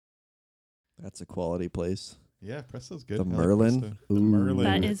That's a quality place. Yeah, Presto's good. The I like Merlin. Presto. Ooh. Merlin.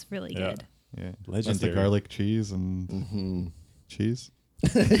 That is really Yeah. good. Yeah, that's the Legendary. garlic cheese and Mm-hmm. cheese.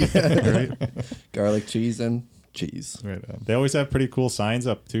 Right. Garlic cheese and cheese. Right. They always have pretty cool signs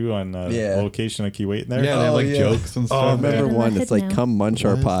up too on Yeah. location of Keywait there. Yeah, they have Oh, like yeah. jokes and Oh, stuff. I remember Yeah. one. It's like, Now. come munch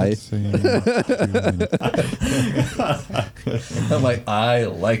our Why pie. is that saying- I'm like, I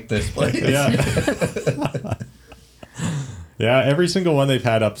like this place. Yeah. Yeah, every single one they've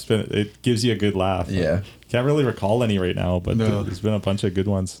had up, it gives you a good laugh. Yeah. Can't really recall any right now, but No. there's been a bunch of good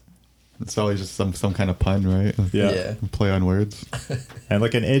ones. It's always just some kind of pun, right? Yeah. Yeah. Play on words. And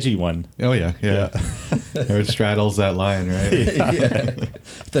like an edgy one. Oh yeah. Or it straddles that line, right? Yeah.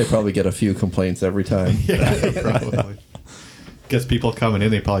 They probably get a few complaints every time. Yeah, probably. Guess people coming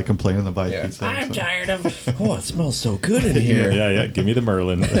in, they probably complain on the buy Yeah. pizza. I'm so. tired of. Oh, it smells so good in here. Yeah. Give me the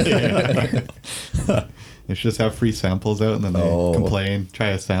Merlin. You should just have free samples out, and then they Oh. complain. Try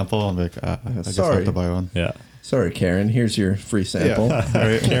a sample, and be like, I guess I Sorry. have to buy one. Yeah. Sorry, Karen. Here's your free sample.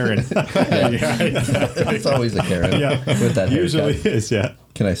 Right. Karen. It's always a Karen. Yeah. With that Usually haircut. is, yeah.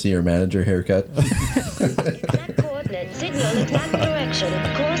 Can I see your manager haircut? Exact coordinates, signal exact direction,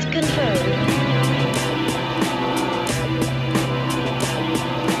 course confirmed.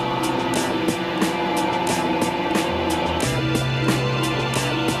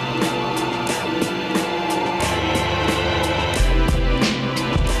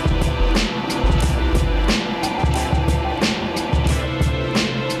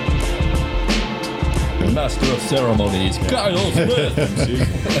 Master of ceremonies, Kyle Smith.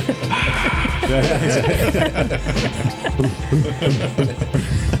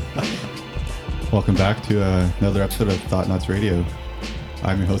 Welcome back to another episode of Thought Nuts Radio.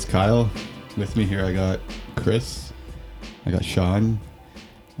 I'm your host, Kyle. With me here, I got Chris, I got Sean,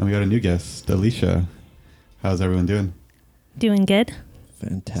 and we got a new guest, Alicia. How's everyone doing? Doing good.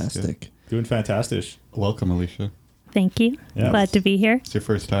 Fantastic. Doing fantastic. Welcome, Alicia. Thank you. Yeah. Glad to be here. It's your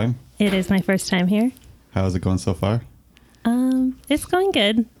first time. It is my first time here. How's it going so far? It's going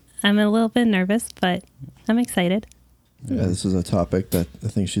good. I'm a little bit nervous, but I'm excited. Yeah, this is a topic that I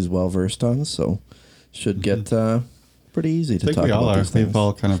think she's well versed on, so should get pretty easy I to think talk we all about are. these things. We've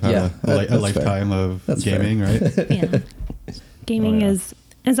all kind of had Yeah, a that's fair. lifetime of That's fair. gaming, right? Yeah. Gaming Oh, yeah.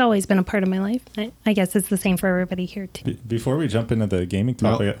 has always been a part of my life. I guess it's the same for everybody here too. Before we jump into the gaming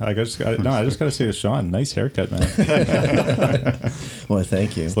topic, I just got to say to Sean, nice haircut, man. Well,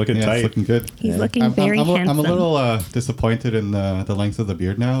 thank you. It's looking Yeah, tight. it's looking good. He's Yeah. looking I'm very handsome. I'm a little disappointed in the length of the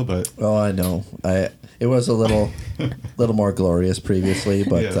beard now, but Oh, I know. It was a little more glorious previously,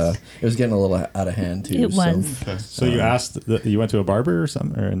 but Yes. it was getting a little out of hand too. It was. okay. So you asked, you went to a barber or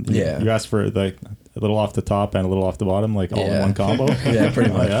something? Or Yeah. You asked for like a little off the top and a little off the bottom, like all in Yeah. one combo? Yeah, pretty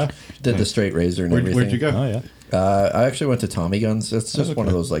Oh, much. yeah? Did the straight razor and everything. Where'd you go? Oh, yeah. I actually went to Tommy Guns. It's just one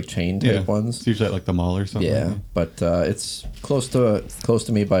of Okay. those like chain type Yeah, ones. it's usually at like the mall or something. Yeah, but it's close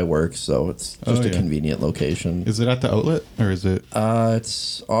to me by work, so it's just Oh, a yeah. convenient location. Is it at the outlet or is it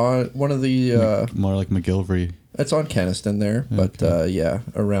It's on one of the. more like McGilvery? It's on Caniston there, but Okay. yeah,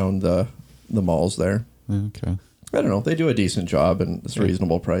 around the malls there. Okay. I don't know. They do a decent job and it's a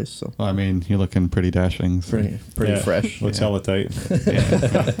reasonable price, so Well, I mean, you're looking pretty dashing. So, pretty Yeah. fresh. Looks hella tight.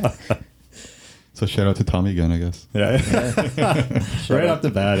 so shout out to Tommy Gun, I guess. Yeah. Right off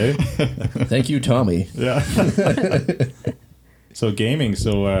the bat, eh? Thank you, Tommy. Yeah. So gaming.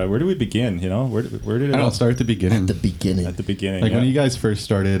 So where do we begin? You know, where did it I all don't start at the beginning. The beginning. at the beginning? Like yeah. when you guys first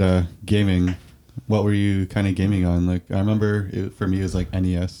started gaming, what were you kind of gaming on? Like I remember for me it was like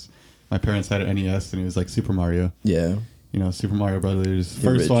NES. My parents had an NES and it was like Super Mario. Yeah. You know, Super Mario Brothers, The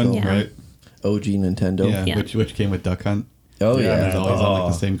first one, original. right? OG Nintendo. Yeah, Yeah. which came with Duck Hunt. Oh Yeah, yeah. It was always on like Oh,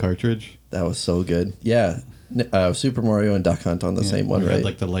 the same cartridge. that was so good. Yeah. Super Mario and Duck Hunt on the Yeah, same one, we right? had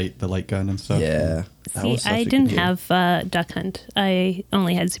like the light gun and stuff. yeah. That See, was such I a good didn't game. have Duck Hunt. I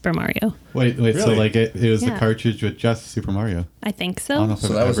only had Super Mario. Wait. So Really? like it was the Yeah. cartridge with just Super Mario. I think I don't know so.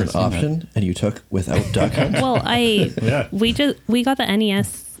 if So I've that was ever an seen that. option, and you took without Duck Hunt. Well, Yeah. we got the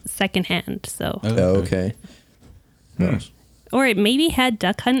NES secondhand, so Oh, Oh, okay. or it maybe had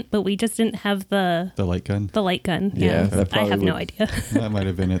Duck Hunt, but we just didn't have the The light gun. light gun. Yeah, Yeah, that I probably have no would- idea. That might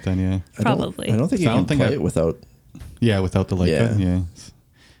have been it then. Yeah. Probably. I don't think So you I can don't think play I- it without. Yeah, without the light Yeah. gun. Yeah.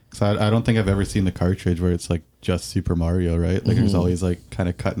 So I don't think I've ever seen the cartridge where it's like just Super Mario, right? Like there's always like kind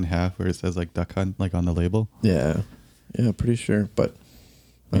of cut in half where it says like Duck Hunt like on the label. Yeah. Yeah, pretty sure. But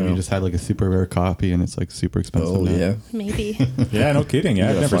Maybe Oh. you just had like a super rare copy and it's like super expensive. oh now, yeah, Maybe. Yeah, no kidding. Yeah, You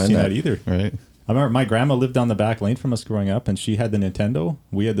I've gotta never find seen that. that either. Right. I remember my grandma lived down the back lane from us growing up, and she had the Nintendo.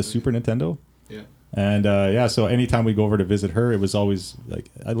 We had the Super Nintendo. Yeah. And yeah, so anytime we go over to visit her, it was always like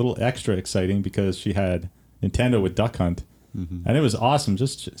a little extra exciting because she had Nintendo with Duck Hunt. And it was awesome,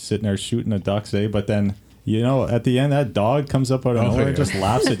 just sitting there shooting the ducks, eh? But then, you know, at the end, that dog comes up out of nowhere and just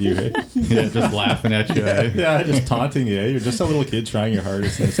laughs at you, eh? Yeah, just laughing at you. Eh? Yeah, just taunting you, eh? You're just a little kid trying your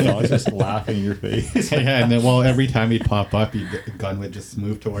hardest, and this dog's just laughing in your face. Yeah, and then every time he'd pop up, the gun would just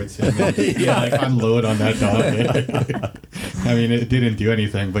move towards him. And like unload on that dog. Eh? I mean, it didn't do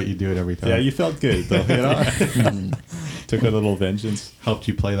anything, but you do it every time. Yeah, you felt good, though, you know? Took a little vengeance. Helped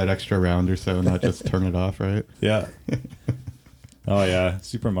you play that extra round or so, not just turn it off, right? Yeah. Oh, yeah.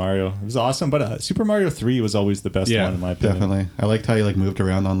 Super Mario. It was awesome, but Super Mario 3 was always the best one, in my opinion. Definitely. I liked how you like moved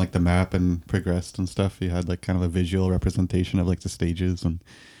around on like the map and progressed and stuff. You had like kind of a visual representation of like the stages, and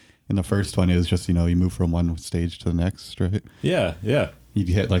in the first one it was just, you know, you move from one stage to the next, right? Yeah, yeah. You'd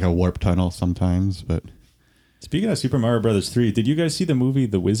hit like a warp tunnel sometimes, but Speaking of Super Mario Brothers 3, did you guys see the movie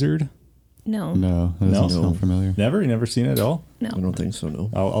The Wizard? No. no, it doesn't No. sound familiar. Never? You never seen it at all? I No. don't think so. No.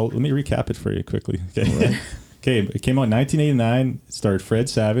 Let me recap it for you quickly. Okay. Okay, it came out in 1989. It starred Fred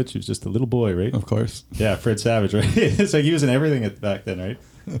Savage, who's just a little boy, right? Of course. Yeah, Fred Savage, right? It's like he was in everything back then, right?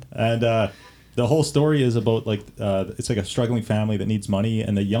 And the whole story is about like it's like a struggling family that needs money,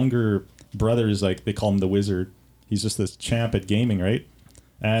 and the younger brother is like, they call him the Wizard. He's just this champ at gaming, right?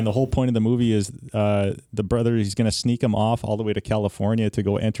 And the whole point of the movie is the brother, he's going to sneak him off all the way to California to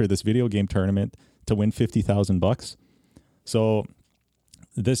go enter this video game tournament to win $50,000. So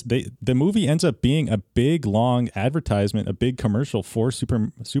the movie ends up being a big long advertisement, a big commercial for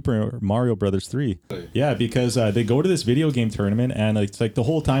Super Mario Brothers 3. Yeah, because they go to this video game tournament, and it's like the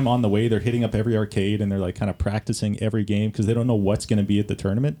whole time on the way they're hitting up every arcade, and they're like kind of practicing every game because they don't know what's going to be at the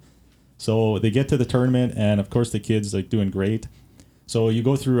tournament. So they get to the tournament, and of course the kid's like doing great. So you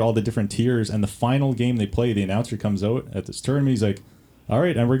go through all the different tiers, and the final game they play, the announcer comes out at this tournament. He's like, all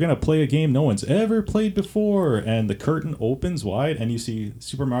right, and we're going to play a game no one's ever played before. And the curtain opens wide, and you see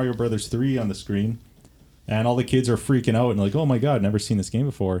Super Mario Brothers 3 on the screen. And all the kids are freaking out and like, oh my God, never seen this game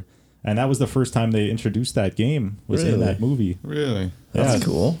before. And that was the first time they introduced that game, was in Really? that movie. Really? Yeah, That's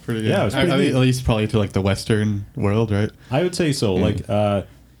cool. Pretty, Yeah, it was pretty at neat. least probably to like the Western world, right? I would say so. Like,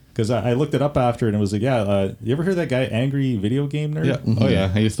 because I looked it up after, and it was like, you ever heard that guy, Angry Video Game Nerd? Yeah. Oh yeah,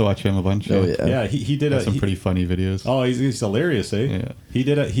 I used to watch him a bunch. Oh yeah. Yeah, he did Some pretty funny videos. Oh, he's hilarious, eh? Yeah. He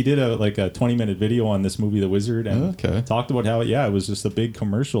did a like a 20-minute video on this movie, The Wizard, and Okay. talked about how it was just a big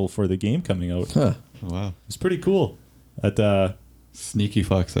commercial for the game coming out. Huh. Wow. It's pretty cool. Sneaky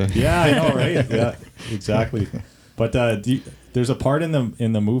fox, eh? Yeah, I know, right? Yeah, exactly. But there's a part in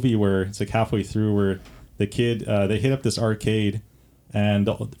the movie where it's like halfway through where the kid they hit up this arcade, and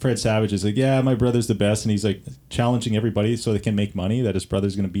Fred Savage is like, yeah, my brother's the best, and he's like challenging everybody so they can make money, that his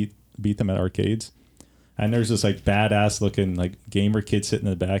brother's gonna beat them at arcades. And there's this like badass looking like gamer kid sitting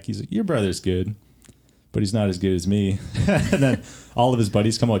in the back. He's like, your brother's good, but he's not as good as me. And then all of his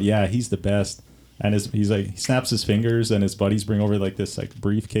buddies come out, yeah, he's the best. And he snaps his fingers, and his buddies bring over like this like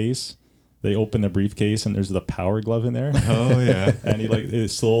briefcase. They open the briefcase, and there's the Power Glove in there. Oh yeah. And he like it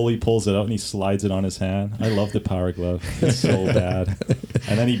slowly pulls it out, and he slides it on his hand. I love the Power Glove. It's so bad.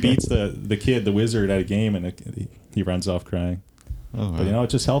 And then he beats the kid, the Wizard, at a game, and he runs off crying. Oh, wow. But it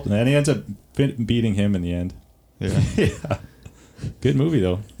just helped. And then he ends up beating him in the end. Yeah. Yeah. Good movie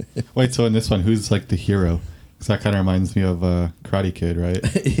though. Wait, so in this one, who's like the hero? Because that kind of reminds me of Karate Kid, right?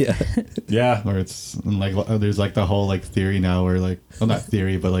 Yeah. Yeah. Where it's like there's like the whole like theory now, where like, well, not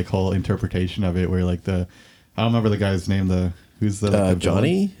theory, but like whole interpretation of it, where like I don't remember the guy's name. Who's the like, the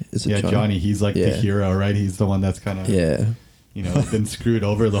Johnny? villain? Is it Yeah, Johnny. He's like the Yeah. hero, right? He's the one that's kind of Yeah. you know been screwed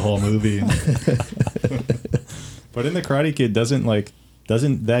over the whole movie. But in the Karate Kid, doesn't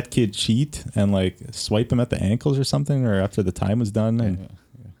that kid cheat and like swipe him at the ankles or something, or after the time was done? And Yeah.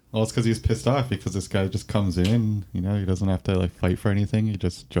 Well, it's because he's pissed off because this guy just comes in. You know, he doesn't have to like fight for anything. He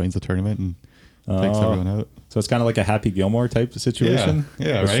just joins the tournament and takes Oh. everyone out. so it's kind of like a Happy Gilmore type of situation.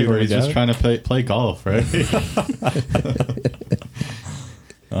 Yeah, Or right. shooter Where he's just together? trying to play golf, right?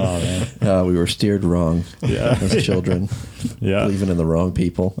 Oh man. We were steered wrong Yeah. as children, Yeah. believing in the wrong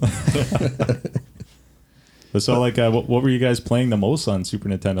people. But so like, what were you guys playing the most on Super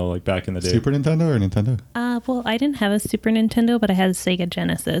Nintendo like back in the day? Super Nintendo or Nintendo? Well, I didn't have a Super Nintendo, but I had a Sega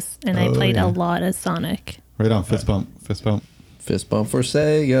Genesis, and I Oh, played yeah. a lot of Sonic. Right on, fist bump, fist bump. Fist bump for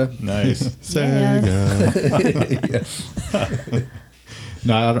Sega. Nice. Sega.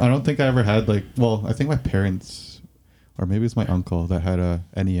 No, I don't think I ever had like. Well, I think my parents, or maybe it's my uncle that had a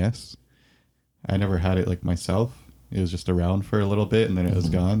NES. I never had it like myself. It was just around for a little bit and then it was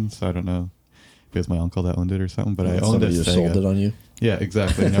gone. So I don't know if it was my uncle that owned it or something. But I owned a Somebody just Sega. sold it on you. Yeah,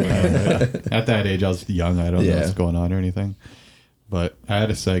 exactly. Never had it. At that age, I was young. I don't know Yeah. what's going on or anything. But I had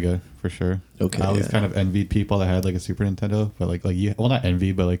a Sega for sure. Okay, I always yeah. kind of envied people that had like a Super Nintendo, but like you, well, not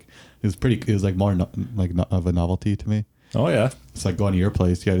envy, but like it was like more like not of a novelty to me. Oh yeah. It's like going to your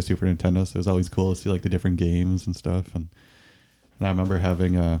place. You had a Super Nintendo, so it was always cool to see like the different games and stuff. And I remember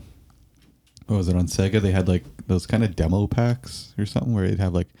having what was it on Sega? They had like those kind of demo packs or something where it'd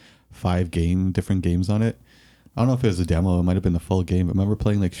have like 5 different games on it. I don't know if it was a demo. It might have been the full game. But I remember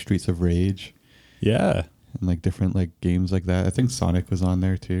playing like Streets of Rage. Yeah. And like different like games like that. I think Sonic was on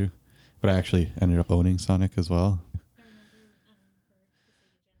there too. But I actually ended up owning Sonic as well.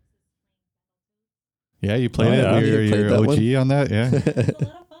 Yeah, you played Oh, it. yeah. You're, You played you're that OG one? on that,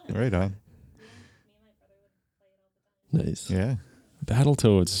 yeah. Right on. Nice. Yeah.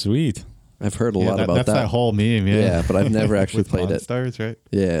 Battletoads, sweet. I've heard a Yeah, lot about that's that whole meme, yeah. Yeah, but I've never actually With played it. Monstars, right?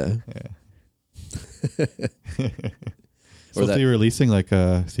 Yeah. Yeah. Supposed to be releasing like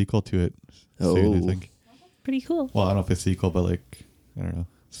a sequel to it soon, I Oh. think. Pretty cool. Well, I don't know if it's a sequel, but like, I don't know,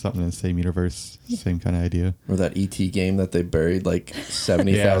 something in the same universe, same kind of idea. Or that ET game that they buried like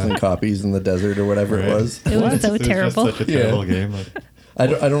 70,000 copies in the desert or whatever Right. it was. It was so It was just terrible. such a Yeah. terrible game. Like,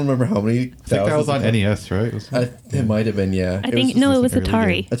 I don't remember how many. I think that was on NES, right? It might have been, yeah. I think no, it was just an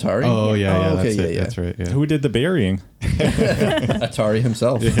early Atari. Atari. Oh, yeah, yeah, Oh, okay, that's yeah, it. yeah. That's right, yeah. Who did the burying? Atari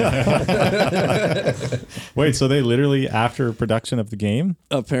himself. Wait, so they literally after production of the game?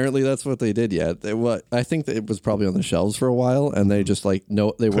 Apparently, that's what they did. Yeah, I think that it was probably on the shelves for a while, and they just like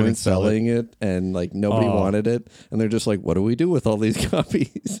they weren't sell it. selling it, and like nobody Oh. wanted it, and they're just like, what do we do with all these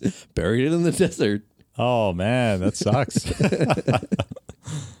copies? Buried it in the desert. Oh man, that sucks.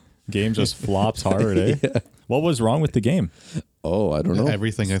 Game just flops hard, eh? Yeah. What was wrong with the game? Oh, I don't know.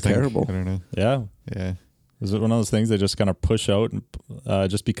 Everything, I It's think. terrible. I don't know. Yeah. Yeah. Is it one of those things they just kind of push out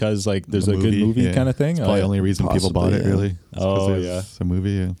just because like there's The a good movie yeah. kind of thing? It's probably the only reason people bought it, Possibly, yeah. really. It's 'cause Oh, it was yeah. a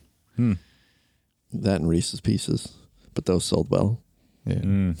movie, yeah. That and Reese's Pieces, but those sold well. Yeah.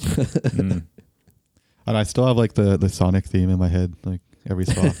 Mm. And I still have like the Sonic theme in my head, like every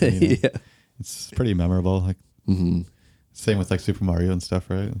so often. You know? Yeah. It's pretty memorable. Like Mm-hmm. same with like Super Mario and stuff,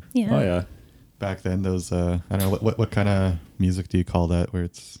 right? Yeah. Oh yeah. Back then, those I don't know what kind of music do you call that? Where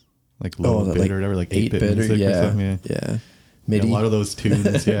it's like low that, bit like, or whatever, like 8-bit 8-bit music or yeah, something. Yeah. yeah. Yeah, MIDI. a lot of those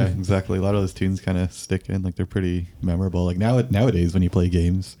tunes, yeah, exactly. A lot of those tunes kind of stick in, like they're pretty memorable. Like nowadays, when you play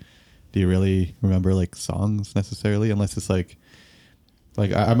games, do you really remember like songs necessarily? Unless it's like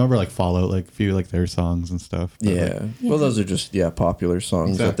I remember like Fallout, like a few like their songs and stuff. But, Yeah. like, Well, those are just popular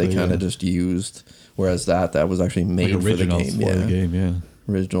songs that Exactly, they kind yeah. of just used. Whereas that was actually made like for the originals game. for Yeah. the game, yeah.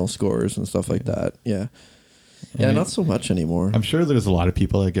 Original scores and stuff like that. Yeah. Yeah, mean, not so much anymore. I'm sure there's a lot of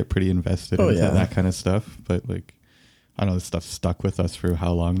people that get pretty invested Oh, in yeah. that kind of stuff, but like I don't know, this stuff stuck with us for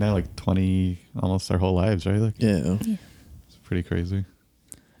how long now? Like 20, almost our whole lives, right? Like Yeah. it's pretty crazy.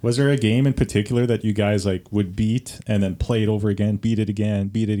 Was there a game in particular that you guys like would beat and then play it over again, beat it again,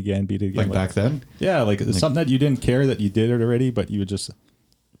 beat it again, beat it again? Like back then? Yeah, like something that you didn't care that you did it already, but you would just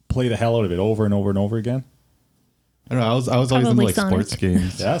play the hell out of it over and over and over again. I don't know. I was always into Probably like Sonic. sports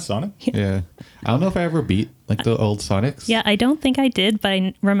games. Yeah, Sonic. Yeah. I don't know if I ever beat like the old Sonics. Yeah, I don't think I did, but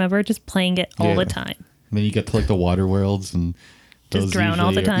I remember just playing it all Yeah. the time. And then you get to like the water worlds and Just those drown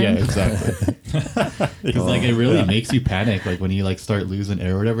all the usually are- time. Yeah, exactly. Because like it really makes you panic. Like when you like start losing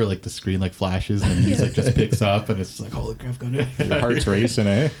air or whatever, like the screen like flashes and the music just picks up and it's like holy crap, going Your heart's racing,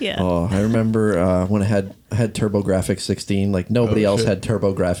 eh? Yeah. Oh, I remember when I had TurboGrafx 16. Like nobody Oh, else shit. had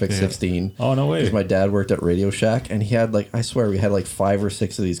TurboGrafx Yeah. 16. Oh no way. Because my dad worked at Radio Shack, and he had I swear we had like 5 or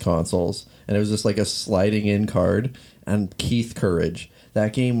 6 of these consoles, and it was just like a sliding in card. And Keith Courage,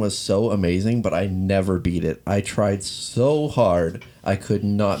 that game was so amazing, but I never beat it. I tried so hard, I could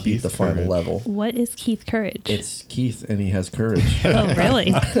not beat Keith the final Courage. level. What is Keith Courage? It's Keith, and he has courage. Oh, really?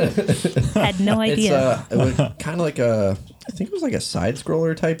 Had no idea. It was kind of like I think it was like a side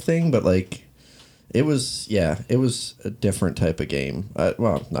scroller type thing, but like it was a different type of game.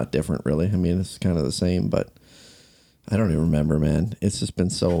 Well, not different really. I mean, it's kind of the same, but I don't even remember, man. It's just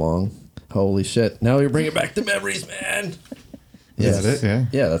been so long. Holy shit! Now you're bringing back the memories, man. Is that it? Yeah.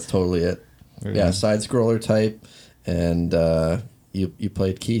 Yeah, that's totally it. Very Yeah, nice. side scroller type, and you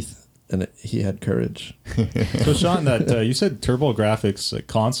played Keith, and he had courage. So Sean, that you said TurboGrafx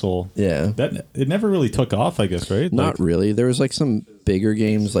console. Yeah. That it never really took off, I guess, right? Not really. There was like some bigger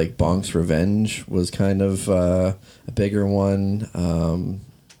games, like Bonk's Revenge was kind of a bigger one.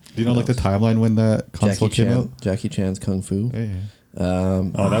 Do you know like the timeline when that console came out? Jackie Chan's Kung Fu. Yeah, yeah.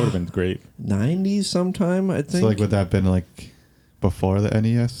 Oh, that would have been great. 90s sometime, I think. So like would that have been like before the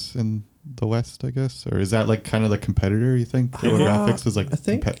NES in the West, I guess? Or is that like kind of the competitor, you think? TurboGrafx was like I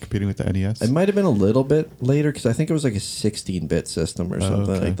think- competing with the NES? It might have been a little bit later because I think it was like a 16-bit system or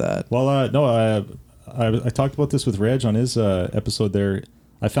something okay. like that. Well, no, I talked about this with Reg on his episode there.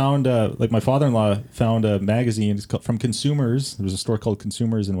 I found, like my father-in-law found a magazine from Consumers. There was a store called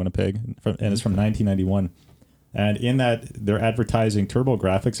Consumers in Winnipeg, and it's from 1991. And in that, they're advertising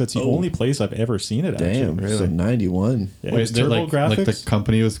TurboGrafx. That's the only place I've ever seen it. Damn, Actually. so 91. Yeah, it was TurboGrafx. like the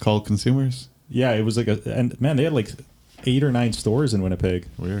company was called Consumers? Yeah, it was like and man, they had like 8 or 9 stores in Winnipeg.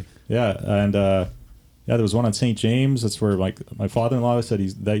 Weird. Yeah, and yeah, there was one on St. James. That's where my father-in-law said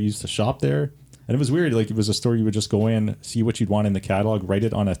that he used to shop there. And it was weird. Like, it was a store you would just go in, see what you'd want in the catalog, write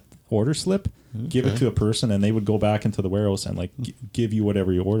it on a order slip, give it to a person, and they would go back into the warehouse and like give you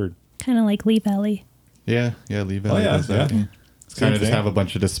whatever you ordered. Kind of like Lee Valley. Yeah, Lee Valley yeah, does that. yeah. It's kind Same of just thing. have a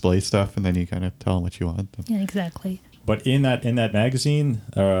bunch of display stuff, and then you kind of tell them what you want. Yeah, exactly. But in that magazine,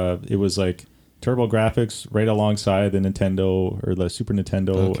 it was like TurboGrafx right alongside the Nintendo or the Super Nintendo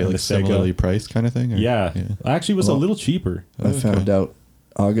Okay, and like the Sega. similarly priced kind of thing? Or? Yeah. Actually, it was a little cheaper. I found out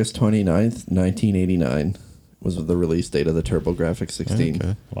August 29th, 1989 was the release date of the TurboGrafx 16.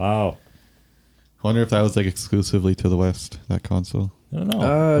 Okay. Wow. I wonder if that was like exclusively to the West, that console. I don't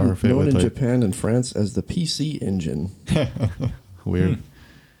know. Or if it Known would, in like- Japan and France as the PC Engine. Weird.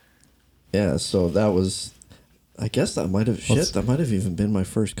 Yeah, so that was, I guess that might have, that might have even been my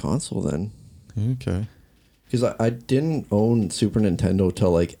first console then. Okay. Because I didn't own Super Nintendo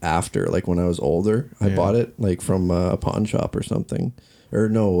till like after, like when I was older. I Yeah. bought it like from a pawn shop or something. Or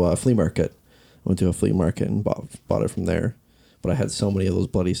no, flea market. I went to a flea market and bought it from there. But I had so many of those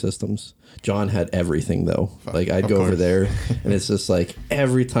bloody systems. John had everything though. Like I'd Of go over course. there and it's just like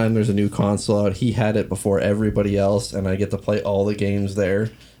every time there's a new console out, he had it before everybody else and I get to play all the games there.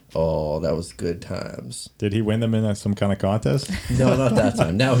 Oh, that was good times. Did he win them in some kind of contest? No, not that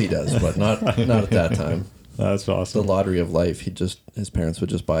time. Now he does, but not at that time. That's The awesome. lottery of life. His parents would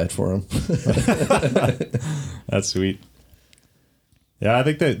just buy it for him. That's sweet. Yeah, I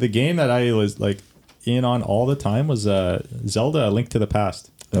think that the game that I was like in on all the time was Zelda: A Link to the Past.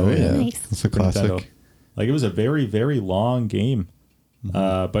 Oh yeah. Nice. It's a classic. Nintendo. Like, it was a very, very long game,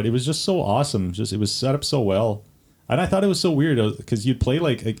 but it was just so awesome. Just, it was set up so well, and I thought it was so weird because you'd play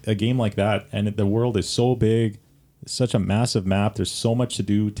like a game like that, and the world is so big, it's such a massive map. There's so much to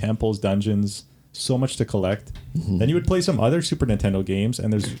do, temples, dungeons, so much to collect. Then you would play some other Super Nintendo games,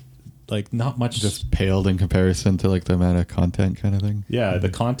 and there's like not much. Just paled in comparison to like the amount of content kind of thing. yeah, the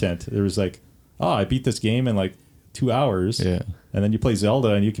content. There was like, oh, I beat this game in like 2 hours. Yeah. And then you play Zelda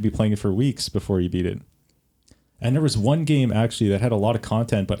and you could be playing it for weeks before you beat it. And there was one game actually that had a lot of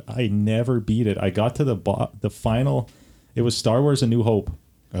content, but I never beat it. I got to the final. It was Star Wars: A New Hope.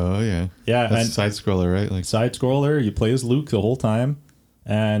 Oh yeah. Yeah, That's and side scroller, right? Like side scroller. You play as Luke the whole time,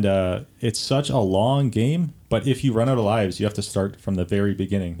 and it's such a long game. But if you run out of lives, you have to start from the very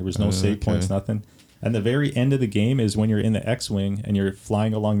beginning. There was no save okay. points, nothing. And the very end of the game is when you're in the X-wing and you're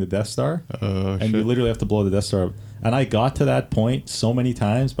flying along the Death Star, Oh, and you shit. literally have to blow the Death Star up. And I got to that point so many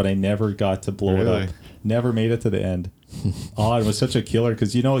times, but I never got to blow it Really? up. Never made it to the end. Oh, it was such a killer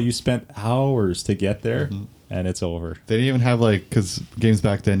because you spent hours to get there, and it's over. They didn't even have like, because games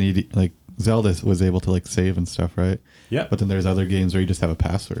back then, like Zelda was able to like save and stuff, right? Yeah. But then there's other games where you just have a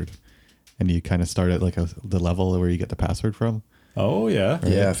password, and you kind of start at like the level where you get the password from. Oh yeah.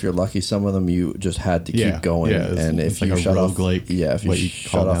 Yeah, if you're lucky, some of them you just had to Yeah, keep going, yeah, and it's if like you a shut off, roguelike, if you what you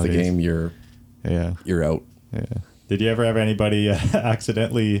shut call off the nowadays. game, you're Yeah. out. Yeah. Did you ever have anybody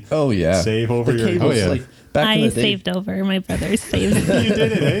accidentally Oh yeah, save over the your? cables, Oh, yeah. like back in I the day. saved over. My brother saved You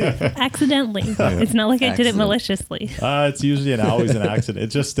did it, eh? accidentally. It's not like I did it Accident. maliciously. It's usually always an accident. It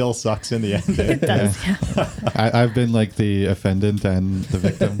just still sucks in the end. eh? It does. Yeah. I've been like the offendant and the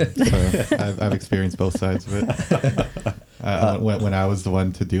victim, so I've experienced both sides of it. When I was the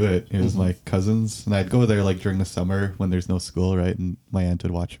one to do it, it was my cousins, and I'd go there like during the summer when there's no school, right? And my aunt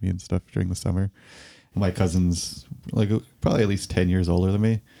would watch me and stuff during the summer. My cousin's like probably at least 10 years older than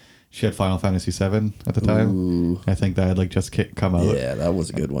me. She had Final Fantasy VII at the time. Ooh. I think that had like just come out. Yeah, that was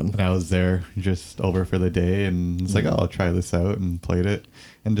a good one. And I was there just over for the day, and it's like, oh, I'll try this out, and played it.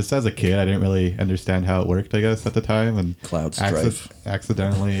 And just as a kid, I didn't really understand how it worked, I guess, at the time. And Cloud Strife.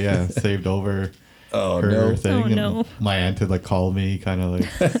 accidentally, saved over Oh her no. thing. Oh, and no. my aunt would like call me, kind of like,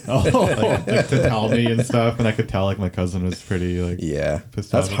 Oh, like to tell me and stuff. And I could tell like my cousin was pretty like, Yeah,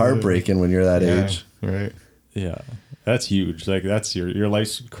 Pissed that's off about it. heartbreaking when you're that yeah, age. right? yeah. That's huge. Like, that's your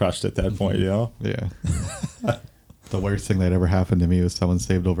life's crushed at that point. You know. Yeah. The worst thing that ever happened to me was someone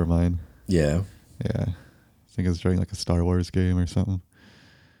saved over mine. Yeah. Yeah. I think it was during like a Star Wars game or something.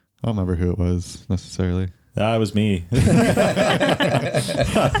 I don't remember who it was necessarily. That was me.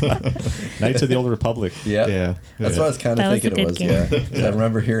 Knights of the Old Republic. Yeah. Yeah. That's yeah. what I was kind of That was thinking a it was. good Yeah. I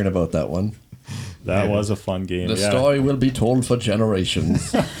remember hearing about that one. That was a fun game. The yeah. story will be told for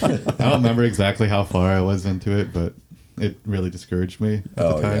generations. I don't remember exactly how far I was into it, but it really discouraged me at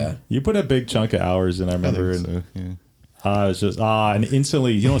Oh the time. yeah. You put a big chunk of hours in. I I remember. think And so, yeah. It's just and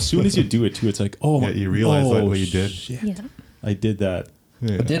instantly, as soon as you do it too, it's like, oh, Yeah, you realize what you did. Shit, Yeah. I did that.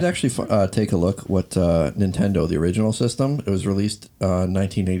 Yeah. I did actually take a look what Nintendo, the original system, it was released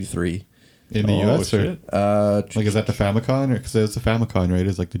 1983. In the US, shit. or like is that the Famicom, or because it's the Famicom, right?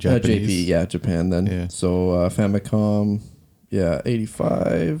 It's like the Japanese. JP, yeah, Japan then. Yeah. So Famicom, yeah,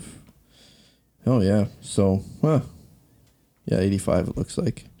 85. Oh yeah, so yeah, 85 it looks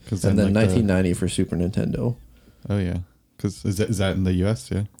like. 'Cause And then, then like, the- 1990 for Super Nintendo. Oh yeah, because is that in the US?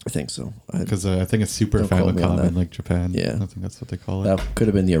 Yeah, I think so. because I think it's Super Don't quote me on Famicom that. in like Japan. Yeah. I think that's what they call it. That could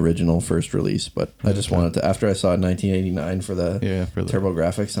have been the original first release, but I just Okay. wanted to. After I saw 1989 for the Yeah, for the Turbo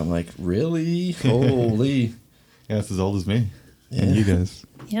Graphics, I'm like, really? Holy! yeah, it's as old as me Yeah. and you guys.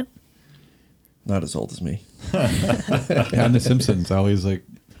 Yep. Not as old as me. Yeah, and the Simpsons. I always like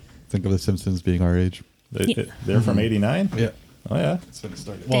think of the Simpsons being our age. They're from '89. Yeah, Oh yeah. that's when it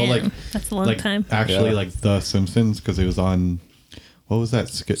started. Well, Damn, like that's a long time. Actually, Yeah. like the Simpsons, because it was on. What was that?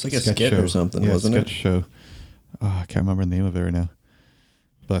 It's like a skit or something, yeah, wasn't it? sketch show. Oh, I can't remember the name of it right now.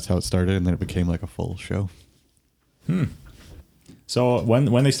 But that's how it started, and then it became like a full show. So when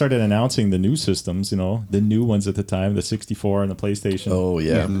they started announcing the new systems, the new ones at the time, the 64 and the PlayStation. Oh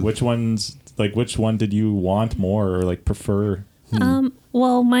yeah. Which one did you want more or like prefer?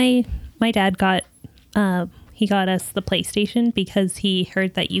 Well, my dad got he got us the PlayStation because he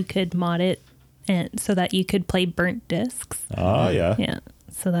heard that you could mod it and so that you could play burnt discs. Ah, yeah. Yeah.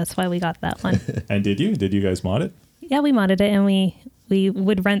 So that's why we got that one. And did you guys mod it? Yeah, we modded it and we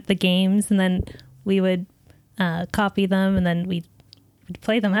would rent the games and then we would copy them and then we'd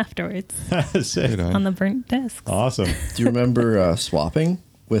play them afterwards Sick. Right on on. the burnt discs. Awesome. Do you remember swapping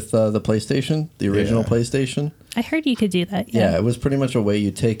with the PlayStation, the original Yeah. PlayStation? I heard you could do that. Yeah, Yeah. it was pretty much a way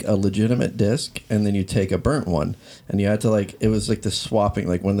you take a legitimate disc and then you take a burnt one, and you had to it was like the swapping.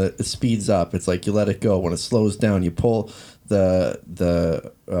 Like when it speeds up, it's like you let it go. When it slows down, you pull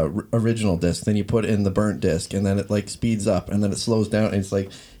the original disc, then you put in the burnt disc, and then it like speeds up, and then it slows down. And it's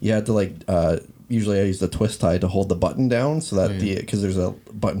like you had to usually I use the twist tie to hold the button down so that because there's a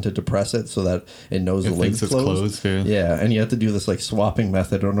button to depress it so that it knows It the lid's thinks it's closed, yeah. Yeah, and you have to do this like swapping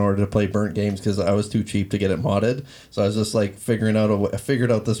method in order to play burnt games because I was too cheap to get it modded. So I was just like figuring out I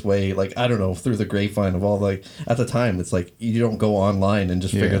figured out this way, like I don't know, through the grapevine of all like at the time it's like you don't go online and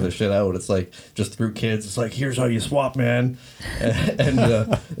just figure Yeah. this shit out. It's like just through kids. It's like here's how you swap, man, and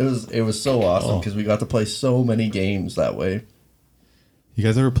it was so awesome because we got to play so many games that way. You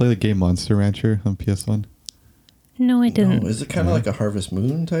guys ever play the game Monster Rancher on PS1? No, I didn't. Oh, is it kind of like a Harvest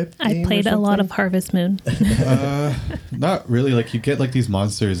Moon type? I game or played a lot something? of Harvest Moon. Not really. Like you get like these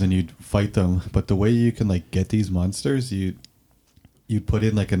monsters and you'd fight them, but the way you can like get these monsters, you'd put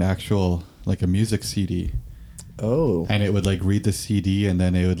in like an actual like a music CD, Oh, and it would like read the CD, and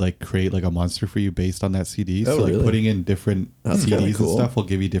then it would like create like a monster for you based on that CD. Oh, so like really? putting in different That's kinda CDs cool. and stuff will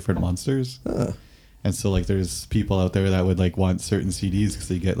give you different monsters. Huh. And so like there's people out there that would like want certain CDs because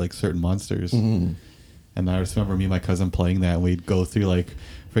they get like certain monsters. Mm-hmm. And I just remember me and my cousin playing that, and we'd go through like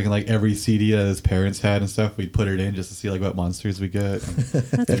freaking like every CD that his parents had and stuff. We'd put it in just to see like what monsters we get.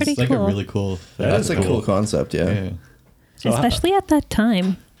 That's It's pretty like cool. a really cool. That's a cool. cool concept. Yeah. Yeah. So Especially at that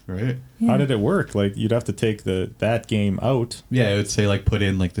time. Right. how did it work? Like you'd have to take that game out. Yeah, it would say like put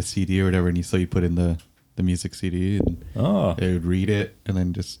in like the CD or whatever, and you put in the music CD, and Oh, it would read it and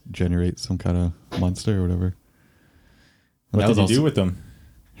then just generate some kind of monster or whatever. And what that did you was do also- with them?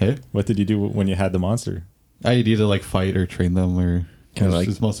 Hey, What did you do when you had the monster? I'd either like fight or train them, or Kind of like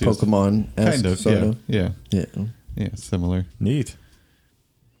it's mostly just- Pokemon. Kind of, sort of. yeah, Yeah. yeah, similar. Neat.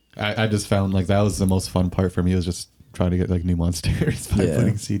 I just found like that was the most fun part for me, was just trying to get like new monsters by Yeah.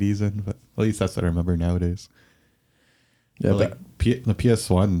 putting CDs in. But at least that's what I remember nowadays. Yeah, But, like the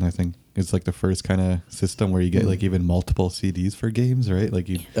PS1, I think, is like the first kind of system where you get like even multiple CDs for games, right? Like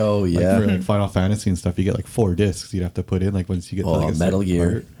you, oh like, yeah. for like Final Fantasy and stuff, you get like 4 discs you'd have to put in. Like once you get to, Oh, like a Metal certain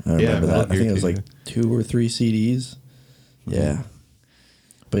Gear. part. I remember Metal that. I think it was Gear like too, 2 or 3 CDs. Yeah.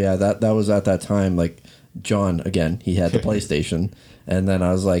 But yeah, that was at that time. Like John, again, he had the PlayStation, and then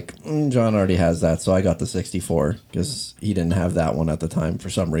I was like, John already has that, so I got the 64 because he didn't have that one at the time for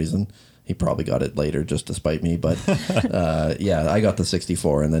some reason. He probably got it later just to spite me, but yeah, I got the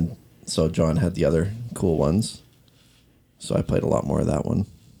 64, and then so John had the other cool ones. So I played a lot more of that one.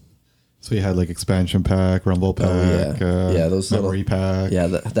 So you had like expansion pack, rumble pack, yeah, those memory pack. Yeah,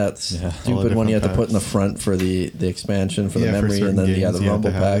 that's all the stupid one you had different to put in the packs. front for the expansion for the Yeah, for memory, and certain then the games you had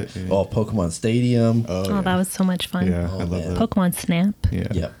rumble to have pack. it, yeah. Oh, Pokemon Stadium. Oh, that was so much fun. Yeah, Oh, I love man. that. Pokemon Snap. Yeah.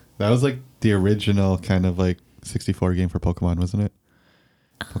 Yep. That was like the original kind of like 64 game for Pokemon, wasn't it?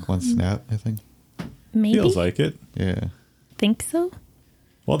 Pokemon Snap, I think. Maybe. Feels like it. Yeah. Think so.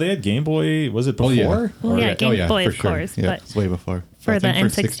 Well, they had Game Boy. Was it before? Oh yeah, Well, yeah, Game Boy, for of sure. course, Yeah, but it's way before. for I the think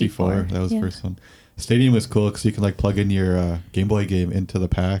N64, that was yeah. the first one. Stadium was cool because you can like plug in your Game Boy game into the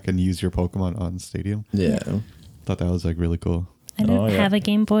pack and use your Pokemon on Stadium. Yeah. Thought that was like really cool. I didn't Oh, yeah. have a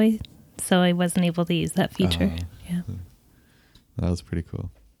Game Boy, so I wasn't able to use that feature. Yeah. That was pretty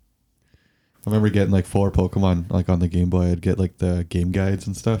cool. I remember getting like 4 Pokemon like on the Game Boy. I'd get like the game guides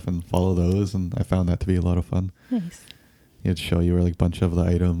and stuff and follow those, and I found that to be a lot of fun. Nice. It'd show you where like a bunch of the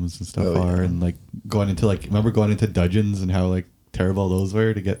items and stuff Oh, are, yeah. and like going into like remember going into dungeons and how like terrible those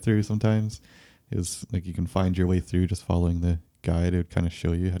were to get through sometimes. It was like you can find your way through just following the guide. It would kind of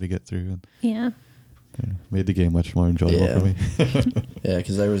show you how to get through, and Yeah. made the game much more enjoyable Yeah. for me. Yeah,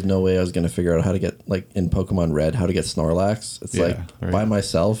 because there was no way I was going to figure out how to get, like, in Pokemon Red, how to get Snorlax. It's Yeah, like, right. by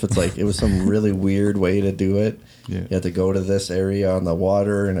myself, it's like, it was some really weird way to do it. Yeah. You had to go to this area on the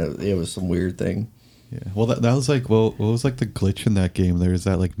water, and it was some weird thing. Yeah. Well, that was like, well, what was like the glitch in that game? There was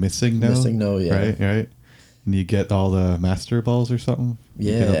that like missing no. Missing no, yeah. Right. And you get all the master balls or something.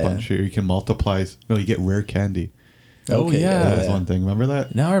 You get a Yeah. bunch of, you can multiply. No, you get rare candy. Oh, yeah. That was one thing. Remember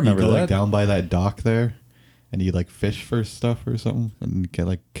that? Now I remember you go, that. Like, down by that dock there, and you like fish for stuff or something, and you can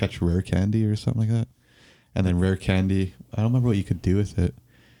like catch rare candy or something like that. And then rare candy, I don't remember what you could do with it.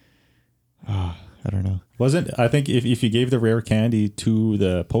 I don't know. Wasn't I think if you gave the rare candy to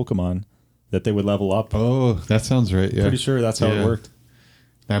the Pokemon, that they would level up. Oh, that sounds right. Yeah. Pretty sure that's how it Yeah. worked.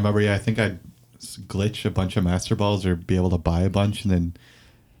 I remember, I think I'd glitch a bunch of Master Balls or be able to buy a bunch, and then,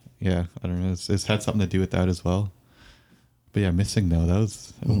 I don't know. It's had something to do with that as well. But yeah, missing no, that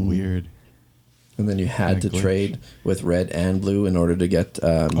was weird. And then you had to Glitch. trade with Red and Blue in order to get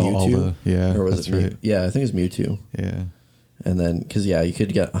Mewtwo. all the- Or was that's it Mew? right. Yeah, I think it was Mewtwo. Yeah. And then, because, you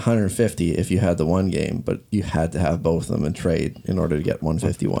could get 150 if you had the one game, but you had to have both of them and trade in order to get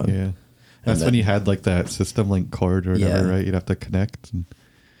 151. Yeah. That's then- when you had like that system link cord or whatever, Yeah. right? You'd have to connect. And,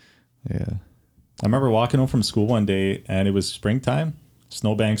 yeah. I remember walking home from school one day and it was springtime.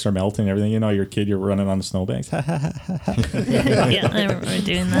 Snowbanks are melting, everything. You know, you're a kid, you're running on the snowbanks. Yeah, I remember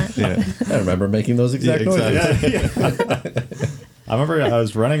doing that. Yeah. I remember making those exact noises. I remember I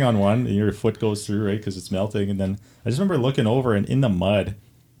was running on one and your foot goes through, right? Because it's melting. And then I just remember looking over and in the mud,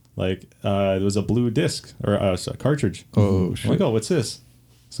 like there was a blue disc or a cartridge. Oh, I'm shit. like, oh, what's this?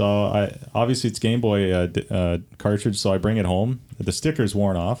 So obviously it's Game Boy cartridge. So I bring it home. The sticker's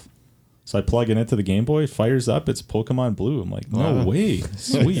worn off. So I plug it into the Game Boy, fires up, it's Pokemon Blue. I'm like, no Wow. way.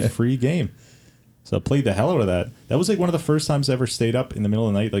 Sweet, free game. So I played the hell out of that. That was like one of the first times I ever stayed up in the middle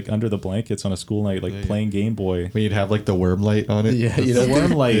of the night, like under the blankets on a school night, like playing Game Boy. When you'd have like the worm light on it. Yeah, The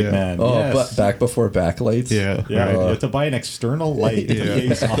worm light, Yeah. man. Oh, yes. but back before backlights. Yeah. Yeah, you Uh, have to buy an external light to Yeah.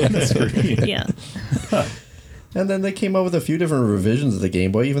 gaze on the screen. Yeah. And then they came out with a few different revisions of the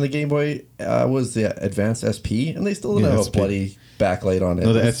Game Boy. Even the Game Boy was the Advanced SP, and they still didn't Yeah, have a SP. bloody backlight on it.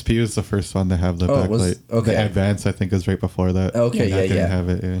 No, the It's- SP was the first one to have the Oh, it was- backlight. okay. The Advance, I think, was right before that. Okay, And that yeah, didn't yeah. have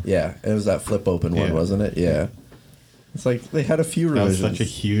it, yeah. Yeah, it was that flip open one, Yeah. wasn't it? Yeah. It's like they had a few That was revisions. such a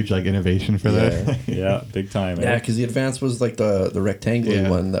huge like innovation for Yeah. that. Yeah, big time. Yeah, Eh? because the Advance was like the rectangular Yeah.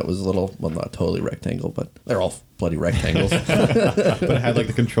 one that was a little, well, not totally rectangle, but they're all bloody rectangles. But it had like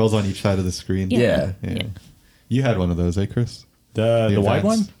the controls on each side of the screen. Yeah. Yeah. You had one of those, eh, Chris? The wide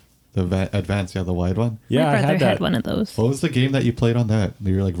one? Advance. The Advance, yeah, the wide one. Yeah, My I brother had that. one of those. What was the game that you played on that?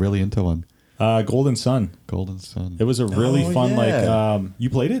 You were like really into one. Golden Sun. Golden Sun. It was a really Oh, fun, yeah. like, you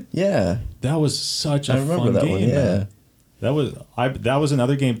played it? Yeah. That was such a I remember fun that game. one, yeah. man. That was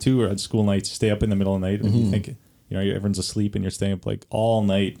another game too. At school nights, stay up in the middle of the night when you think everyone's asleep and you're staying up like all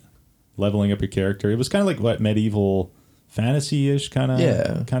night, leveling up your character. It was kind of like what medieval fantasy-ish kind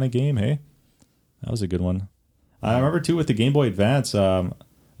of game. Hey, that was a good one. I remember too with the Game Boy Advance. I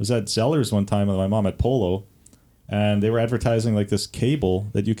was at Zellers one time with my mom at Polo, and they were advertising like this cable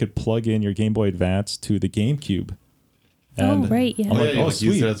that you could plug in your Game Boy Advance to the GameCube. Oh, right, yeah. I'm like, you oh, like sweet.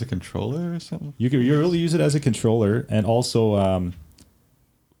 use it as a controller or something? You really use it as a controller, and also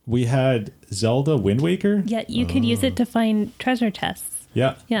we had Zelda Wind Waker. Yeah, you could use it to find treasure chests.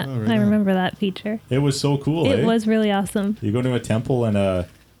 Yeah, Yeah, Oh, right I on. remember that feature. it was so cool. It eh? was really awesome. You go to a temple, and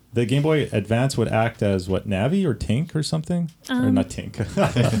the Game Boy Advance would act as what, Navi or Tink or something, or not Tink.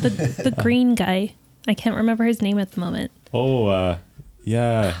 The green guy. I can't remember his name at the moment. Oh,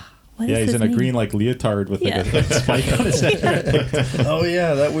 yeah. What Yeah, is he's his in a name? green like leotard with like Yeah. a spike on his head. Oh,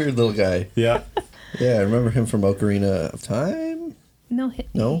 yeah, that weird little guy. Yeah, Yeah, I remember him from Ocarina of Time. No,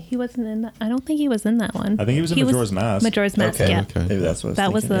 No? he wasn't in that. I don't think he was in that one. I think he was in Majora's Mask. Majora's Mask, Okay, yeah. okay. Maybe that's what I was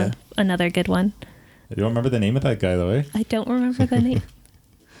That was thinking, another good one. You don't remember the name of that guy though, eh? I don't remember the name.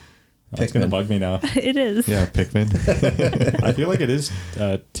 That's gonna Pikmin. bug me now. It is. Yeah, Pikmin. I feel like it is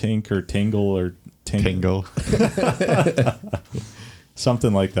Tink or Tingle or Tingle.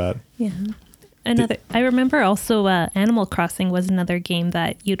 something like that. Yeah. I remember also Animal Crossing was another game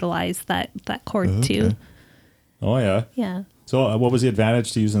that utilized that cord too. Oh yeah. Yeah. So what was the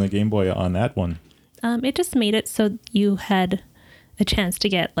advantage to using the Game Boy on that one? It just made it so you had a chance to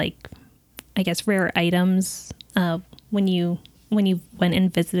get like, I guess, rare items when you went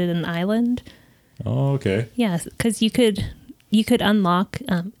and visited an island. Oh, okay. Yeah, because you could unlock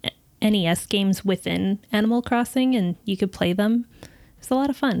NES games within Animal Crossing and you could play them. It's a lot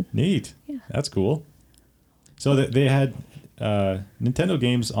of fun. Neat. Yeah. That's cool. So they had Nintendo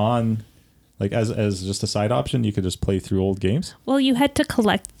games on, like as just a side option. You could just play through old games. Well, you had to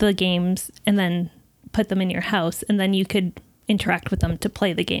collect the games and then put them in your house, and then you could interact with them to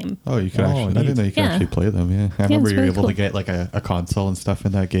play the game. Oh, you can Oh, actually. I didn't neat. know you can Yeah. actually play them. Yeah, I remember it's you were very able cool. to get like a console and stuff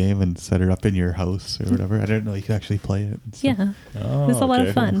in that game and set it up in your house or whatever. I didn't know you could actually play it. and stuff. Yeah, Oh, it was a lot okay.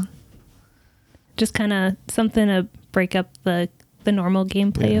 of fun. Just kind of something to break up the normal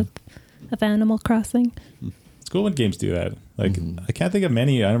gameplay Yeah. of Animal Crossing. It's cool when games do that. Like Mm-hmm. I can't think of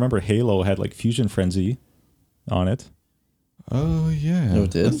many. I remember Halo had like Fusion Frenzy on it. Oh yeah, Oh,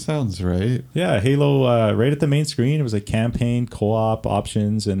 it did? that sounds right. Yeah, Halo right at the main screen. It was like campaign, co-op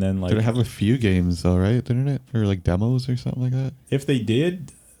options, and then like Did it have a few games though, right? Didn't it, or like demos or something like that? if they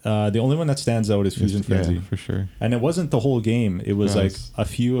did, the only one that stands out is Fusion Frenzy. Yeah, for sure. And it wasn't the whole game. It was No, like it's- a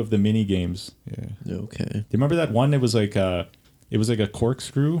few of the mini games. Yeah. Okay. Do you remember that one? It was like a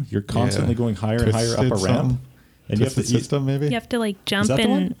corkscrew. You're constantly Yeah. going higher and higher up a Twisted ramp, something? and you have to Twisted system maybe. You have to like jump that the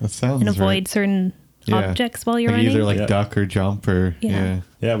one? and That sounds avoid right. certain Yeah. objects while you're Like running. either like Yeah. duck or jump or Yeah.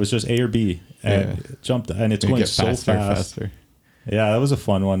 Yeah, it was just A or B, and Yeah. jumped, and it's You going get so faster, fast. faster. Yeah, that was a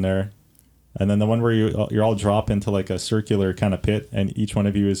fun one there. And then the one where you're all drop into like a circular kind of pit, and each one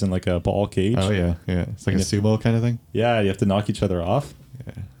of you is in like a ball cage. Oh yeah, yeah. It's like a And sumo kind of thing. Yeah, you have to knock each other off.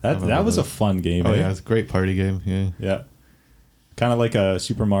 Yeah. I That remember was a those. fun game. Oh eh? yeah, it's a great party game. Yeah. Yeah. Kind of like a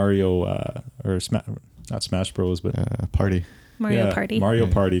Super Mario or not Smash Bros, but Party. Mario yeah, Party. Mario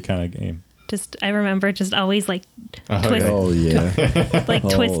Yeah. Party kind of game. Just I remember just always like Oh, twist, Oh yeah. like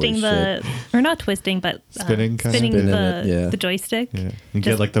Holy twisting the or not twisting but Spinning kinda? spinning Spinning the it, yeah. the joystick. Yeah. You Just-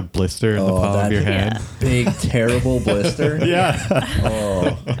 get like the blister in the Oh, palm of that- your hand. Yeah. Big terrible blister. Yeah.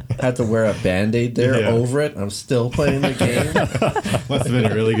 Oh, had to wear a band-aid there Yeah. over it. I'm still playing the game. Must have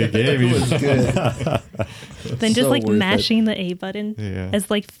been a really good game. It was good. Then just So like worth it. mashing the A button Yeah. as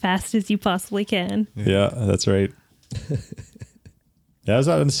like fast as you possibly can. Yeah, that's right. That was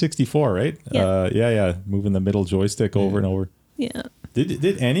out on the 64, right? Yeah. Yeah. Moving the middle joystick over and over. Yeah.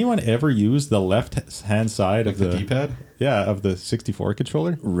 Did anyone ever use the left hand side of the the D-pad. of the 64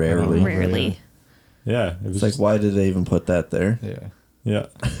 controller? Rarely. Rarely. Yeah, it was It's like, just- why did they even put that there? Yeah. yeah.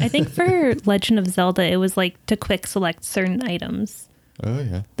 I think for Legend of Zelda it was like to quick select certain items, Oh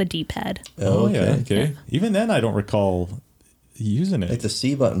yeah. the D-pad. Oh yeah, okay. Yeah. Even then, I don't recall using it. Like the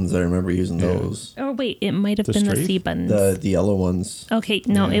C buttons, I remember using Yeah. those. Or wait, it might have The been the strafe? C buttons. The yellow ones. Okay,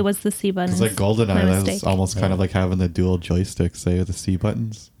 no, Yeah. it was the C buttons. It's like GoldenEye. My That was mistake. almost kind of like having the dual joysticks, say, with the C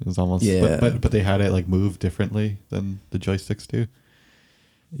buttons. It was almost, Yeah. but they had it like move differently than the joysticks do.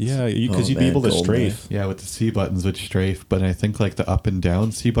 Yeah, because Oh, you'd be man, able to GoldenEye. strafe. Yeah, with the C buttons would strafe, but I think like the up and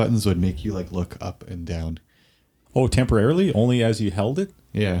down C buttons would make you like look up and down. Oh, temporarily, only as you held it.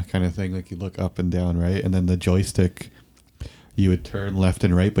 Yeah, kind of thing. Like you look up and down, right? And then the joystick, you would turn left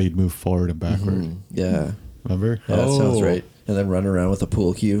and right, but you'd move forward and backward. Mm, yeah. Remember? Yeah, that sounds Oh. right. And then run around with a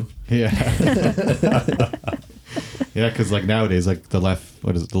pool cue. Yeah. Yeah, because like nowadays, like the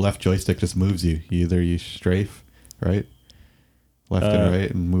left joystick just moves you. Either you strafe, right? Left and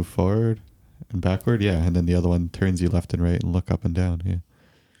right and move forward and backward. Yeah. And then the other one turns you left and right and look up and down. Yeah.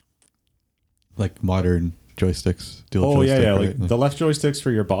 Like modern joysticks. Dual Oh yeah, joystick, yeah. right? Like the left joystick's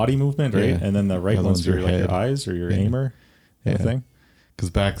for your body movement, right? Yeah. And then the right The other one's one's for your like your head. eyes or your Yeah. aimer kind of Yeah. thing. Because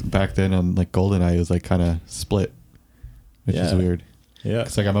back then on like GoldenEye, it was like kind of split, which is Yeah. weird. Yeah.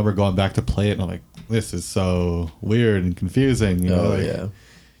 It's like I remember going back to play it and I'm like, this is so weird and confusing. You know, Oh, like, yeah.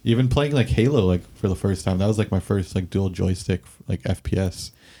 even playing like Halo like for the first time, that was like my first like dual joystick like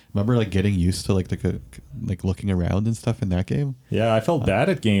FPS. Remember like getting used to like looking around and stuff in that game. Yeah, I felt bad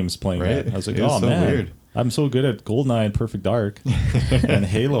at games playing Right? that. I was like, It was oh so man, weird. I'm so good at GoldenEye and Perfect Dark, and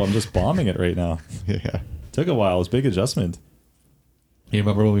Halo. I'm just bombing it right now. Yeah. Took a while. It was a big adjustment. You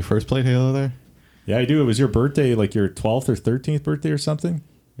remember when we first played Halo there? Yeah, I do. It was your birthday, like your 12th or 13th birthday or something,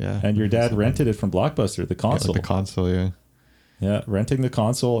 Yeah. and your dad rented it from Blockbuster, the Yeah, console. like the console, yeah. Yeah, renting the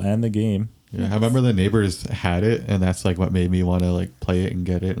console and the game. Yeah, I remember the neighbors had it, and that's like what made me want to like play it and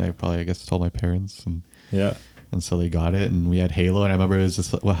get it. And I guess told my parents, Yeah. and so they got it, and we had Halo. And I remember it was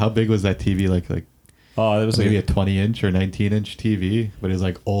just well, how big was that TV? Like Oh, it was maybe like a 20-inch or 19-inch TV, but it was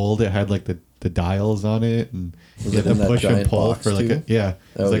like old. It had like the the dials on it, and Was you it had in to that push and giant pull box for like too? it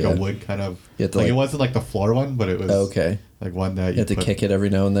Oh, was like yeah. a wood kind of You had to, like it like- wasn't like the floor one, but it was Okay. like one that You had to put- kick it every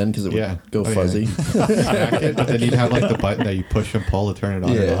now and then because it would Yeah. go Oh, yeah. fuzzy. smack it, but then you'd have like the button that you push and pull to turn it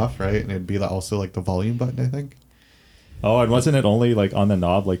on and Yeah. off, right? And it'd be like also like the volume button, I think. Oh, and wasn't it only like on the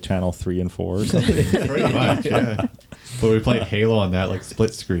knob, like channel 3 and 4 or something? Pretty much, yeah. But we played Halo on that like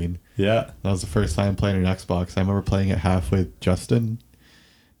split screen. Yeah. That was the first time playing an Xbox. I remember playing it half with Justin,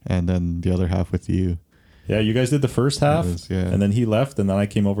 and then the other half with you. Yeah, you guys did the first half, was, yeah. and then he left, and then I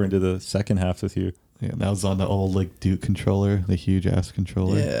came over and did the second half with you. Yeah, and that was on the old like Duke controller, the huge ass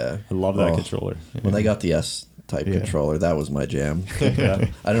controller. Yeah. I love that Oh, controller. When they got the S type Yeah. controller, that was my jam. Yeah,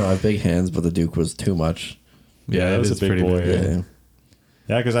 I don't know. I have big hands, but the Duke was too much. Yeah, it was is a big pretty boy, big, Yeah.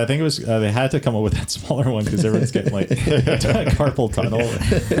 yeah, because I think it was they had to come up with that smaller one because everyone's getting like carpal tunnel,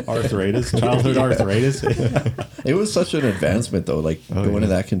 arthritis, childhood arthritis. It was such an advancement though. Like Oh, going to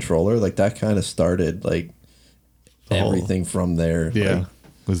yeah. that controller, like that kind of started like The whole- everything from there. Yeah. Like,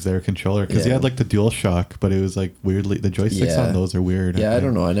 Was their controller because he Yeah. had like the Dual Shock, but it was like weirdly the joysticks Yeah. on those are weird. yeah, I think.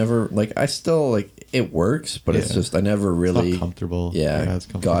 don't know. I never like. I still like it works, but it's Yeah. just I never It's not really comfortable. yeah, it's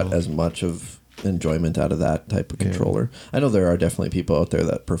comfortable. got as much of enjoyment out of that type of Yeah. controller. I know there are definitely people out there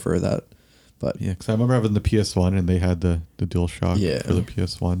that prefer that, but Yeah, because I remember having the PS1 and they had the Dual Shock Yeah. for the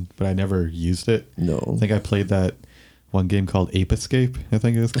PS1, but I never used it. no. I think I played that one game called Ape Escape, I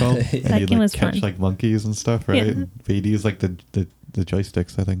think it was called. That And game you'd like was catch fun. like monkeys and stuff, right? Yeah. And but you'd use like the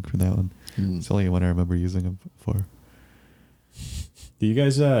joysticks, I think, for that one. Mm. It's the only one I remember using them for. Do you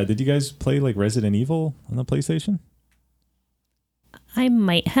guys did you guys play like Resident Evil on the PlayStation? I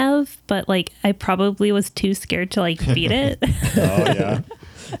might have, but like I probably was too scared to like beat it. Oh yeah,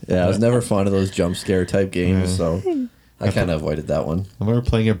 Yeah, I was never fond of those jump scare type games, Yeah. so I kind of avoided that one. I remember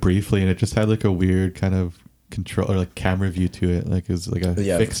playing it briefly, and it just had like a weird kind of control or like camera view to it. Like it was like a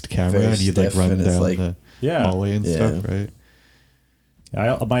Yeah, fixed camera, very and you'd like stiff, run and it's down like- the yeah. hallway and Yeah. stuff, right?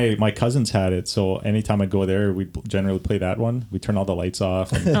 My cousins had it, so anytime I'd go there, we'd generally play that one. We'd turn all the lights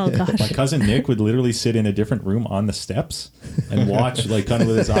off. And Oh my gosh. cousin Nick would literally sit in a different room on the steps and watch, like kind of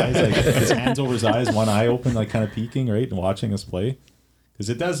with his eyes, like his hands over his eyes, one eye open, like kind of peeking, right, and watching us play. Because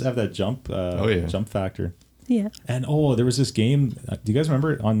it does have that jump factor. Yeah. And there was this game. Do you guys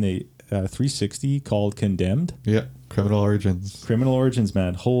remember it on the 360 called Condemned? Yeah, Criminal Origins. Criminal Origins,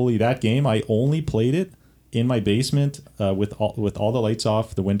 man. Holy, that game. I only played it in my basement with all the lights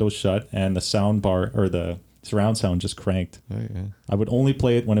off, the windows shut, and the sound bar or the surround sound just cranked. Oh yeah. I would only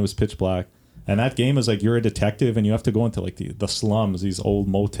play it when it was pitch black. And that game is like you're a detective and you have to go into like the slums, these old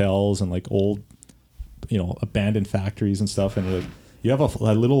motels and like old, abandoned factories and stuff. And like, you have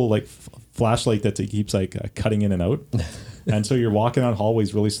a little like flashlight that keeps like cutting in and out. And so you're walking on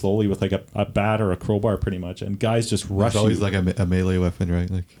hallways really slowly with like a bat or a crowbar pretty much. And guys just rush It's always you. like a melee weapon, right?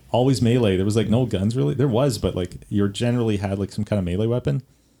 Like Always melee. There was like no guns really. There was, but like you generally had like some kind of melee weapon.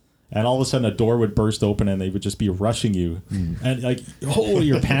 And all of a sudden a door would burst open and they would just be rushing you. And like,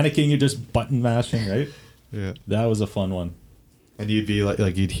 you're panicking. You're just button mashing, right? yeah. That was a fun one. And you'd be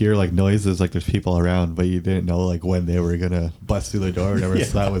like you'd hear like noises like there's people around, but you didn't know like when they were gonna bust through the door or whatever. Yeah.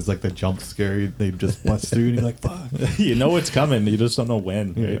 So that was like the jump scare. They'd just bust through and you're like, fuck. You know it's coming. You just don't know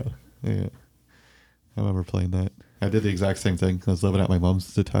when. Right? Yeah. I remember playing that. I did the exact same thing. I was living at my mom's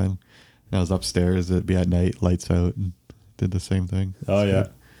at the time. And I was upstairs. It'd be at night, lights out, and did the same thing. Oh, yeah.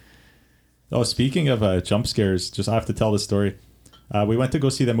 Oh, speaking of jump scares, I have to tell this story. We went to go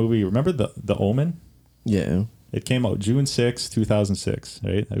see that movie. Remember The Omen? Yeah. It came out June 6, 2006,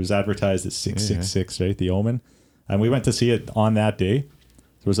 right? It was advertised as 666, right? The Omen. And we went to see it on that day.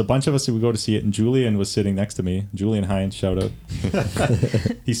 There was a bunch of us who would go to see it, and Julian was sitting next to me. Julian Hines, shout out.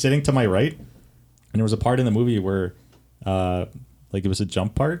 He's sitting to my right, and there was a part in the movie where, it was a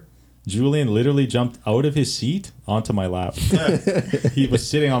jump part. Julian literally jumped out of his seat onto my lap. He was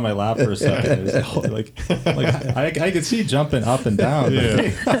sitting on my lap for a second. It was I could see jumping up and down.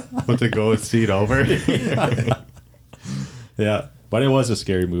 Yeah. Put the ghost seat over. Yeah, but it was a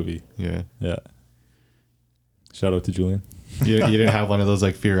scary movie. Yeah. Yeah. Shout out to Julian. You didn't have one of those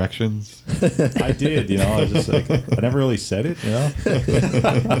like fear actions? I did, I was just like, I never really said it,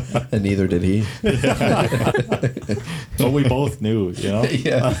 And neither did he. but we both knew,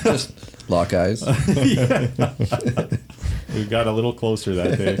 Yeah. Just lock eyes. We got a little closer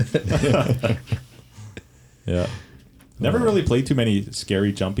that day. Yeah. Never really played too many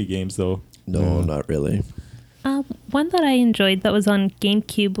scary jumpy games though. No, not really. One that I enjoyed that was on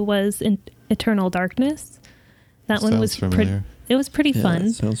GameCube was Eternal Darkness. That one was Sounds familiar. it was pretty Yeah, fun.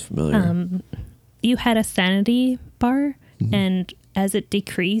 that sounds familiar. You had a sanity bar, and as it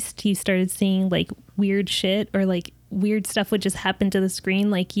decreased, you started seeing like weird shit or like weird stuff would just happen to the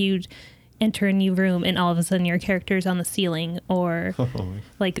screen. Like you'd enter a new room and all of a sudden your character's on the ceiling, or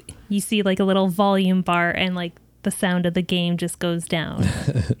like you see like a little volume bar and like the sound of the game just goes down.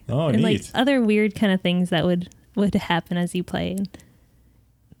 Oh, And neat. like other weird kind of things that would happen as you play. And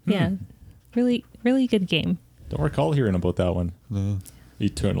yeah, really, really good game. Don't recall hearing about that one. No.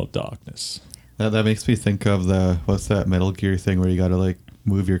 Eternal Darkness. That makes me think of what's that Metal Gear thing where you got to like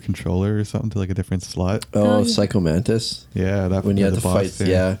move your controller or something to like a different slot. Oh, yeah. Psycho Mantis. Yeah, that When you had the to boss fight,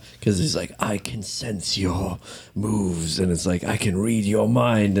 yeah, because he's like, I can sense your moves, and it's like, I can read your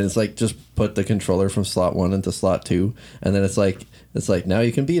mind, and it's like, just put the controller from slot 1 into slot 2, and then it's like now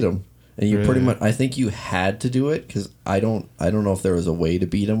you can beat him, and you pretty much, I think you had to do it because I don't know if there was a way to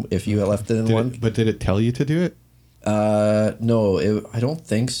beat him if you left it in one. But did it tell you to do it? No, I don't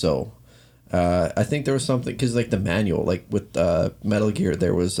think so. I think there was something because like the manual, like with Metal Gear,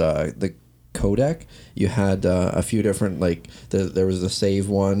 there was the codec. You had a few different like there was the save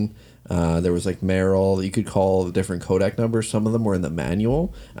one. There was like Meryl. You could call the different codec numbers. Some of them were in the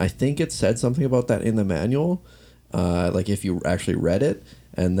manual. I think it said something about that in the manual, like if you actually read it,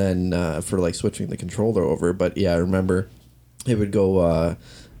 and then for like switching the controller over. But yeah, I remember it would go.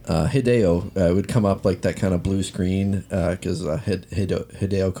 Hideo would come up like that kind of blue screen because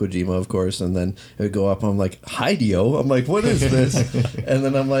Hideo Kojima, of course, and then it would go up. I'm like, Hideo. I'm like, what is this? And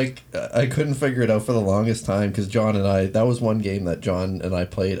then I'm like, I couldn't figure it out for the longest time because John and I, that was one game that John and I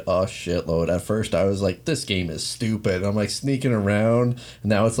played a shitload. At first, I was like, this game is stupid. I'm like sneaking around. And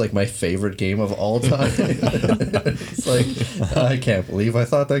now it's like my favorite game of all time. It's like, I can't believe I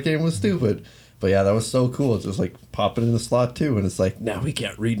thought that game was stupid. But yeah, that was so cool. It's just like popping in the slot 2, and it's like, now he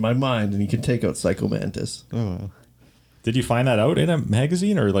can't read my mind, and you can take out Psycho Mantis. Oh, wow. Did you find that out in a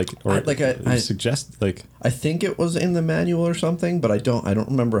magazine or I suggest like? I think it was in the manual or something, but I don't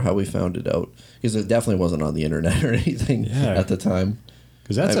remember how we found it out because it definitely wasn't on the internet or anything at the time.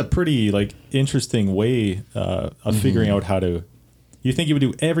 Because that's a pretty like interesting way of figuring out how to. You think you would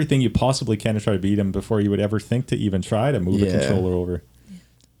do everything you possibly can to try to beat him before you would ever think to even try to move a controller over.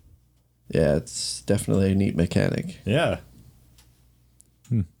 Yeah, it's definitely a neat mechanic. Yeah.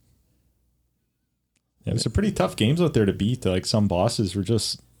 Yeah, there's some pretty tough games out there to beat. Like some bosses were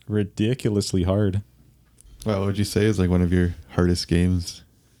just ridiculously hard. What would you say is like one of your hardest games?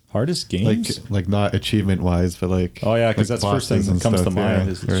 Hardest games? Like not achievement wise, but like oh yeah, because like that's the first thing that comes to mind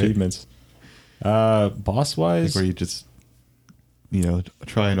is right? achievements. Boss wise, like where you just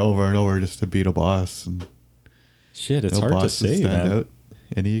trying over and over just to beat a boss. And shit, it's hard to say, man. Out.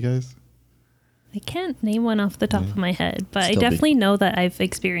 Any of you guys? I can't name one off the top of my head, but Still I definitely know that I've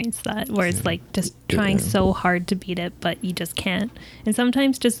experienced that where it's like just trying so hard to beat it, but you just can't. And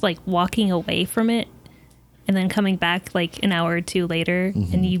sometimes just like walking away from it and then coming back like an hour or two later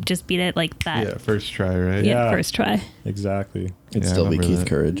and you just beat it like that. Yeah, first try, right? Yeah. First try. Exactly. It'd Yeah, I still be remember Keith that.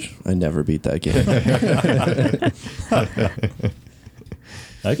 Courage. I never beat that game.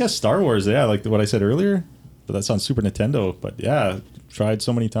 I guess Star Wars, yeah, like what I said earlier, but that's on Super Nintendo. But yeah, tried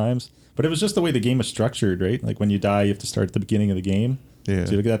so many times. But it was just the way the game was structured, right? Like when you die, you have to start at the beginning of the game. Yeah.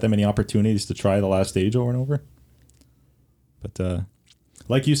 So you get that many opportunities to try the last stage over and over. But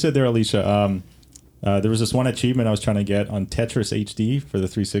like you said there, Alicia, there was this one achievement I was trying to get on Tetris HD for the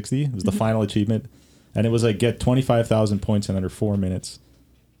 360. It was the final achievement. And it was like get 25,000 points in under 4 minutes.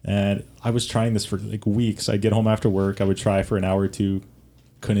 And I was trying this for like weeks. I'd get home after work. I would try for an hour or two.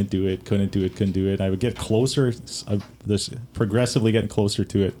 Couldn't do it. I would get closer, progressively getting closer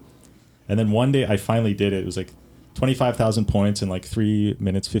to it. And then one day I finally did it. It was like 25,000 points in like 3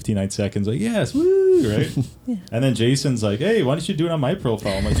 minutes, 59 seconds. Like, yes, woo, right? Yeah. And then Jason's like, hey, why don't you do it on my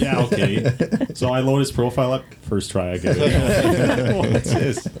profile? I'm like, yeah, okay. So I load his profile up. First try, I get it. What's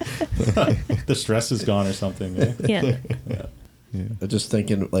this? The stress is gone or something. Eh? Yeah. I'm just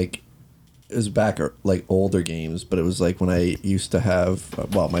thinking, like, it was back like older games, but it was like when I used to have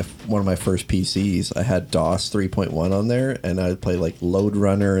one of my first PCs. I had DOS 3.1 on there, and I'd play like Lode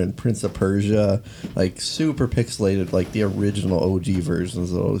Runner and Prince of Persia, like super pixelated, like the original OG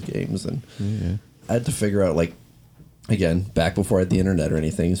versions of those games. And I had to figure out, like, again, back before I had the internet or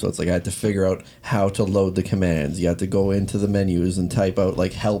anything, so it's like I had to figure out how to load the commands. You had to go into the menus and type out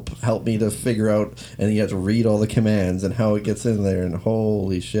like help me to figure out, and then you had to read all the commands and how it gets in there. And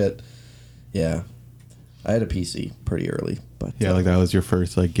holy shit. Yeah, I had a PC pretty early, but Yeah, like that was your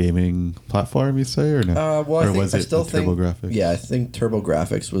first like gaming platform, you say, or no? well, or was I it still think TurboGrafx? Yeah, I think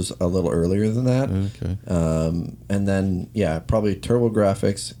TurboGrafx was a little earlier than that. Okay. And then probably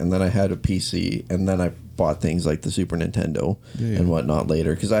TurboGrafx, and then I had a PC, and then I bought things like the Super Nintendo and whatnot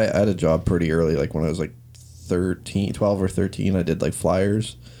later because I had a job pretty early, like when I was like 12 or 13. I did like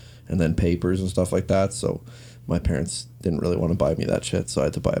flyers and then papers and stuff like that. So my parents didn't really want to buy me that shit, so I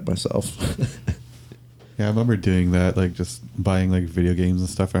had to buy it myself. Yeah, I remember doing that, like just buying like video games and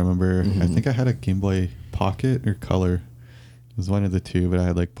stuff. I remember, I think I had a Game Boy Pocket or Color. It was one of the two, but I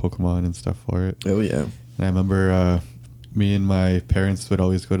had like Pokemon and stuff for it. Oh yeah. And I remember me and my parents would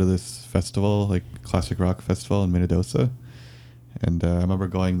always go to this festival, like classic rock festival in Minnedosa. And I remember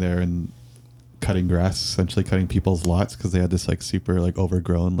going there and cutting grass, essentially cutting people's lots because they had this like super like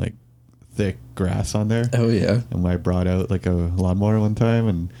overgrown like thick grass on there. Oh yeah. And I brought out like a lawnmower one time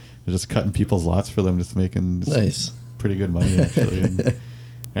and was just cutting people's lots for them, just making Nice. pretty good money actually. And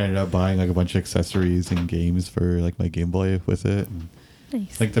I ended up buying like a bunch of accessories and games for like my Game Boy with it. And I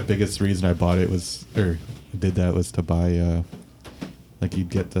Nice. think the biggest reason I bought it was, or did that, was to buy like you'd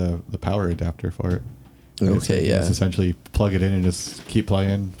get the power adapter for it. Right? So Okay, you just yeah. essentially plug it in and just keep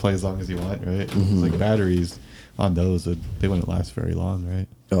playing, play as long as you want, right? It's Mhm. like batteries on those, they wouldn't last very long, right?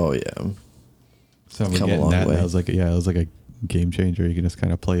 Oh yeah. So we're Come a getting long that. way. That was like, yeah, it was like a game changer. You can just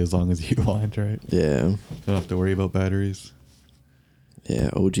kind of play as long as you want, right? Yeah. Don't have to worry about batteries. Yeah.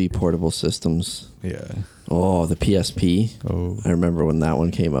 OG portable systems. Yeah. Oh, the PSP. Oh. I remember when that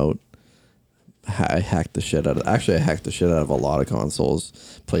one came out. I hacked the shit out of. Actually, I hacked the shit out of a lot of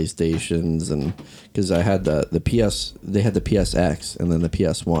consoles, PlayStations, and because I had the PS. They had the PSX and then the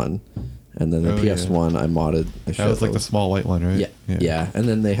PS1, and then the Oh, yeah. PS1 I modded. That was like the small white one, right? Yeah, and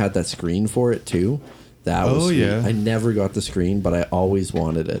then they had that screen for it too. That was Oh, sweet. yeah. I never got the screen, but I always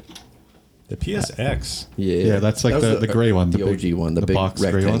wanted it. The PSX. Yeah, Yeah, that's like That was the gray one, the, the big- OG one, the the big box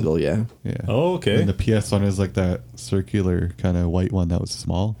gray one. rectangle. Yeah, Yeah. Oh, okay. And the PS one is like that circular kind of white one that was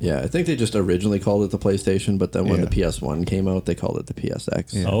small. yeah. I think they just originally called it the PlayStation, but then when Yeah. the PS1 came out, they called it the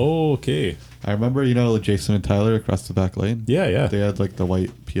PSX. Yeah. Oh, okay. I remember, Jason and Tyler across the back lane. Yeah, yeah. They had like the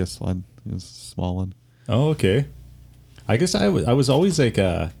white PS1. It was a small one. Oh, okay. I guess I was always like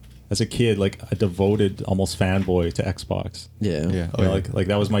as a kid like a devoted almost fanboy to Xbox. Yeah, Yeah. You know, like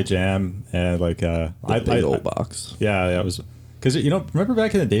that was my jam, and like The big old box. yeah, it was because remember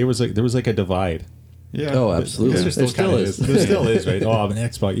back in the day there was like a divide. Yeah. Oh, absolutely. There There still still is. is. There still is, right? Oh, I'm an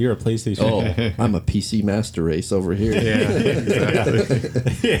Xbox. You're a PlayStation. Oh, I'm a PC master race over here. Yeah,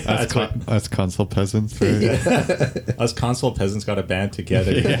 exactly. yeah, that's right. That's console peasants, right? Us console peasants got a band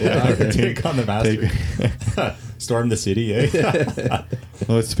together. Yeah, right. Take on the master. Storm the city, eh?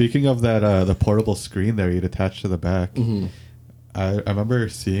 Well, speaking of that, the portable screen there you'd attach to the back. Mm-hmm. I remember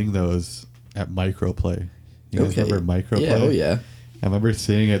seeing those at Microplay. You guys Okay. remember Microplay? Yeah, oh yeah. I remember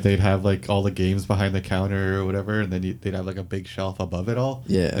seeing it. They'd have like all the games behind the counter or whatever, and then they'd have like a big shelf above it all.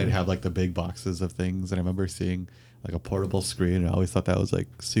 Yeah. And they'd have like the big boxes of things. And I remember seeing like a portable screen, and I always thought that was like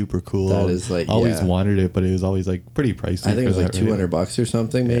super cool. That is, like, always yeah. wanted it, but it was always like pretty pricey. I think it was for like that, right? $200 or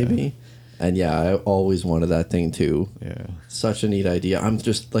something, maybe. And yeah, I always wanted that thing too. Yeah. Such a neat idea. I'm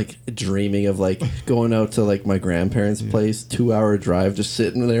just like dreaming of like going out to like my grandparents' place, 2-hour drive, just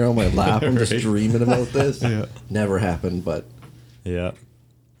sitting there on my lap. I'm just Right. dreaming about this. Yeah. Never happened, but Yeah.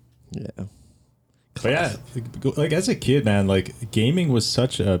 yeah. But yeah, like as a kid, man, like gaming was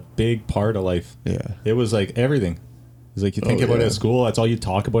such a big part of life. Yeah. It was like everything. It's like you think Oh, about it yeah. at school. That's all you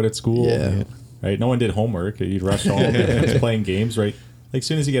talk about at school. Yeah. Right. No one did homework. You'd rush home and just playing games. Right. Like as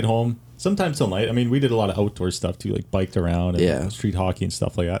soon as you get home, sometimes till night. I mean, we did a lot of outdoor stuff too, like biked around and Yeah. street hockey and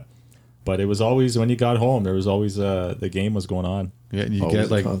stuff like that. But it was always when you got home, there was always the game was going on. Yeah, and you Always get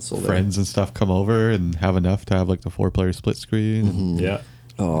a like console there. friends and stuff come over and have enough to have like the 4-player split screen. And Yeah. it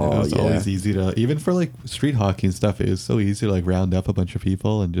Oh was yeah. always easy to, even for like street hockey and stuff, it was so easy to like round up a bunch of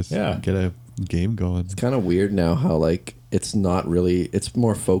people and just Yeah. get a game going. It's kind of weird now how like it's not really. It's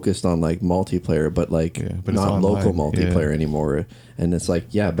more focused on like multiplayer, but like Yeah, but it's not local online, multiplayer yeah. anymore. And it's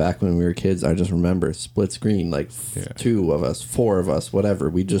like back when we were kids, I just remember split screen, like Yeah. 2 of us, 4 of us, whatever.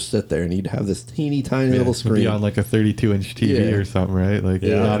 We just sit there and you'd have this teeny tiny Yeah, little it'd be screen. on like a 32-inch TV Yeah. or something, right? Like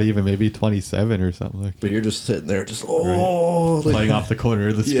Yeah. not even maybe 27 or something like. But you're just sitting there, just like, Playing off the corner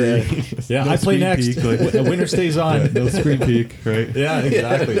of the Yeah. screen. Yeah. No I play screen next. peek, like- The winner stays on. no screen peek, right? Yeah,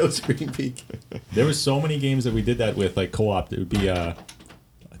 exactly. no screen peek. There was so many games that we did that with, like co-op. It would be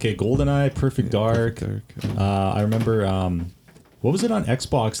GoldenEye, Perfect Dark. Perfect Dark. I remember what was it on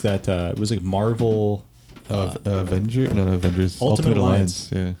Xbox that it was like Marvel. Avengers. Ultimate Ultimate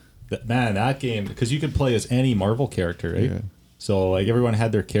Alliance. Alliance. Man, that game, because you could play as any Marvel character, right? Yeah. So like everyone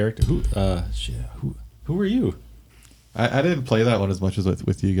had their character. Who were you? Yeah. I didn't play that one as much as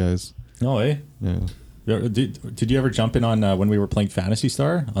with you guys. No, eh? Yeah. Did you ever jump in on when we were playing Phantasy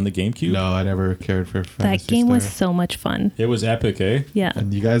Star on the GameCube? No, I never cared for That Phantasy game was Star. so much fun. It was epic, eh? Yeah.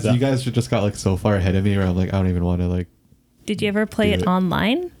 And you guys just got like so far ahead of me where I'm like, I don't even want to like. Did you ever play Do it it.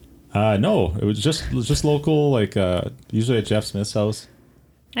 online? No, it was just local, like usually at Jeff Smith's house.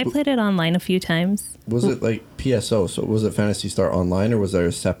 I played it online a few times. Was it like PSO? So was it Phantasy Star Online or was there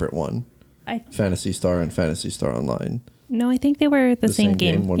a separate one? Phantasy Star and Phantasy Star Online. No, I think they were the same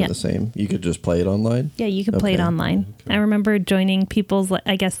game. One yeah. and the same. You could just play it online. Yeah, you could play it Okay. online. I remember joining people's,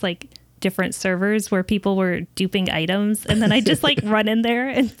 I guess, like different servers where people were duping items, and then I just like run in there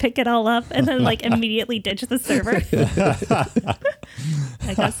and pick it all up, and then like immediately ditch the server.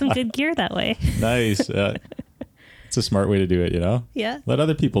 I got some good gear that way. Nice. It's a smart way to do it, you know? Yeah. Let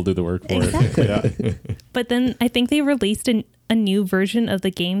other people do the work for Exactly. it. Yeah. But then I think they released a new version of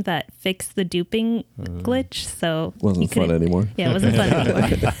the game that fixed the duping glitch, so you Wasn't fun couldn't- anymore. Yeah, it wasn't fun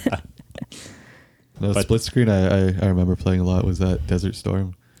anymore. The But- split screen I remember playing a lot was that Desert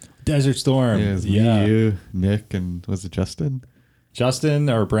Storm. Desert Storm. Yeah, it was Yeah. me, you, Nick, and was it Justin? Justin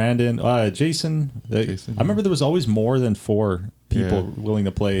or Brandon, Jason. Jason, I remember there was always more than 4 people Yeah. willing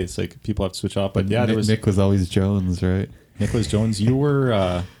to play. It's like people have to switch off. But yeah, there was Nick was always Jones, right? Nicholas Jones. You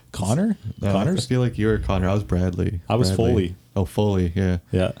were Connor? I Connors? feel like you were Connor. I was Bradley. I was Foley. Oh, Foley, yeah.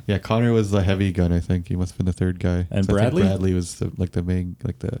 Yeah. Yeah, Connor was the heavy gun, I think. He must have been the third guy. And I think Bradley? Bradley was the main,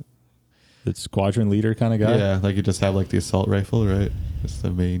 like the... The squadron leader kind of guy. Yeah, like you just have like the assault rifle, right? Just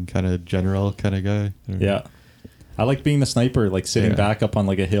the main kind of general kind of guy. Yeah. I like being the sniper, like sitting Yeah. back up on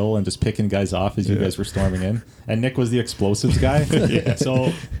like a hill and just picking guys off as you Yeah. guys were storming in. And Nick was the explosives guy.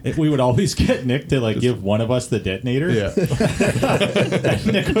 So we would always get Nick to like give one of us the detonator. Yeah. And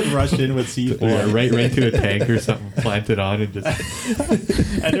Nick would rush in with C4. Yeah, right to a tank or something, plant it on and just...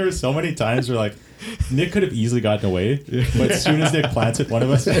 And there were so many times where like Nick could have easily gotten away, but as soon as Nick plants it, one of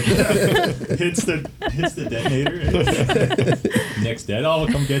us hits the detonator. Nick's dead. Oh, we'll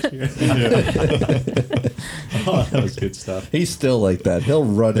come get you. Oh, that was good stuff. He's still like that. He'll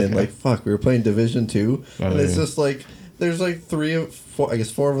run in like, fuck, we were playing Division 2, and it's yeah. just like, there's like 4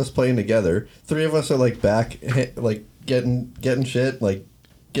 of us playing together. 3 of us are like back, like getting shit, like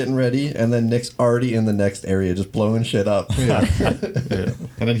getting ready, and then Nick's already in the next area, just blowing shit up. Yeah. Yeah.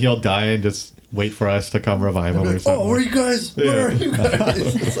 And then he'll die and just wait for us to come revive him or Like, something. oh, where are you guys? Where are you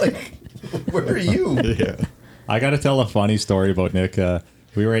guys? It's like, where are you? Yeah. I got to tell a funny story about Nick.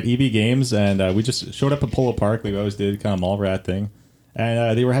 We were at EB Games, and we just showed up at Polo Park like we always did, kind of mall rat thing.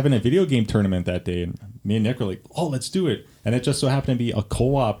 And they were having a video game tournament that day, and me and Nick were like, "Oh, let's do it!" And it just so happened to be a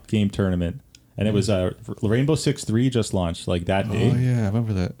co-op game tournament, and it was Rainbow Six 3 just launched like that day. Oh, yeah, I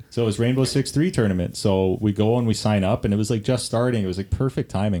remember that. So it was Rainbow Six 3 tournament. So we go and we sign up, and it was like just starting. It was like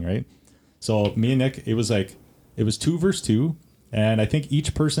perfect timing, right? So me and Nick, it was 2 versus 2, and I think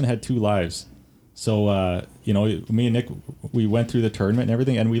each person had 2 lives. So me and Nick, we went through the tournament and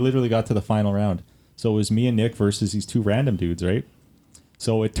everything, and we literally got to the final round. So it was me and Nick versus these 2 random dudes, right?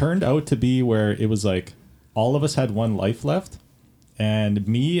 So it turned out to be where it was like all of us had 1 life left, and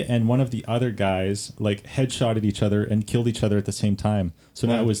me and one of the other guys like headshotted each other and killed each other at the same time. So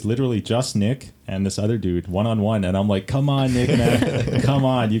now it was literally just Nick and this other dude 1-on-1, and I'm like, "Come on, Nick, man, come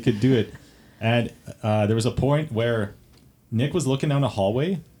on, you could do it." And there was a point where Nick was looking down a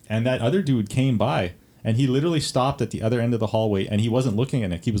hallway, and that other dude came by, and he literally stopped at the other end of the hallway, and he wasn't looking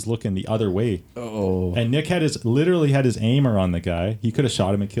at Nick. He was looking the other way. Oh. And Nick literally had his aimer on the guy. He could have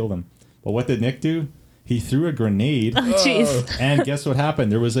shot him and killed him. But what did Nick do? He threw a grenade. Oh, jeez. And guess what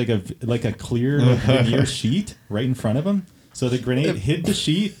happened? There was like a clear veneer sheet right in front of him. So the grenade hit the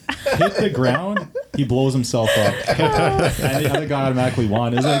sheet, hit the ground. He blows himself up, and the other guy automatically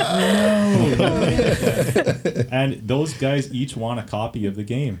won. It's like, no. And those guys each won a copy of the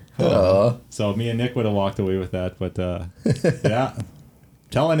game. So me and Nick would have walked away with that, but yeah,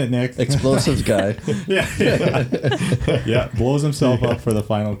 telling it, Nick. Explosives guy. Yeah, blows himself up for the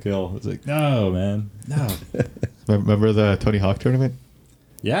final kill. It's like, no, man, no. Remember the Tony Hawk tournament?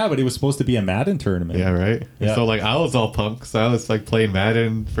 Yeah, but it was supposed to be a Madden tournament. Yeah, right? Yeah. So, like, I was all pumped. So I was, like, playing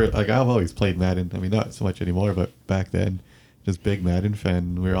Madden for... Like, I've always played Madden. I mean, not so much anymore, but back then, just big Madden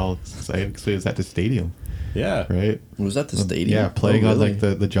fan. We were all excited because it was at the stadium, Yeah. right? Was that the stadium? Yeah, playing Oh, on, really? like,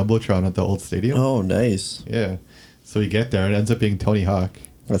 the Jumbotron at the old stadium. Oh, nice. Yeah. So we get there, and it ends up being Tony Hawk.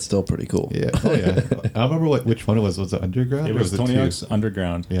 That's still pretty cool. Yeah. Oh, yeah. I don't remember which one it was. Was it Underground? It or was Tony 2? Hawk's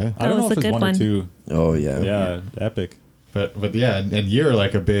Underground. Yeah. I don't know was if a it's good 1 or one. 2. Oh, yeah. Yeah, epic. But yeah, and you're,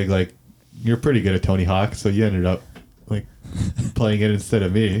 like, a big, like... You're pretty good at Tony Hawk, so you ended up, like, playing it instead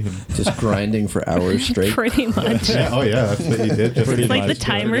of me. Just grinding for hours straight. Pretty much. Yeah, oh, yeah. That's what you did. Just Pretty It's like the much.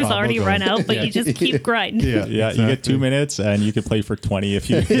 timer's already run out, but you just keep grinding. Yeah. Yeah, you get 2 exactly. minutes, and you could play for 20 if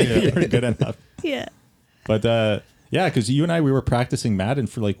you're good enough. Yeah. But yeah, because you and I, we were practicing Madden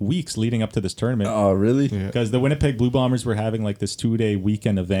for like weeks leading up to this tournament. Oh, really? Yeah. Because the Winnipeg Blue Bombers were having like this 2-day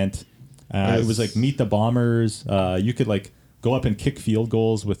weekend event. It was like Meet the Bombers. You could like go up and kick field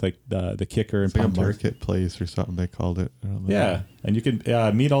goals with like the kicker and It's like a punter. marketplace or something they called it. I don't know. Yeah, and you can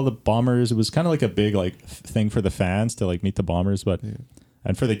meet all the bombers. It was kind of like a big like thing for the fans to like meet the bombers, but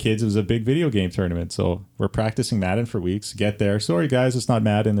and for the kids it was a big video game tournament. So we're practicing Madden for weeks. Get there. Sorry guys, it's not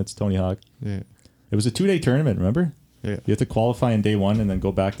Madden, it's Tony Hawk. Yeah. It was a 2-day tournament, remember? Yeah. You have to qualify in day 1 and then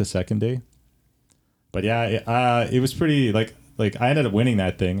go back the second day. But yeah, it was pretty like I ended up winning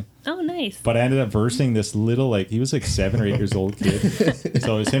that thing. Oh, nice. But I ended up versing this little, like, he was like 7 or 8 years old kid.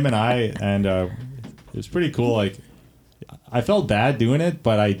 So it was him and I, and it was pretty cool. Like, I felt bad doing it,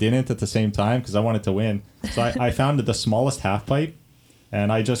 but I didn't at the same time because I wanted to win. So I found the smallest half pipe,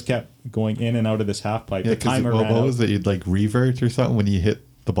 and I just kept going in and out of this half pipe. Yeah, The because timer what ran out. was it? You'd like revert or something when you hit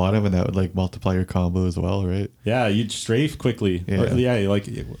the bottom, and that would like multiply your combo as well, right? Yeah, you'd strafe quickly. Yeah. It's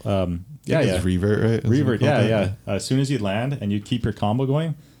revert, right? Is Revert, it called yeah. that? As soon as you'd land and you'd keep your combo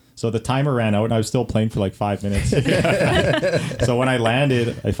going. So the timer ran out and I was still playing for like 5 minutes. So when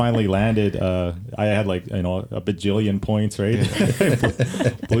I finally landed, I had like, a bajillion points, right?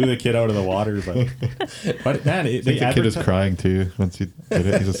 Blew the kid out of the water. But man, I think the kid was crying too once he did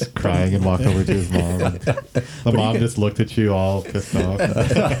it. He was just crying and walked over to his mom. And the mom just looked at you all pissed off.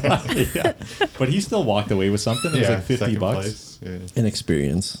 Yeah. But he still walked away with something. It was like $50. Place. Yeah. An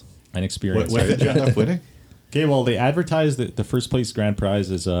experience. An experience. What right? did you end up winning? Okay, well, they advertised that the first place grand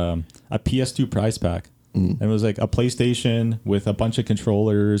prize is a PS2 prize pack. And it was like a PlayStation with a bunch of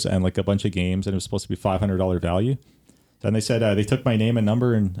controllers and like a bunch of games, and it was supposed to be $500 value. Then they said they took my name and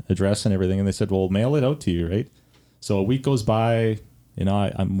number and address and everything, and they said, well, mail it out to you, right? So a week goes by,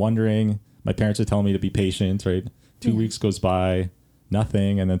 I'm wondering, my parents are telling me to be patient, right? 2 weeks goes by,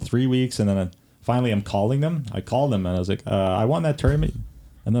 nothing, and then 3 weeks, and then finally I'm calling them. I called them, and I was like, I won that tournament.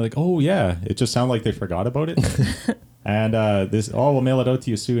 And they're like, oh, yeah. It just sounded like they forgot about it. And we'll mail it out to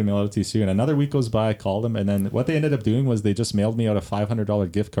you soon, Another week goes by, I called them. And then what they ended up doing was they just mailed me out a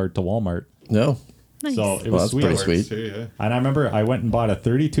 $500 gift card to Walmart. No. Nice. So it Well, was that's sweet. pretty sweet. Too, yeah. And I remember I went and bought a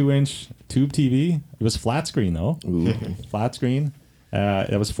 32-inch tube TV. It was flat screen, though. Ooh. Flat screen.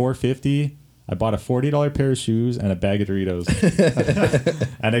 It was $450. I bought a $40 pair of shoes and a bag of Doritos.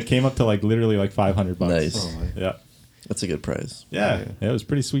 And it came up to like literally like $500. Nice. Oh, my. Yeah. That's a good prize. Yeah. It was a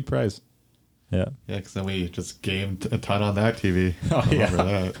pretty sweet prize. Yeah. Yeah, because then we just gamed a ton on that TV. Oh, I remember yeah.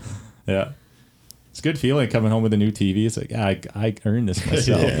 that. Yeah. It's a good feeling coming home with a new TV. It's like, I earned this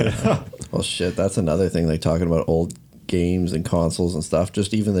myself. Well, shit, that's another thing. Like talking about old games and consoles and stuff.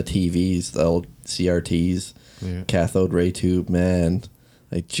 Just even the TVs, the old CRTs, Yeah. cathode ray tube, man,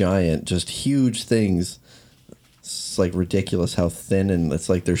 like giant, just huge things. It's like ridiculous how thin, and it's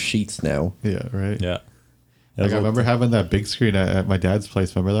like they're sheets now. Yeah, right. Yeah. Like I remember having that big screen at my dad's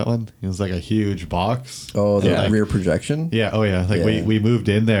place. Remember that one? It was like a huge box. Oh, the Yeah. rear projection. Yeah. Oh, yeah. Like Yeah. we moved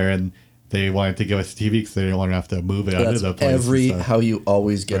in there and they wanted to give us a TV because they didn't want to have to move it out of That's the place. and stuff. how you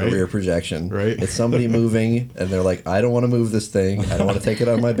always get Right? a rear projection. Right. It's somebody moving, and they're like, "I don't want to move this thing. I don't want to take it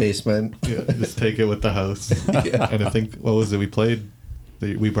out of my basement." Yeah, just take it with the house. And I think what was it? We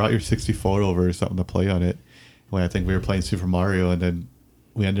brought your 64 over or something to play on it. When I think we were playing Super Mario, and then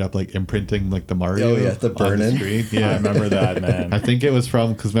we ended up like imprinting like the Mario. Oh, yeah, the on burn-in. screen. I Yeah, remember that, man. I think it was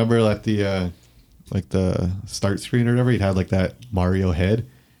from because remember at the like the start screen or whatever, you'd had like that Mario head.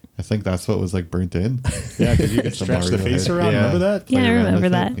 I think that's what was like burnt in. Yeah, because you could The stretch the Mario face head. around. Yeah. Remember that? Yeah, I Play around remember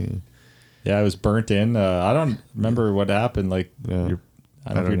with that. it. Yeah. Yeah, it was burnt in. I don't remember what happened. Like, Yeah. I don't know I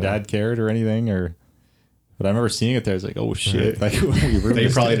if don't your know. dad cared or anything, but I remember seeing it there. I was like, oh shit! Right. Like, we ruined They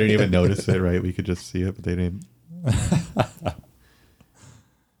this probably thing. didn't even notice it, right? We could just see it, but they didn't.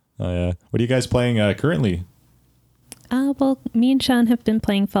 Oh yeah. What are you guys playing currently? Well, me and Sean have been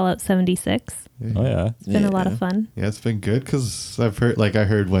playing Fallout 76. Oh yeah. It's been a lot Yeah. of fun. Yeah, it's been good because I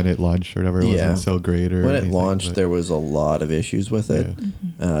heard when it launched or whatever, it Yeah. wasn't so great. Or When it anything, launched, but- there was a lot of issues with it.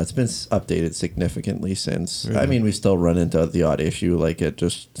 Yeah. It's been updated significantly since. Really? I mean, we still run into the odd issue, like it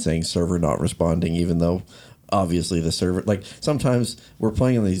just saying server not responding, even though obviously the server, like sometimes we're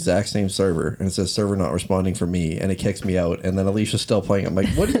playing on the exact same server and it says server not responding for me, and it kicks me out, and then Alicia's still playing. I'm like,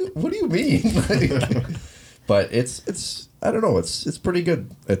 what do you mean? Like, but it's I don't know, it's pretty good.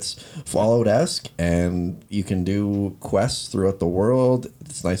 It's Fallout-esque, and you can do quests throughout the world.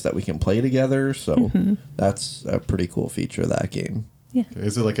 It's nice that we can play together, so that's a pretty cool feature of that game. Yeah.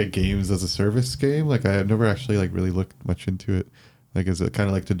 Is it like a games as a service game? Like I've never actually like really looked much into it. Like is it kind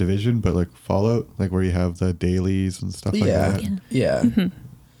of like the Division, but like Fallout, like where you have the dailies and stuff like Yeah, that? yeah.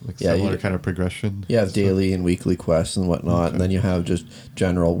 Like Yeah, similar you- kind of progression. You have stuff? daily and weekly quests and whatnot, Okay. and then you have just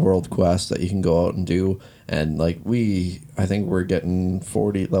general world quests that you can go out and do. And like I think we're getting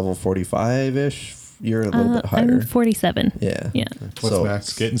level 45-ish you're a little bit higher. I'm 47. Yeah. Yeah. What's So-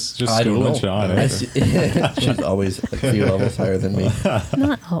 max? Getting just I don't schooling know. Sean. I eh? see- She's always a few levels higher than me.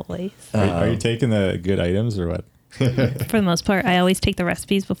 Not always. Are you taking the good items or what? For the most part, I always take the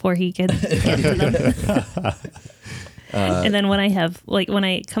recipes before he gets into them. And then when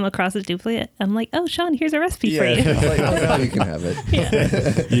I come across a duplicate, I'm like, oh, Sean, here's a recipe for you. It's like, oh, now you can have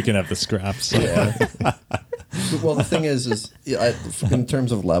it. You can have the scraps. Yeah. Well, the thing is in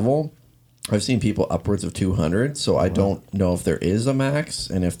terms of level, I've seen people upwards of 200, so I don't know if there is a max,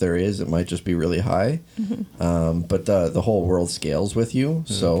 and if there is, it might just be really high. But the whole world scales with you,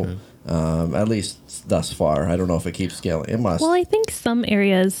 so at least thus far, I don't know if it keeps scaling. It must. Well, I think some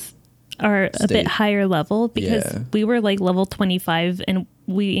areas are a bit higher level because Yeah. we were like level 25 and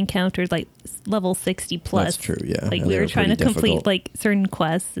we encountered like level 60 plus. That's true, yeah. Like And we they were were trying to pretty complete difficult. like certain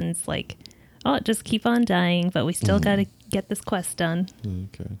quests and it's like, oh, just keep on dying, but we still got to get this quest done.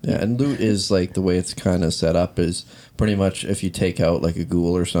 Okay. Yeah, and loot is like the way it's kind of set up is pretty much if you take out like a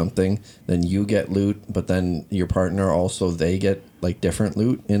ghoul or something, then you get loot, but then your partner also they get like different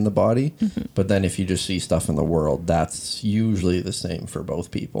loot in the body. But then if you just see stuff in the world, that's usually the same for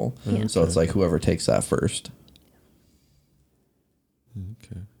both people. Yeah. So it's like whoever takes that first.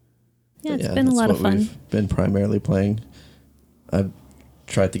 Okay. Yeah, it's Yeah, been a that's lot of what fun. we've been primarily playing. I've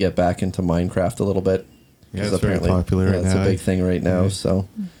tried to get back into Minecraft a little bit. Yeah, 'cause it's very popular right it's now. a big thing right now, Yeah. so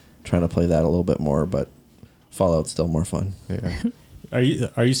trying to play that a little bit more, but Fallout's still more fun. Yeah.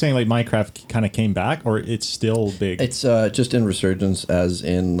 Are you saying like Minecraft kind of came back, or it's still big? It's just in resurgence, as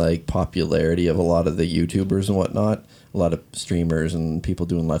in like popularity of a lot of the YouTubers and whatnot. A lot of streamers and people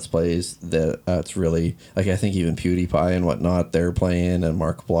doing Let's Plays. That it's really like I think even PewDiePie and whatnot they're playing, and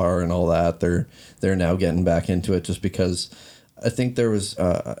Markiplier and all that. They're now getting back into it just because I think there was.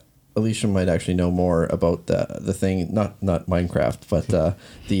 Alicia might actually know more about the thing, not Minecraft, but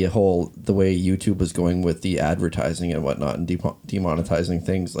the way YouTube was going with the advertising and whatnot and demonetizing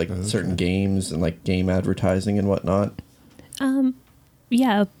things like certain games and like game advertising and whatnot.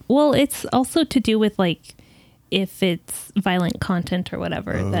 Yeah. Well, it's also to do with like if it's violent content or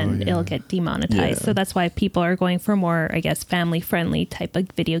whatever, then it'll get demonetized. Yeah. So that's why people are going for more, I guess, family friendly type of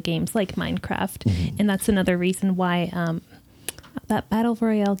video games like Minecraft. And that's another reason why that Battle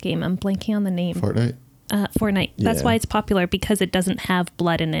Royale game, I'm blanking on the name. Fortnite. Fortnite. That's Yeah. why it's popular because it doesn't have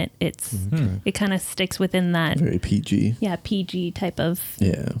blood in it. It's it kind of sticks within that Very PG. PG type of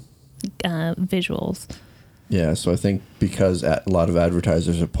Yeah. visuals. Yeah, so I think because a lot of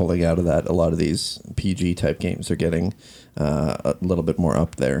advertisers are pulling out of that, a lot of these PG type games are getting a little bit more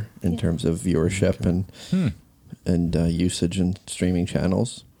up there in terms of viewership and usage and streaming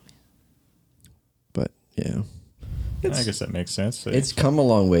channels. But yeah, I guess that makes sense. it's come a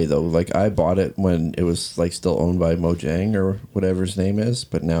long way though. Like I bought it when it was like still owned by Mojang or whatever his name is,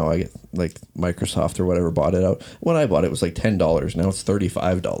 but now I get like Microsoft or whatever bought it out. When I bought it, it was like $10. Now it's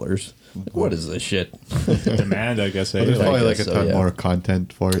 $35. Like, what is this shit? demand, I guess. Well, there's eh? I probably like guess a so, ton yeah. more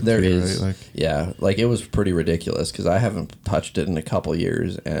content for it. There too, is, right? Like, yeah. Like it was pretty ridiculous because I haven't touched it in a couple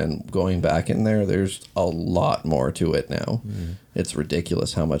years, and going back in there, there's a lot more to it now. It's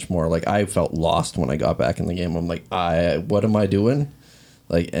ridiculous how much more. Like I felt lost when I got back in the game. I'm like, what am I doing?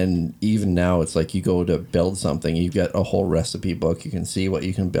 Like, and even now, it's like you go to build something, you get a whole recipe book. You can see what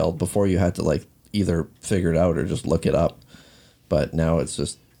you can build before you had to like either figure it out or just look it up. But now it's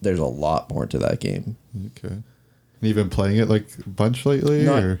just there's a lot more to that game. okay. And you've been playing it like a bunch lately,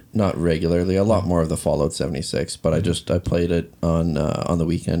 or Not regularly. A lot more of the Fallout 76, but I played it on the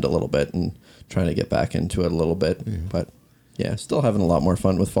weekend a little bit and trying to get back into it a little bit. But yeah, still having a lot more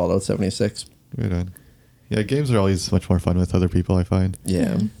fun with Fallout 76. right on. Yeah, games are always much more fun with other people, I find.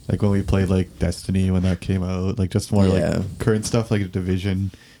 Yeah. Like when we played like Destiny when that came out, like just more Yeah. like current stuff like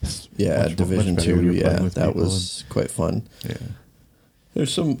Division. It's Yeah, much Division better when 2, you're playing yeah, with that people was quite fun. and-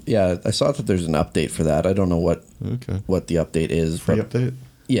 There's some, I saw that there's an update for that. I don't know what okay. the update is. Free but update.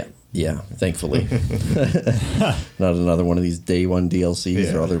 Yeah, thankfully. Not another one of these day one DLCs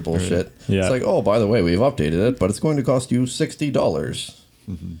or Yeah, other bullshit. Yeah. It's like, oh, by the way, we've updated it, but it's going to cost you $60.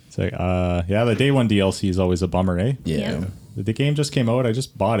 It's like, the day one DLC is always a bummer, eh? Yeah. The game just came out. I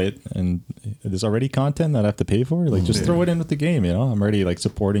just bought it, and there's already content that I have to pay for. Like, just throw it in with the game. You know, I'm already like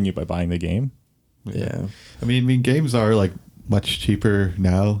supporting you by buying the game. Yeah. I mean, games are like much cheaper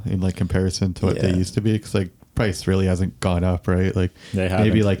now in like comparison to what they Yeah. used to be. Because like price really hasn't gone up, right? Like They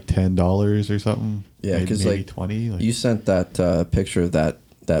maybe haven't. like $10 or something. Yeah, Maybe- because maybe like 20. Like, you sent that picture of that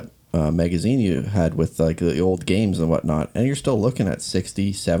magazine you had with like the old games and whatnot, and you're still looking at $60,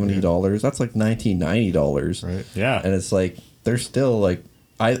 $70. That's like $90 right? Yeah, and it's like they're still like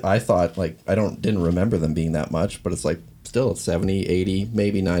I thought like didn't remember them being that much, but it's like still 70, 80,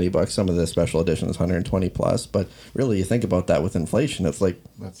 maybe $90. Some of the special edition is 120 plus. But really, you think about that with inflation, it's like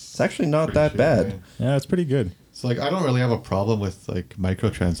it's actually not that bad. Yeah, it's pretty good. So like, I don't really have a problem with like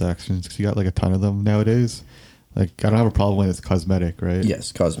microtransactions because you got like a ton of them nowadays. Like, I don't have a problem when it's cosmetic, right?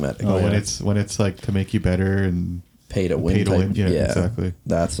 Yes, cosmetic. But when it's like to make you better and Pay to win. yeah, exactly.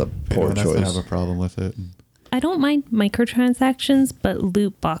 That's a poor That's choice. I have a problem with it. I don't mind microtransactions, but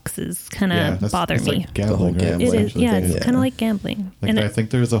loot boxes kind of bother that's me. like gambling, The whole right? gambling. It is, yeah, Essentially. it's kind of like gambling, Like, and I think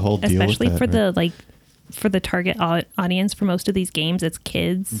there's a whole deal with especially that, for right? for the target audience for most of these games, it's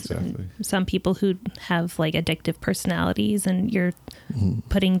kids. Exactly. And some people who have like addictive personalities, and you're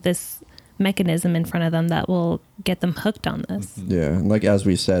putting this mechanism in front of them that will get them hooked on this. Yeah, and like as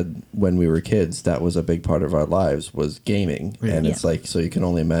we said when we were kids, that was a big part of our lives was gaming, and it's like so you can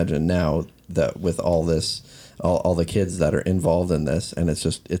only imagine now that with all this, all the kids that are involved in this, and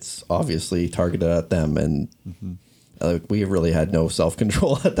it's obviously targeted at them, and we really had no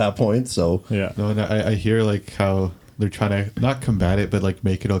self-control at that point. So Yeah. No, and I hear like how they're trying to not combat it, but like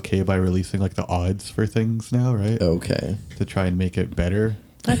make it okay by releasing like the odds for things now, right? okay, To try and make it better.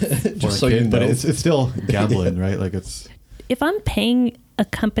 just so you know, But it's still gambling, right? Like it's If I'm paying a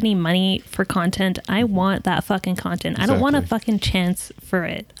company money for content, I want that fucking content. I don't want a Exactly. fucking chance for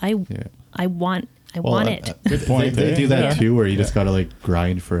it. I want it. Good point. They eh? do that Yeah. too, where you just gotta like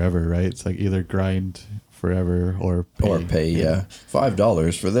grind forever, right? It's like either grind forever or pay.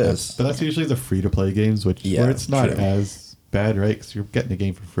 $5 for this. But that's usually the free to play games, which Yeah, where it's not true. as bad, right? Because you're getting the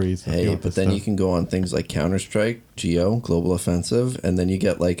game for free. So Hey, but then you can go on things like Counter-Strike, Geo, Global Offensive, and then you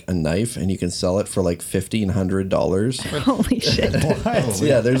get like a knife and you can sell it for like $1,500. Holy shit.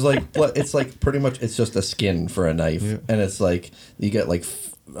 Yeah, there's like it's like pretty much it's just a skin for a knife, and it's like you get like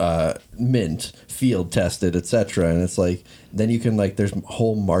mint, field tested, etc. And it's like then you can like there's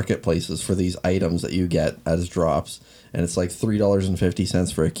whole marketplaces for these items that you get as drops, and it's like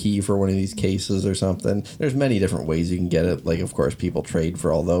 $3.50 for a key for one of these cases or something. There's many different ways you can get it. Like of course people trade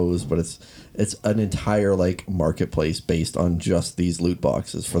for all those, but it's an entire like marketplace based on just these loot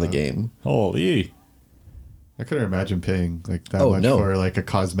boxes for the game. Holy. I couldn't imagine paying like that Oh, much no. for like a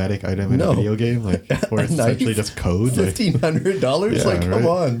cosmetic item in No. a video game, like where it's A knife? essentially just code. Like, $1,500? Yeah, like come right.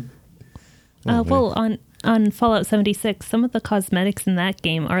 on. Well, on Fallout 76, some of the cosmetics in that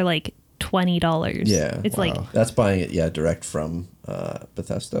game are like $20. Yeah. It's like, That's buying it, direct from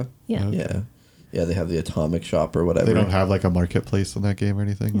Bethesda. yeah. Yeah. Yeah, they have the Atomic Shop or whatever. they don't have like a marketplace in that game or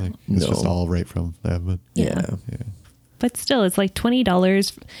anything. Like it's just No. all right from them. But Yeah. yeah. But still, it's like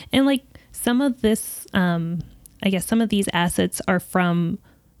 $20. And like some of this, I guess some of these assets are from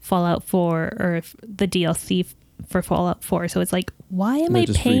Fallout 4 or the DLC for Fallout 4. So it's like, why am They I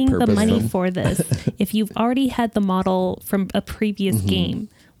just paying the repurpose money them. for this if you've already had the model from a previous Mm-hmm. game?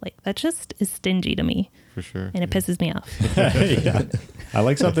 Like that just is stingy to me, For sure. and it pisses me off. Yeah. I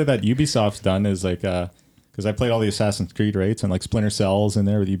like something that Ubisoft's done is like because I played all the Assassin's Creed rates and like Splinter Cell's in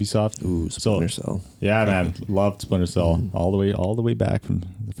there with Ubisoft. Ooh, Splinter Cell. Yeah, man, loved Splinter Cell all the way back from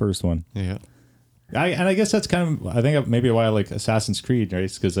the first one. Yeah. I guess that's kind of I think maybe why I like Assassin's Creed,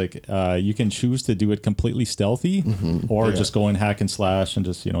 right? Because like you can choose to do it completely stealthy or just go and hack and slash and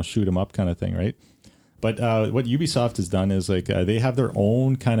just shoot them up kind of thing, right? But what Ubisoft has done is like they have their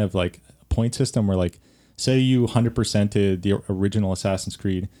own kind of like point system where like say you 100%ed the original Assassin's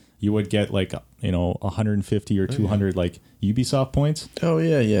Creed, you would get like 150 or 200 like Ubisoft points. Oh,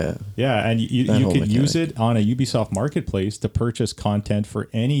 yeah. Yeah, and you That whole could use mechanic. it on a Ubisoft marketplace to purchase content for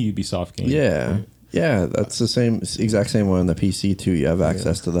any Ubisoft game. Yeah. Yeah, that's the exact same one on the PC too. You have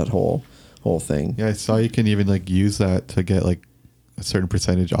access to that whole thing. Yeah, I saw you can even like use that to get like a certain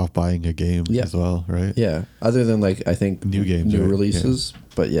percentage off buying a game as well, right? Yeah. Other than like I think New games, new right? releases,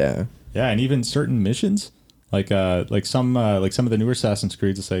 but yeah. Yeah, and even certain missions, like some of the newer Assassin's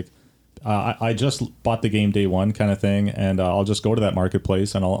Creeds, it's like I just bought the game day one kind of thing, and I'll just go to that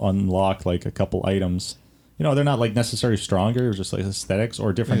marketplace and I'll unlock like a couple items. They're not like necessarily stronger, just like aesthetics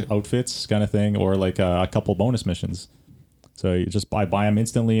or different outfits kind of thing, or like a couple bonus missions. So I buy them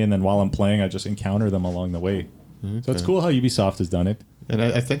instantly, and then while I'm playing, I just encounter them along the way. So it's cool how Ubisoft has done it. And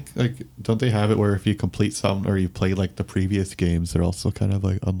I think like don't they have it where if you complete some or you play like the previous games, they're also kind of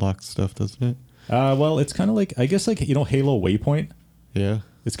like unlock stuff, doesn't it? Well, it's kind of like I guess like Halo Waypoint. Yeah.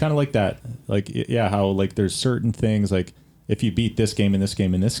 It's kind of like that. Like, yeah, how like there's certain things like if you beat this game and this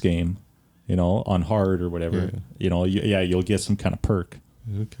game and this game, on hard or whatever, you'll get some kind of perk.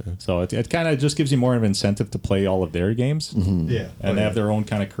 Okay. So it kind of just gives you more of an incentive to play all of their games. Yeah. And they have their own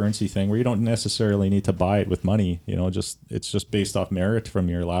kind of currency thing where you don't necessarily need to buy it with money. It's just based off merit from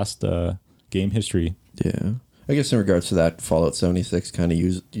your last game history. Yeah. I guess in regards to that, Fallout 76 kind of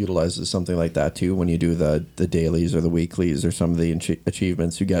utilizes something like that too. When you do the dailies or the weeklies or some of the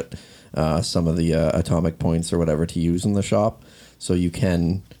achievements, you get some of the atomic points or whatever to use in the shop. So you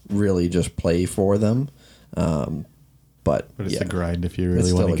can really just play for them. But it's yeah, a grind if you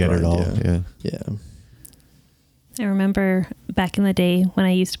It's really want to still get a it all. grind, Yeah. yeah. I remember back in the day when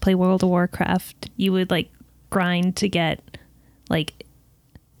I used to play World of Warcraft, you would like grind to get like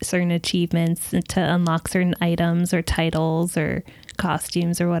certain achievements and to unlock certain items or titles or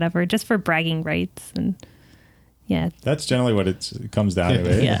costumes or whatever, just for bragging rights. And yeah, That's generally what it comes down to.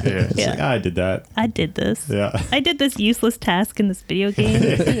 Eh? Yeah. It's Yeah. like, I did that. I did this. Yeah. I did this useless task in this video game.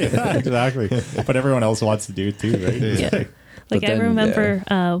 Yeah, exactly. But everyone else wants to do it too, right? Yeah. Like But I then,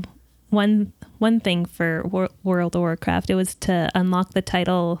 remember one thing for World of Warcraft, it was to unlock the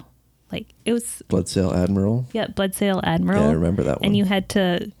title. Like it was Bloodsail Admiral. Bloodsail Admiral. Yeah, I remember that one. And you had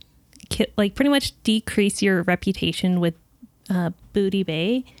to like pretty much decrease your reputation with Booty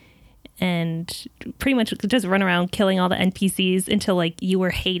Bay, and pretty much just run around killing all the NPCs until like you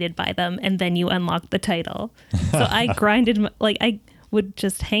were hated by them, and then you unlocked the title. So I grinded, like I would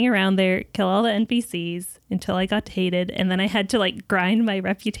just hang around there, kill all the NPCs until I got hated, and then I had to like grind my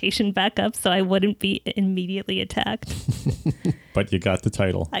reputation back up so I wouldn't be immediately attacked. But you got the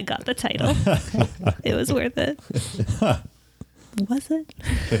title. I got the title. It was worth it. Was it?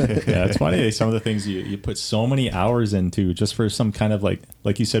 Yeah, it's funny. Some of the things you put so many hours into just for some kind of like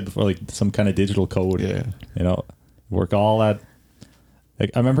you said before, like some kind of digital code. Yeah. You know, work all that.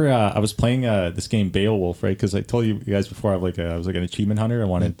 Like I remember I was playing this game Beowulf, right? Because I told you guys before, I was like an achievement hunter. I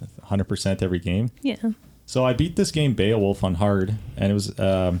wanted 100% every game. Yeah. So I beat this game Beowulf on hard, and it was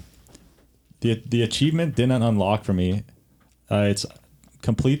the achievement didn't unlock for me. It's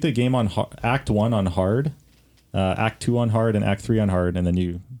complete the game on Act 1 on hard, Act 2 on hard, and Act 3 on hard, and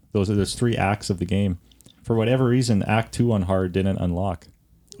then there's 3 acts of the game. For whatever reason, Act 2 on hard didn't unlock.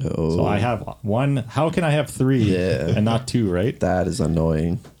 Oh, So I have 1. How can I have 3 Yeah. and not 2, right? that is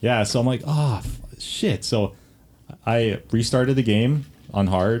annoying. Yeah, so I'm like, shit. So I restarted the game on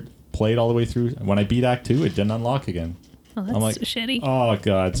hard, played all the way through. When I beat Act 2, it didn't unlock again. Oh, that's I'm like, shitty. oh,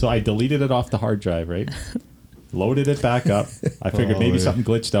 God. So I deleted it off the hard drive, right? Loaded it back up. I figured maybe yeah. something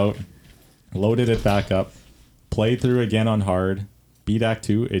glitched out. Loaded it back up. Played through again on hard. Beat Act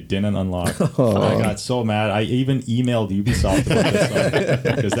 2. It didn't unlock. I got so mad. I even emailed Ubisoft about this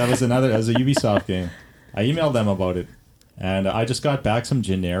one. Because that was a Ubisoft game. I emailed them about it. And I just got back some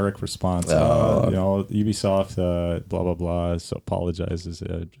generic response. Ubisoft, blah, blah, blah. So apologizes.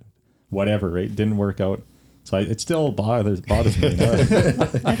 Whatever, right? Didn't work out. So it still bothers me.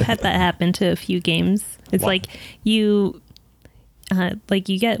 I've had that happen to a few games. It's Wow. like you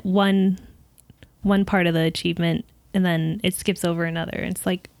get one part of the achievement and then it skips over another. It's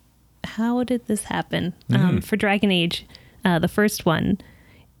like, how did this happen? For Dragon Age, the first one,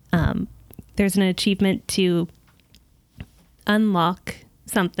 there's an achievement to unlock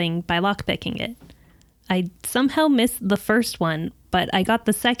something by lockpicking it. I somehow missed the first one, but I got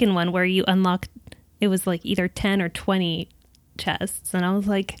the second one where you unlocked, it was like either 10 or 20 chests. And I was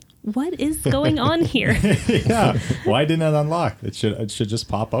like, what is going on here? Yeah. Why didn't it unlock? It should just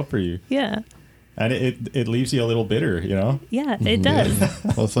pop up for you. Yeah. And it leaves you a little bitter, you know? Yeah, it does.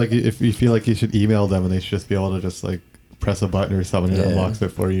 Well, it's like if you feel like you should email them and they should just be able to just like press a button or something and it Yeah. unlocks it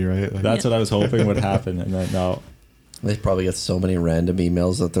for you, right? Like, That's what I was hoping would happen. And then no. They probably get so many random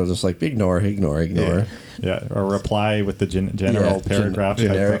emails that they're just like, ignore. Yeah. Or reply with the general paragraph. type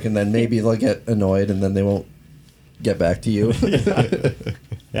generic, of- and then maybe they'll get annoyed, and then they won't get back to you.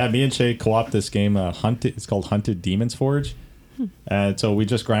 Yeah, me and Shay co-op this game, it's called Hunted Demon's Forge. And so we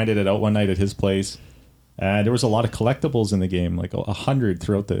just grinded it out one night at his place. And there was a lot of collectibles in the game, like 100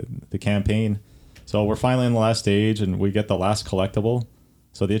 throughout the campaign. So we're finally in the last stage, and we get the last collectible.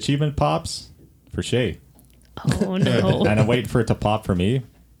 So the achievement pops for Shay. Oh, no. And I'm waiting for it to pop for me.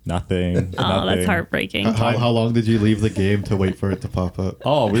 Nothing. Oh, nothing. that's heartbreaking. How long did you leave the game to wait for it to pop up?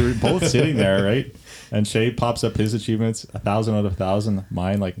 Oh, we were both sitting there, right? And Shay pops up his achievements, 1,000 out of 1,000.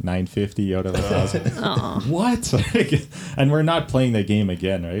 Mine like 950 out of 1,000. Aw. What? And we're not playing the game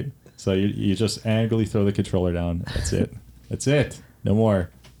again, right? So you just angrily throw the controller down. That's it. That's it. No more.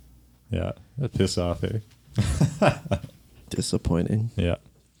 Yeah, that piss off, eh? Disappointing. Yeah.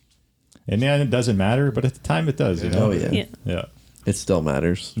 And yeah, it doesn't matter, but at the time it does, you know? Oh, yeah. Yeah. Yeah. It still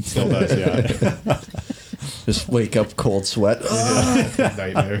matters. It still does, yeah. Just wake up cold sweat.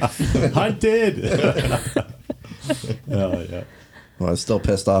 Nightmare. Hunted! Oh, yeah. Well, I was still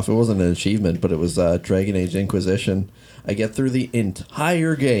pissed off. It wasn't an achievement, but it was Dragon Age Inquisition. I get through the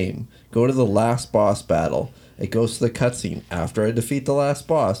entire game, go to the last boss battle. It goes to the cutscene. After I defeat the last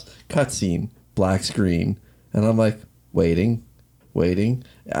boss, cutscene, black screen. And I'm like, waiting. I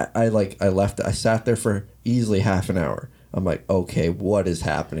sat there for easily half an hour. I'm like, okay, what is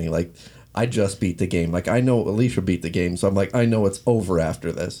happening? Like, I just beat the game. Like, I know Alicia beat the game, so I'm like, I know it's over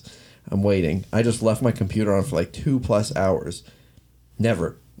after this. I'm waiting. I just left my computer on for like 2+ hours.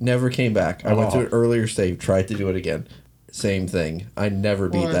 Never came back. I went to an earlier save, tried to do it again. Same thing. I never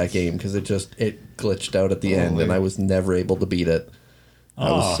beat that game because it glitched out at the end, and I was never able to beat it.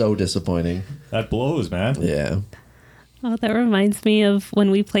 That was so disappointing. That blows, man. Yeah. Oh, that reminds me of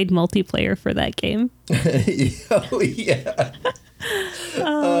when we played multiplayer for that game. Oh yeah.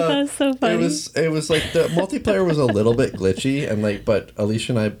 Oh, that's so funny. It was like the multiplayer was a little bit glitchy, and like, but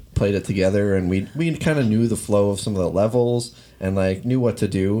Alicia and I played it together, and we kind of knew the flow of some of the levels and like knew what to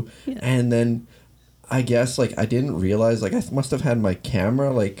do. Yeah. And then I guess like I didn't realize, like I must have had my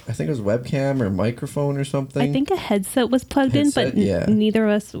camera, like I think it was webcam or microphone or something. I think a headset was plugged in, but neither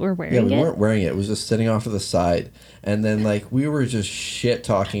of us were wearing it. Yeah, we weren't wearing it. It was just sitting off to the side. And then, like, we were just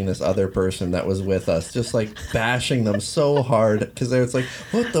shit-talking this other person that was with us. Just, like, bashing them so hard. Because they was like,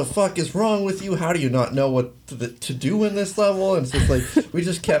 what the fuck is wrong with you? How do you not know what to do in this level? And it's just like, we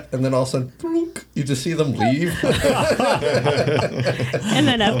just kept... And then all of a sudden, bloop, you just see them leave. And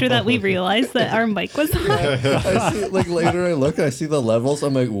then after that, we realized that our mic was on. I see, like, later I look, I see the levels.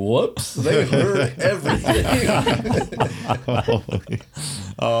 I'm like, whoops. They heard everything.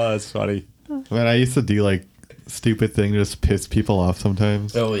 Oh, that's funny. Man, I used to do like stupid thing to just piss people off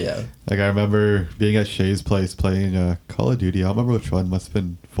sometimes. Oh, yeah. Like I remember being at Shay's place playing Call of Duty. I don't remember which one. Must have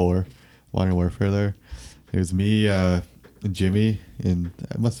been 4, Modern Warfare there. It was me, and Jimmy, and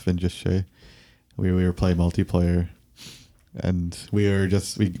it must have been just Shay. We were playing multiplayer. And we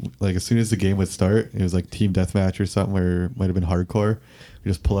like as soon as the game would start, it was like team deathmatch or something, or it might have been hardcore. We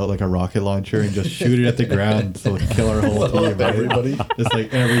just pull out like a rocket launcher and just shoot it at the ground so it kill our whole team. Right? Everybody. Just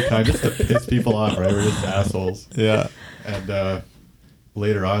like every time, just to piss people off, right? We're just assholes. Yeah. And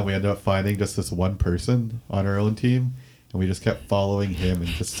later on, we ended up finding just this one person on our own team, and we just kept following him and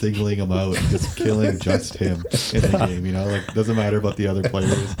just singling him out and just killing just him in the game. You know, like it doesn't matter about the other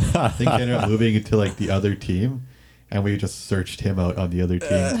players. I think he ended up moving into like the other team. And we just searched him out on the other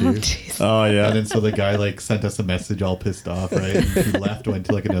team too. Oh yeah. And then so the guy like sent us a message all pissed off, right? And he left, went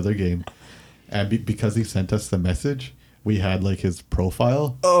to like another game. And because he sent us the message, we had like his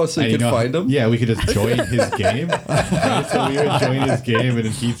profile. Oh, so you And, could find him? Yeah, we could just join his game. Right? So we would join his game and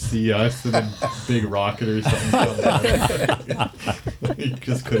then he'd see us and then big rocket or something. He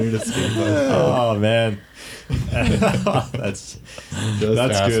just couldn't escape us. Oh man. That's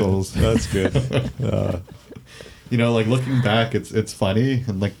assholes. good. That's good. You know, like looking back, it's funny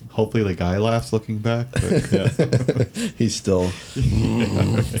and like hopefully the guy laughs looking back. But Yeah. He's still...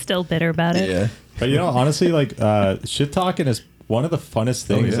 Still bitter about it. Yeah. But you know, honestly, like shit talking is one of the funnest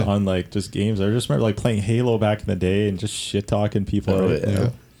things yeah. on like just games. I just remember like playing Halo back in the day and just shit talking people. Oh, right?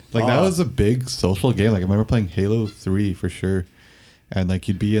 yeah. Like that was a big social game. Like I remember playing Halo 3 for sure. And like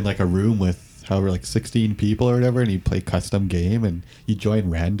you'd be in like a room with however like 16 people or whatever, and you'd play custom game and you join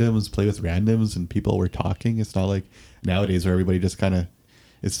randoms, play with randoms, and people were talking. It's not like nowadays where everybody just kind of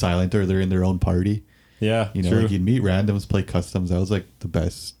is silent or they're in their own party. Yeah, You know, true. like you'd meet randoms, play customs. That was like the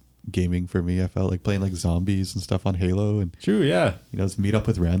best gaming for me. I felt like playing like zombies and stuff on Halo, and True, yeah. you know, just meet up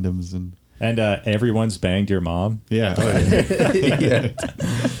with randoms and And everyone's banged your mom. yeah. Oh, yeah.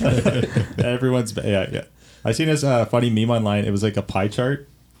 Everyone's yeah. I seen this funny meme online. It was like a pie chart,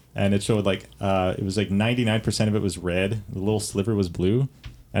 and it showed like it was like 99% of it was red. The little sliver was blue,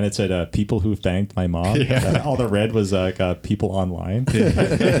 and it said people who've banged my mom. Yeah. All the red was like people online.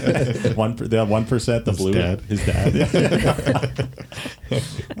 The 1%, the His blue, dad. his dad.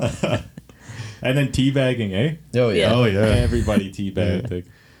 And then teabagging, eh? Oh, yeah. Oh yeah. Everybody teabagged. Like,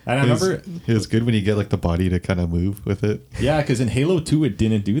 and I remember, it was good when you get like the body to kind of move with it. yeah, because in Halo 2 it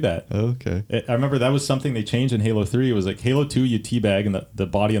didn't do that. Okay. I remember that was something they changed in Halo 3. It was like Halo 2, you teabag and the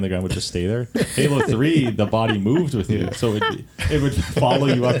body on the ground would just stay there. Halo 3, the body moved with you. So it would follow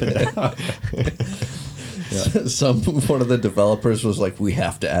you up and down. One of the developers was like, we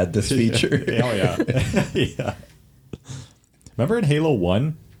have to add this feature. Oh, yeah. Yeah. Remember in Halo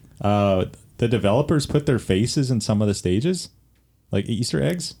 1, the developers put their faces in some of the stages? Like Easter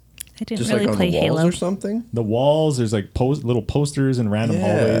eggs? I didn't Just really like on play the walls Halo. or something? The walls, there's like little posters in random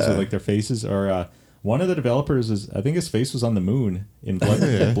Yeah. hallways with like their faces. Or one of the developers I think his face was on the moon in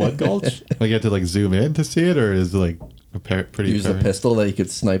Blood Gulch. Like you had to like zoom in to see it, or is it like pretty Use a apparent? pistol that you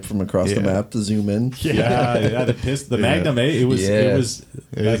could snipe from across the Yeah. map to zoom in. Yeah, the Magnum, eh? It was Yeah. it was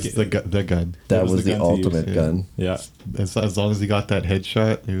It was the gun. That was was the the gun to use, ultimate yeah. gun. yeah. As long as he got that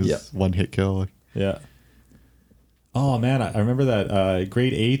headshot, it was Yep. one hit kill. Yeah. Oh man, I remember that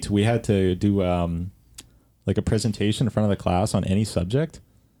grade 8 we had to do like a presentation in front of the class on any subject.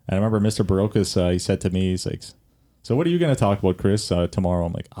 And I remember Mr. Barokas, he said to me, he's like, so what are you going to talk about, Chris, tomorrow?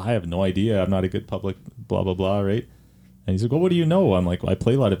 I'm like, I have no idea. I'm not a good public blah, blah, blah, right? And he's like, well, what do you know? I'm like, well, I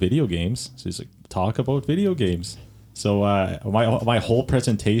play a lot of video games. So he's like, talk about video games. So my whole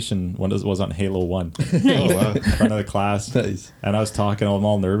presentation was on Halo 1 Oh, wow. in front of the class. Nice. And I was talking, I'm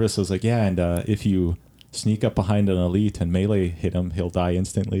all nervous. I was like, yeah, and if you sneak up behind an elite and melee hit him, he'll die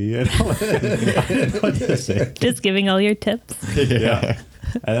instantly. I didn't know what to say. Just giving all your tips. Yeah.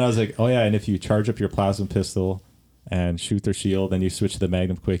 And then I was like, oh yeah, and if you charge up your plasma pistol and shoot their shield and you switch to the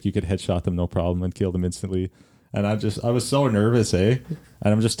Magnum quick, you could headshot them no problem and kill them instantly. And I was so nervous, And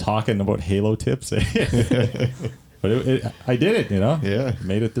I'm just talking about Halo tips, But I did it, Yeah.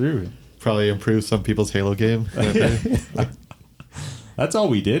 Made it through. Probably improved some people's Halo game. That's all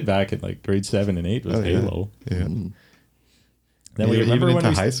we did back in like grade 7 and 8 was Oh, yeah. Halo. Yeah. Then Yeah, we remember even when into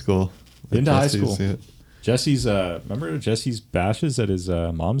we high school. Into high Jesse's, school. yeah. Jesse's remember Jesse's bashes at his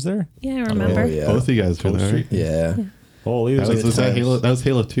mom's there? Yeah, I remember. Oh, yeah. Both of you guys were Coast there. Street. Yeah. Holy, That was that Halo. That was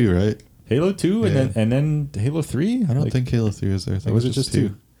Halo 2, right? Halo 2 Yeah. and then Halo 3? I don't think Halo 3 was there. I think Or was it just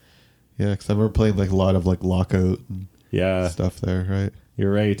 2? Yeah, because I remember playing like a lot of like Lockout and Yeah, stuff there, right?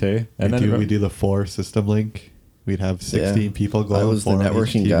 you're right, eh? And we do the 4 system link. We'd have 16 people go. I was the 4 on each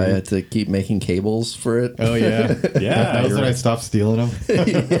networking TV. guy. I had to keep making cables for it. Oh yeah, Yeah, That was you're when I right. stopped stealing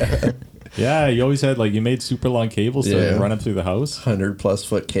them. Yeah, you always had like you made super long cables to Yeah. run them through the house. 100+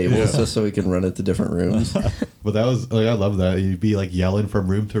 foot cables Yeah. just so we can run it to different rooms. But that was like I love that. You'd be like yelling from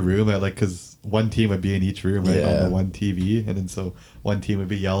room to room at like because one team would be in each room right on Yeah. the one TV, and then so one team would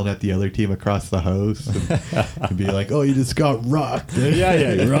be yelling at the other team across the house and be like, "Oh, you just got rocked." Eh?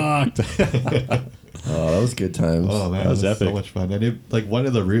 Yeah, you rocked. Oh, that was good times. Oh man, That was so epic. much fun. And it, like one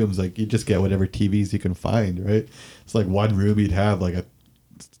of the rooms, like you just get whatever TVs you can find, right? It's like one room you'd have like a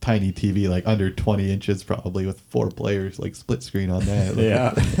tiny TV, like under 20 inches, probably with 4 players, like split screen on that. Like,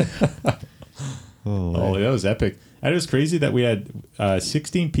 Yeah. Oh, Oh, man. that was epic. And it was crazy that we had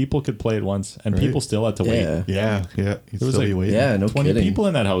 16 people could play at once, and Right. people still had to wait. Yeah. yeah. You'd There was still be like- waiting. Yeah, no 20 kidding. people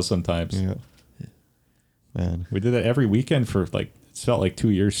in that house sometimes. Yeah. Man. We did that every weekend for like it felt like 2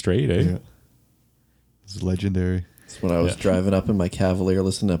 years straight, eh? Yeah. It's legendary. That's when I was Yeah. driving up in my Cavalier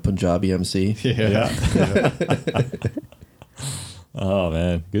listening to Punjabi MC. Yeah. Oh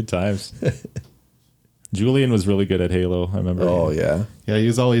man, good times. Julian was really good at Halo. I remember. Oh, yeah. Yeah, he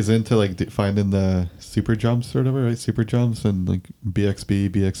was always into like finding the super jumps or whatever, right? Super jumps and like BXB,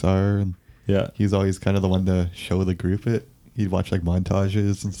 BXR, and Yeah. he's always kind of the one to show the group it. He'd watch like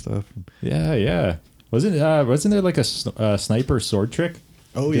montages and stuff. Yeah. Wasn't there like a sniper sword trick?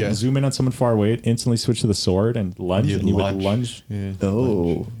 Oh, You yeah. Zoom in on someone far away, instantly switch to the sword and lunge, You'd and you would lunge. Yeah.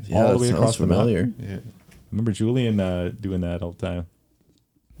 Oh, yeah, All the that way sounds across the map. familiar. Yeah. I remember Julian doing that all the time.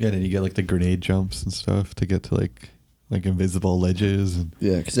 Yeah, then you get like the grenade jumps and stuff to get to like invisible ledges and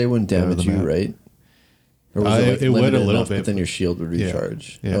Yeah, because they wouldn't Over damage the you, map. right? Or It would a limited little enough, bit, but then your shield would Yeah.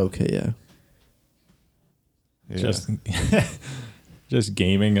 recharge. Yeah. Okay, yeah. yeah. Just just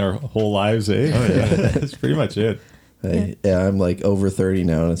gaming our whole lives, eh? Oh, yeah. That's pretty much it. Yeah, I'm like over 30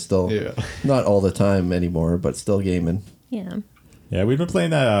 now, and it's still Yeah. not all the time anymore, but still gaming. Yeah. Yeah, we've been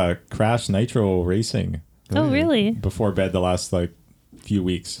playing that Crash Nitro Racing Oh, yeah. really? before bed the last like few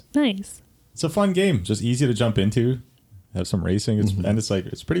weeks. Nice. It's a fun game, just easy to jump into. Have some racing, and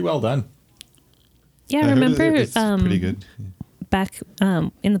it's pretty well done. Yeah, I heard remember it's pretty good. back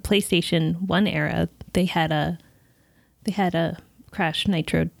in the PlayStation 1 era, they had a Crash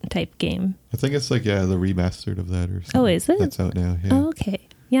Nitro type game. I think it's like the remastered of that or something. Oh, is it? That's out now. Yeah. Oh, okay.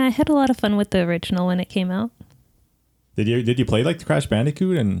 Yeah, I had a lot of fun with the original when it came out. Did you play like the Crash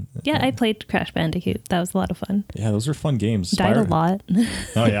Bandicoot and Yeah, I played Crash Bandicoot. That was a lot of fun. yeah, those are fun games. Died a Spyro- lot.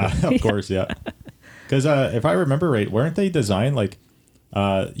 Oh yeah, of course, yeah. Because if I remember right, weren't they designed like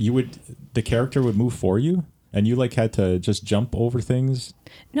the character would move for you, and you like had to just jump over things,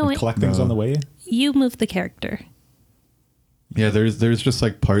 No, and collect things No. on the way? you moved the character. Yeah, there's just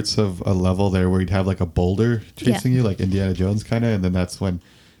like parts of a level there where you'd have like a boulder chasing you, like Indiana Jones kind of, and then that's when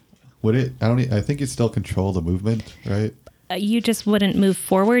I think you still control the movement, right? You just wouldn't move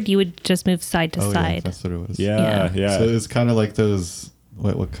forward. You would just move side to Yeah, side. that's what it was. Yeah. So it's kind of like those.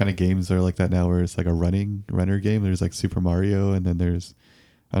 What kind of games are like that now? Where it's like a runner game. There's like Super Mario, and then there's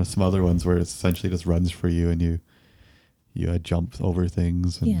some other ones where it essentially just runs for you, and you jump over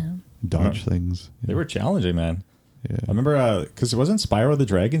things and Yeah. dodge things. They were challenging, man. Yeah. I remember because wasn't Spyro the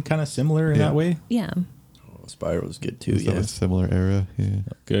Dragon kind of similar in Yeah. that way? Yeah. Oh, Spyro was good too, It's of yeah. a similar era. Yeah.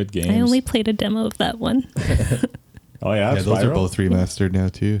 Good games. I only played a demo of that one. Oh yeah, Yeah, those are Spyro? both remastered now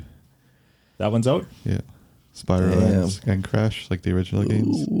too. That one's out. Yeah. Spyro Damn. and Crash, like the original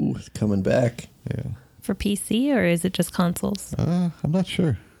games. Ooh, it's coming back. Yeah. for PC, or is it just consoles? I'm not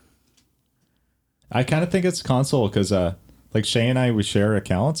sure. I kind of think it's console because like Shay and I, we share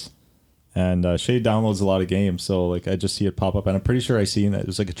accounts, and Shay downloads a lot of games, so like I just see it pop up, and I'm pretty sure I seen that it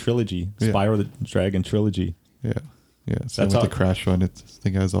was like a trilogy, Yeah. Spyro the Dragon trilogy. Yeah. Yeah. So That's with how- the Crash one, I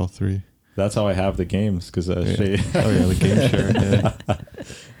think it has all three. That's how I have the games because Yeah. Shay. Oh yeah, the game share. Yeah.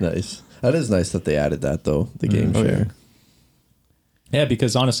 Nice. That is nice that they added that though. The game Oh, share. Yeah,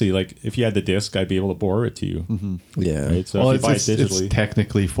 because honestly, like if you had the disc, I'd be able to borrow it to you. Mm-hmm. Yeah. Right? So Well, if you buy it it's digitally,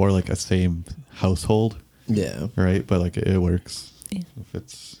 technically for like a same household, Yeah. right? But like it works Yeah. if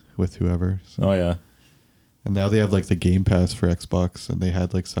it's with whoever. So. oh yeah. And now they have like the Game Pass for Xbox, and they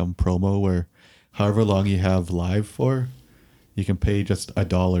had like some promo where, however long you have live for, you can pay just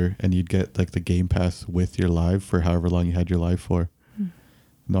 $1 and you'd get like the Game Pass with your live for however long you had your live for.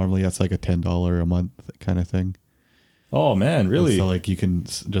 Normally that's like a $10 a month kind of thing. Oh man, really? So like you can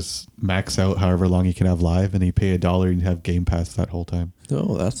just max out however long you can have live, and you pay $1 and you have Game Pass that whole time.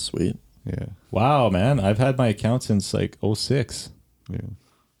 Oh, that's sweet. Yeah, Wow, man, I've had my account since like 06. yeah.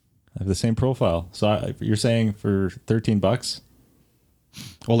 I have the same profile. So you're saying for $13?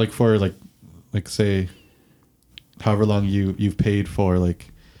 Well, like for like say, however long you've paid for like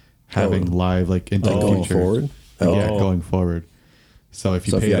having Oh. live like into Like the going future. forward. Yeah, Oh. going forward. So if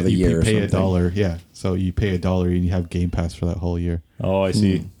you So if pay you have a year or pay something. $1, yeah. So you pay $1 and you have Game Pass for that whole year. Oh, I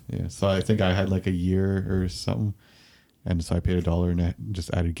see. Yeah. So I think I had like a year or something, and so I paid $1 and I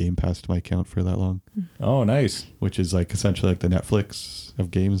just added Game Pass to my account for that long, Oh, nice. which is like essentially like the Netflix of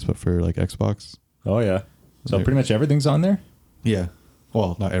games, but for like Xbox. Oh yeah. So There- pretty much everything's on there. Yeah.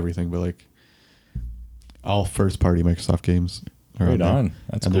 Well, not everything, but like all first party Microsoft games are Right on there. on.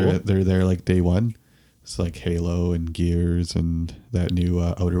 That's and cool. they're there like day one. It's like Halo and Gears and that new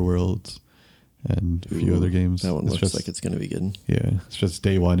Outer Worlds and a few Ooh, other games. That one It's looks just, like it's going to be good. yeah, it's just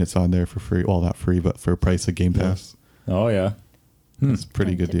day one. It's on there for free. Well, not free, but for a price of Game Pass. Oh yeah. It's a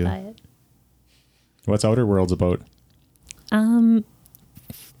pretty I good did buy deal. it. What's Outer Worlds about?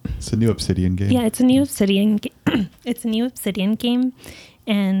 It's a new Obsidian game. Yeah, it's a new Obsidian. It's a new Obsidian game,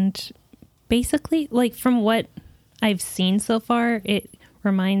 and basically, like from what I've seen so far, it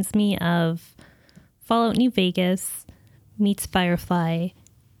reminds me of Fallout New Vegas meets Firefly,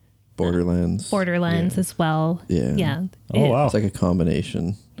 Borderlands. Borderlands Yeah. as well. Yeah. Yeah. Oh, wow. It's like a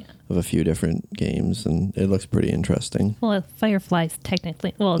combination of a few different games, and it looks pretty interesting. Well, Firefly's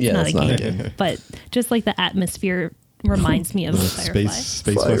technically it's Yeah, not it's a not a game, game. but just like the atmosphere reminds me of The Firefly. space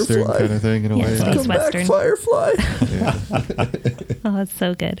Firefly. western kind of thing in a Yeah, way. space Come back, Western. Firefly. Yeah. Oh, that's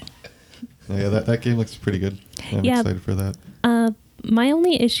so good. Yeah, that game looks pretty good. I'm Yeah. excited for that. My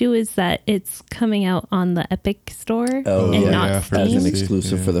only issue is that it's coming out on the Epic Store Oh, and yeah. not Yeah, for As an Steam. PC,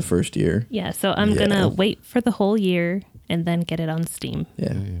 exclusive yeah. for the first year. Yeah, so I'm Yeah. gonna wait for the whole year and then get it on Steam.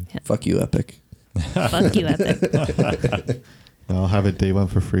 Yeah. Yeah. Fuck you, Epic. Fuck you, Epic. I'll have it day one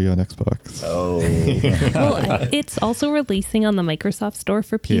for free on Xbox. Oh. Well, it's also releasing on the Microsoft Store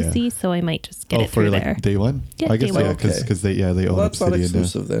for PC, Yeah. so I might just get Oh, it for through like there. day one? Yeah, I guess day one. yeah, because Okay. they own Well, that's not Obsidian now.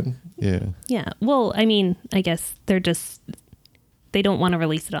 exclusive then. Yeah. Yeah. Well, I mean, I guess they don't want to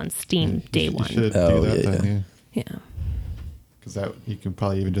release it on Steam day You one. should Oh, do that yeah, then, yeah. Yeah. Because that you can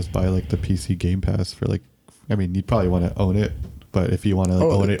probably even just buy like the PC Game Pass for like, I mean, you'd probably want to own it, but if you want to like,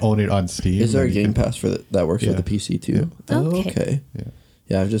 Oh, own it on Steam, Is there a then you Game can- Pass for that works Yeah. with the PC too? Yeah. Oh, Okay. okay. Yeah.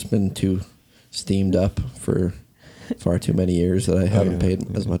 Yeah, I've just been too steamed up for far too many years that I haven't yeah, paid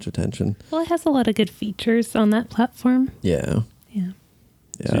yeah. as much attention. Well, it has a lot of good features on that platform. Yeah. Yeah.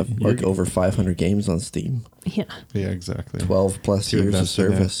 Yeah, So I've you're- like over 500 games on Steam. Yeah. Yeah, exactly. 12 plus To years of invest in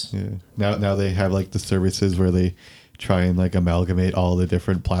that. service. Yeah. Now they have like the services where they try and like amalgamate all the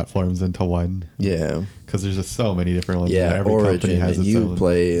different platforms into one, Yeah. because there's just so many different ones. Yeah, Every company Origin has and its own.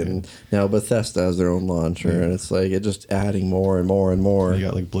 Uplay, Yeah. and now Bethesda has their own launcher, Yeah. and it's like it just adding more and more and more. You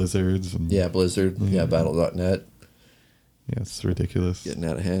got like Blizzards. And, Yeah, Blizzard, yeah, Battle.net, Yeah, it's ridiculous. getting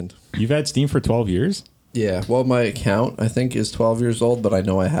out of hand. You've had Steam for 12 years? Yeah, well, my account I think is 12 years old, but I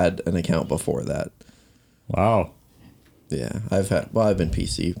know I had an account before that. Wow. Yeah, I've been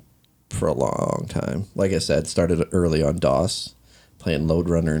PC for a long time. Like I said, started early on DOS, playing Lode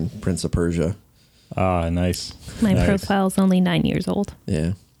Runner and Prince of Persia. Ah, nice. My Nice. profile's only 9 years old.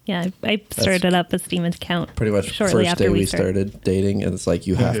 Yeah, Yeah, I started up a Steam account pretty much shortly first after day we started. started dating, and it's like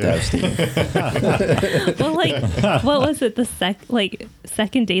you have to have Steam. Well, like, what was it? The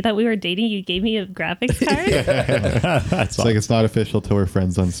second day that we were dating, you gave me a graphics card. That's It's like it's not official till we're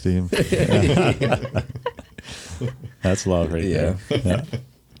friends on Steam. That's love right Yeah. there. Yeah.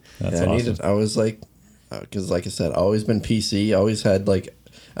 That's Yeah, awesome. I was like, because like I said, always been PC. Always had like,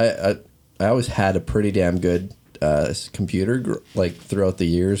 I always had a pretty damn good computer like throughout the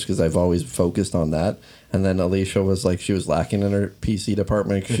years because I've always focused on that. And then Alicia was like, she was lacking in her PC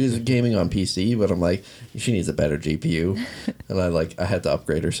department. She's gaming on PC, but I'm like, she needs a better GPU. And I had to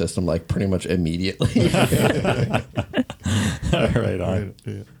upgrade her system like pretty much immediately. Right on.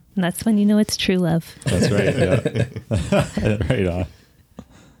 Yeah. And that's when you know it's true love. That's right. Yeah. Right on.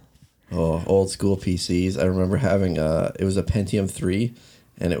 Oh, old school PCs. I remember having it was a Pentium 3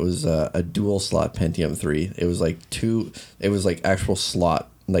 and it was a dual slot Pentium 3. It was like actual slot,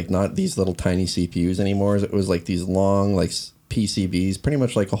 like not these little tiny CPUs anymore. It was like these long like PCBs, pretty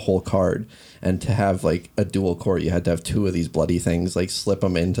much like a whole card. And to have like a dual core, you had to have two of these bloody things, like slip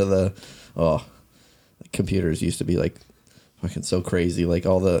them into the computers used to be like fucking so crazy. Like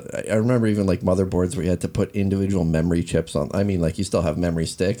I remember even like motherboards where you had to put individual memory chips on. I mean, like you still have memory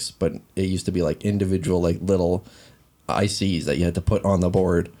sticks, but it used to be like individual like little ICs that you had to put on the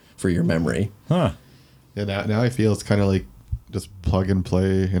board for your memory. Huh. Yeah, now I feel it's kind of like just plug and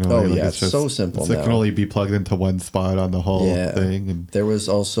play. You know, Oh, like yeah, it's so simple It can now. only be plugged into one spot on the whole thing. And There was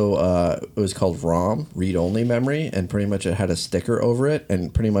also it was called ROM, read only memory, and pretty much it had a sticker over it,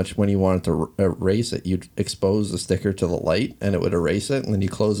 and pretty much when you wanted to erase it, you'd expose the sticker to the light and it would erase it, and then you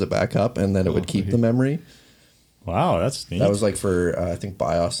close it back up and then it would keep the memory. Wow, that's neat. That was like for I think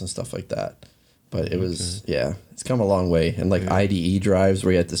BIOS and stuff like that. But it was it's come a long way. And like IDE drives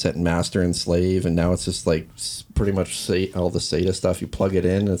where you had to set master and slave, and now it's just like pretty much all the SATA stuff. You plug it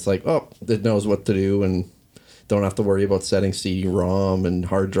in, and it's like, oh, it knows what to do, and don't have to worry about setting CD-ROM and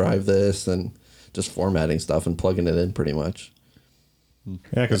hard drive this, and just formatting stuff and plugging it in pretty much.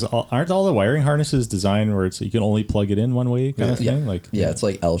 Yeah, because aren't all the wiring harnesses designed where you can only plug it in one way kind of thing? Like It's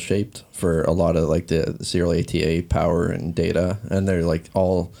like L-shaped for a lot of like the serial ATA power and data, and they're like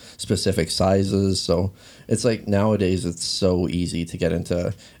all specific sizes. So it's like nowadays it's so easy to get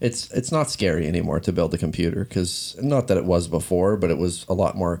into. It's not scary anymore to build a computer, because not that it was before, but it was a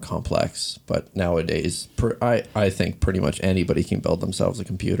lot more complex. But nowadays, I think pretty much anybody can build themselves a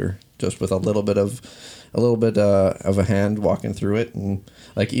computer just with a little bit of a hand walking through it. And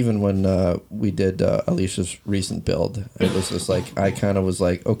like even when we did Alicia's recent build, it was just like I kind of was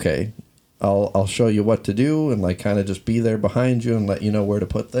like, okay, I'll show you what to do and like kind of just be there behind you and let you know where to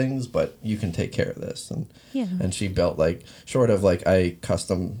put things, but you can take care of this. And she built like short of like I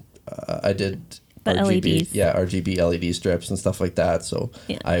did The LEDs. Yeah, RGB LED strips and stuff like that. So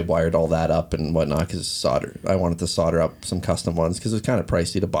I wired all that up and whatnot because I wanted to solder up some custom ones because it was kind of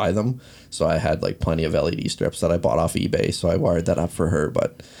pricey to buy them. So I had like plenty of LED strips that I bought off eBay. So I wired that up for her.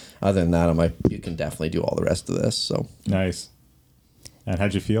 But other than that, I'm like, you can definitely do all the rest of this. So nice. And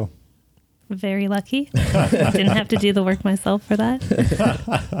how'd you feel? Very lucky. Didn't have to do the work myself for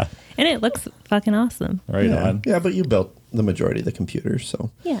that. And it looks fucking awesome. Right on. Yeah, but you built the majority of the computers.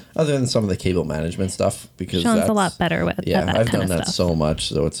 So Yeah. other than some of the cable management stuff, because Sean's that's a lot better at that I've kind done of that stuff. so much.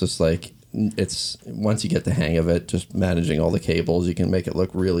 So it's just like it's once you get the hang of it, just managing all the cables, you can make it look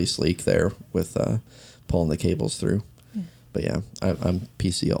really sleek there with pulling the cables through. But yeah, I'm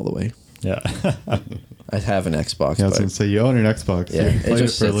PC all the way. Yeah. I have an Xbox. yeah, I was but gonna say you own an Xbox. yeah, So you it played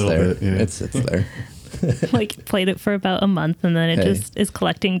just for a sits little there. bit. Yeah. It sits there. Like played it for about a month and then it Hey. just is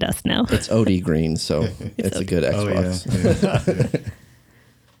collecting dust now. It's OD green, so it's a good Oh, Xbox.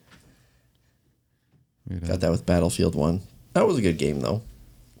 Yeah. Got that with Battlefield 1. That was a good game though.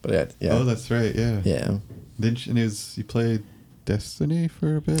 But yeah. Oh, that's right. Yeah. Yeah. Didn't you played Destiny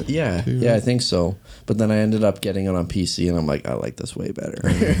for a bit? Yeah, too? I think so. But then I ended up getting it on PC, and I'm like, I like this way better.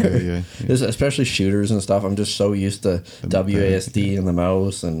 yeah. This, especially shooters and stuff. I'm just so used to WASD and the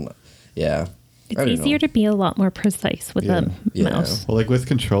mouse, and yeah. It's easier to be a lot more precise with a Yeah. mouse. Well, like with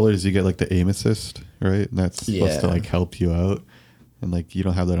controllers, you get like the aim assist, right? And that's supposed to Yeah. like help you out. And like you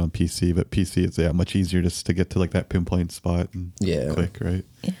don't have that on PC, but PC is much easier just to get to like that pinpoint spot and click, right?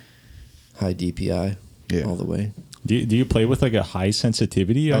 High DPI, all the way. Do you play with like a high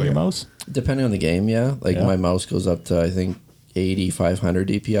sensitivity on your mouse? Depending on the game, yeah. Like my mouse goes up to I think 8500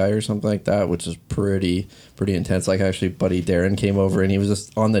 DPI or something like that, which is pretty intense. Like actually, buddy Darren came over and he was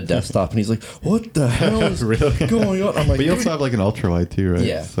just on the desktop and he's like, "What the hell is Really? going on?" I'm like, But you also have like an ultra wide too, right?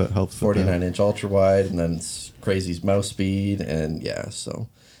 Yeah, So that helps. with that. 49-inch ultra wide, and then it's crazy mouse speed, and so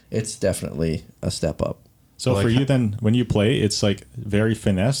it's definitely a step up. So Like for you then, when you play, it's like very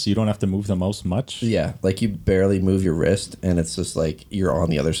finesse. You don't have to move the mouse much. Yeah, like you barely move your wrist, and it's just like you're on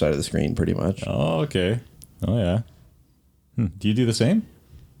the other side of the screen pretty much. Oh, okay. Oh, yeah. Do you do the same?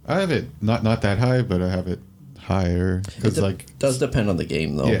 I have it not that high, but I have it higher because like does depend on the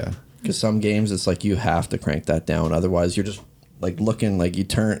game though. Yeah. Because some games it's like you have to crank that down, otherwise you're just like looking like you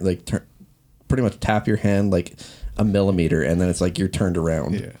turn pretty much tap your hand like a millimeter, and then it's like you're turned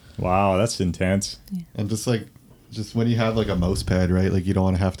around. yeah. Wow, that's intense. And just like just when you have like a mouse pad, right? Like you don't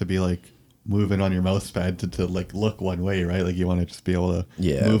want to have to be like moving on your mouse pad to like look one way, right? Like you want to just be able to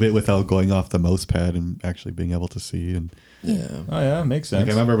move it without going off the mouse pad and actually being able to see. And Yeah. Oh yeah, makes sense. like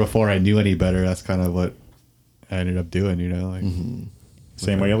I remember before I knew any better, that's kind of what I ended up doing, you know? Like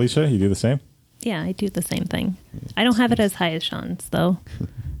Same way, Alicia. You do the same. Yeah, I do the same thing. I don't have it as high as Sean's though,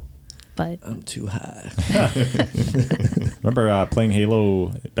 but I'm too high. Remember playing Halo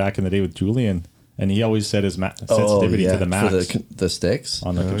back in the day with Julian, and he always set his sensitivity to the max For the sticks.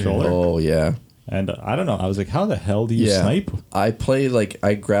 on the controller. Oh, yeah. And I don't know. I was like, how the hell do you snipe? I played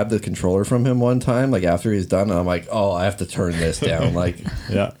I grabbed the controller from him one time, like after he's done, and I'm like, oh, I have to turn this down. Like,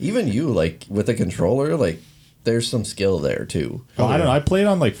 Yeah. even you, like with the controller, like there's some skill there too. Well, I don't know. I played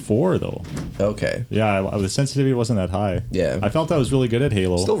on like 4 though. Okay. Yeah, the sensitivity wasn't that high. Yeah. I felt I was really good at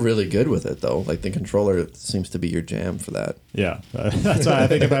Halo. Still really good with it though. Like the controller seems to be your jam for that. Yeah, that's why I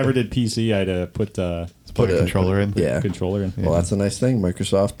think if I ever did PC, I'd put put a controller in. Yeah. controller in. Well, that's a nice thing.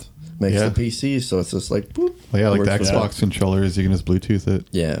 Microsoft makes Yeah. the PC, so it's just like, boop. Well, yeah, like the works for Xbox controllers, you can just Bluetooth it.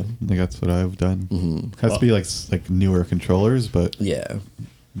 Yeah. I think that's what I've done. Has to be like newer controllers, but Yeah.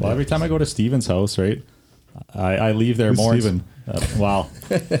 Well, every time I go to Steven's house, right, I leave there Who's more. Steven? Wow.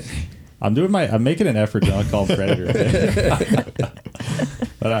 I'm making an effort to not call him Predator. Okay?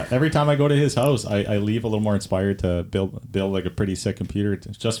 But every time I go to his house, I leave a little more inspired to build like a pretty sick computer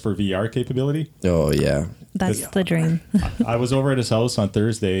just for VR capability. Oh yeah. that's the dream. I was over at his house on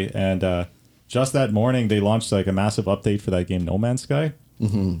Thursday, and just that morning they launched like a massive update for that game No Man's Sky.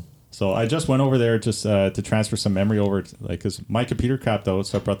 Mm-hmm. So I just went over there just to transfer some memory over, because my computer crapped out,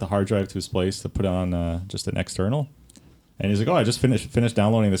 so I brought the hard drive to his place to put on just an external. And he's like, "Oh, I just finished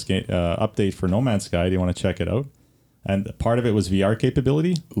downloading this game update for No Man's Sky. Do you want to check it out?" And part of it was VR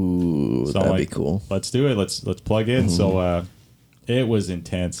capability. Ooh, So that'd I'm be like, cool. Let's do it. Let's plug in. So it was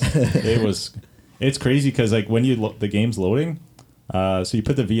intense. It's crazy because like when the game's loading, so you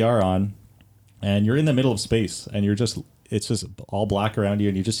put the VR on, and you're in the middle of space, and it's just all black around you,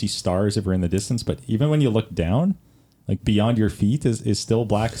 and you just see stars ever in the distance. But even when you look down, like beyond your feet is still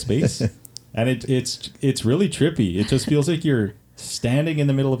black space, and it's really trippy. It just feels like you're standing in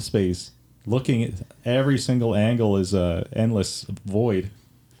the middle of space, looking at every single angle is a endless void.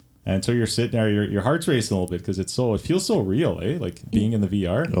 And so you're sitting there, your heart's racing a little bit because it feels so real, eh? Like being in the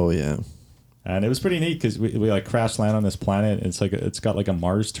VR. Oh yeah. And it was pretty neat because we like crash land on this planet. And it's got like a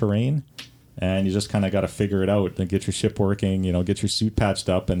Mars terrain, and you just kind of got to figure it out and get your ship working. You know, get your suit patched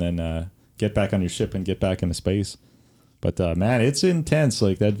up, and then get back on your ship and get back into space. But man, it's intense.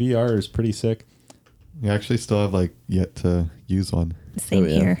 Like that VR is pretty sick. you actually still have like yet to use one. Same Oh,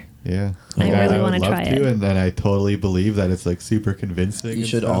 yeah. here. Yeah, I really would wanna love try it. And then I totally believe that it's like super convincing. You and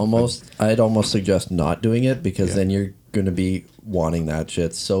should stuff, I'd almost suggest not doing it, because Yeah. then you're going to be wanting that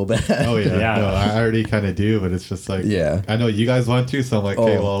shit so bad. but- Oh yeah, Yeah. No, I already kind of do, but it's just like Yeah. I know you guys want to, so I'm like,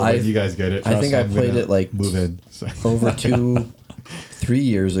 okay, Oh, well, when you guys get it. I think I I'm played gonna it like move in. So. over 3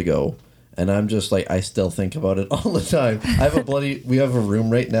 years ago, and I'm just like, I still think about it all the time. We have a room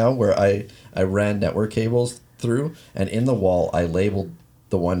right now where I ran network cables through, and in the wall I labeled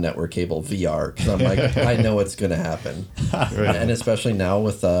the one network cable VR, because I'm like, I know it's gonna happen. Right. And especially now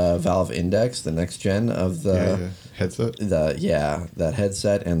with Valve Index, the next gen of the Headset. that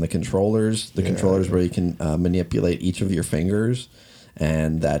headset and the controllers where you can manipulate each of your fingers,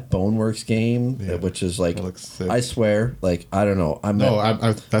 and that Boneworks game, Yeah. which is like, That looks sick. I swear, like, I don't know,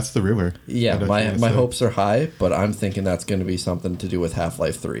 That's the rumor. yeah, I know what my you're gonna say. hopes are high, but I'm thinking that's going to be something to do with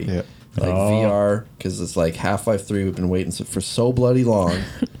Half-Life 3. Yeah. Like Oh. VR, because it's like Half-Life 3, we've been waiting for so bloody long.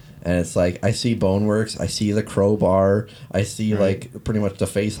 And it's like, I see Boneworks, I see the crowbar, I see like pretty much the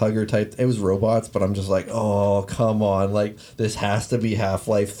face hugger type. It was robots, but I'm just like, oh, come on. Like, this has to be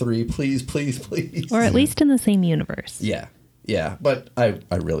Half-Life 3. Please, please, please. Or at least in the same universe. Yeah. Yeah. But I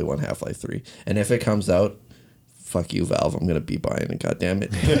really want Half-Life 3. And if it comes out, fuck you, Valve. I'm going to be buying it. God damn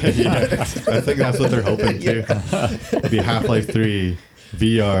it. I think that's what they're hoping too. It'd be Half-Life 3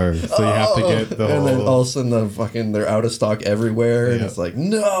 VR, so you have to get the And then whole. all of a sudden they're out of stock everywhere, and Yeah. it's like,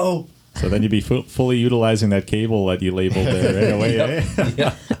 no. So then you'd be fully utilizing that cable that you labeled there right away. Eh?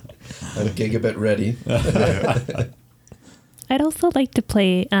 Yeah. I'm gigabit ready. I'd also like to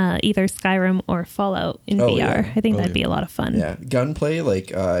play either Skyrim or Fallout in Oh, VR. yeah. I think Oh, that'd yeah. be a lot of fun. Yeah. Gunplay,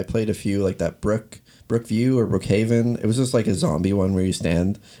 like I played a few, like that Brookview or Brookhaven. It was just like a zombie one where you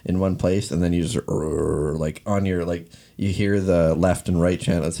stand in one place and then you just like on your, like, you hear the left and right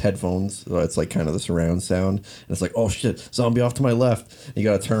channel. It's headphones, so it's like kind of the surround sound. And it's like, oh shit, zombie off to my left. And you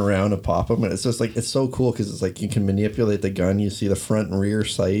got to turn around and pop them. And it's just like, it's so cool because it's like you can manipulate the gun. You see the front and rear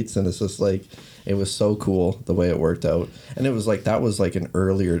sights, and it's just like, it was so cool the way it worked out. And it was like, that was like an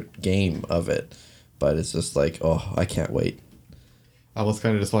earlier game of it. but it's just like, oh, I can't wait. I almost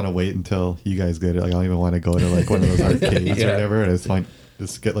kind of just want to wait until you guys get it. Like I don't even want to go to like one of those arcades Yeah. or whatever. I just want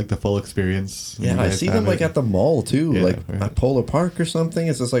just get like the full experience. when Yeah, you I guys see have them like it. at the mall too, Yeah, like right. at Polo Park or something.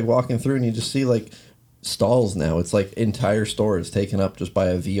 It's just like walking through and you just see like stalls now. It's like entire stores taken up just by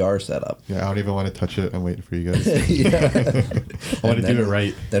a VR setup. Yeah, I don't even want to touch it. I'm waiting for you guys. Yeah. I want to And do then- it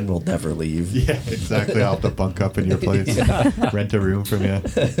right. Then we'll never leave. Yeah, exactly. I'll have to bunk up in your place. Rent a room from you.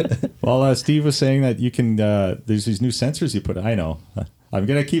 Well, Steve was saying that you can. There's these new sensors you put. I know. I'm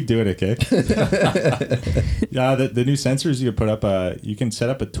gonna keep doing it, okay? Yeah, the new sensors you put up. You can set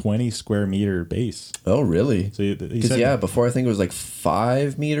up a 20 square meter base. Oh, really? So he Because said, yeah, before I think it was like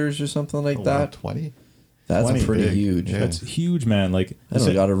 5 meters or something like that. 20. That's 20 pretty big. huge. Yeah. that's huge, man. Like, I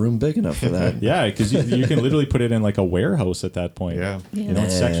don't got a room big enough for that. yeah, because you can literally put it in like a warehouse at that point. Yeah. You know,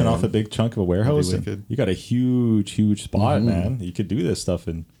 section Man. off a big chunk of a warehouse. That'd be And wicked. you got a huge spot, man. You could do this stuff,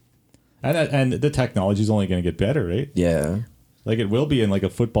 and the technology is only going to get better, right? Yeah. Like it will be in like a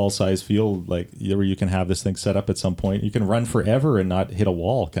football size field, like where you can have this thing set up at some point. You can run forever and not hit a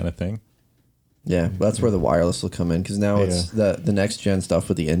wall, kind of thing. Yeah, that's where the wireless will come in because now it's the next gen stuff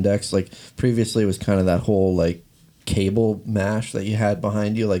with the Index. Like previously, it was kind of that whole like cable mash that you had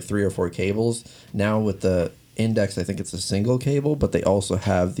behind you, like 3 or 4 cables. Now with the Index, I think it's a single cable, but they also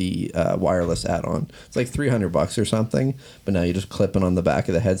have the wireless add-on. It's like $300 or something, but now you just clip it on the back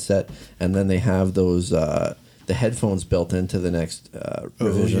of the headset, and then they have those. The headphones built into the next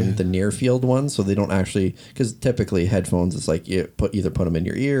revision, the near field ones, so they don't actually, because typically headphones it's like you either put them in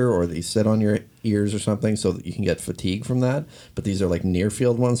your ear or they sit on your ears or something, so that you can get fatigue from that. But these are like near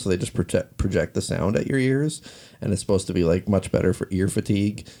field ones, so they just project the sound at your ears, and it's supposed to be like much better for ear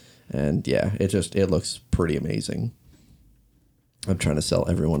fatigue. And yeah, it looks pretty amazing. I'm trying to sell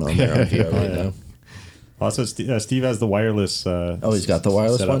everyone on there on VR right now. Also, Steve has the wireless. He's got the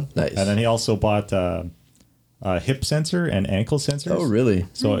wireless setup. one? Nice. And then he also bought a hip sensor and ankle sensors. Oh, really?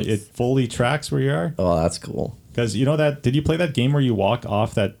 So it fully tracks where you are. Oh, that's cool. Because you know that? Did you play that game where you walk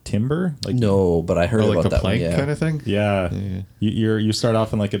off that timber? Like No, but I heard Or like about the that one. plank Yeah. kind of thing. Yeah. You start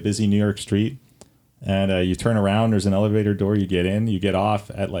off in like a busy New York street, and you turn around. There's an elevator door. You get in. You get off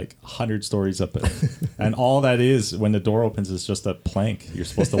at like 100 stories up, and all that is when the door opens is just a plank you're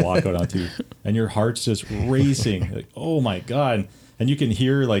supposed to walk out onto, and your heart's just racing. Like, oh my god! And you can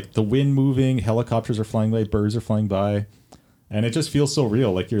hear like the wind moving. Helicopters are flying by. Birds are flying by, and it just feels so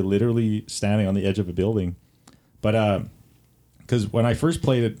real. Like you're literally standing on the edge of a building. But because when I first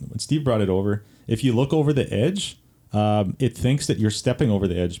played it, when Steve brought it over, if you look over the edge, it thinks that you're stepping over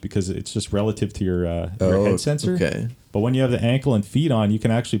the edge because it's just relative to your head sensor. Okay. But when you have the ankle and feet on, you can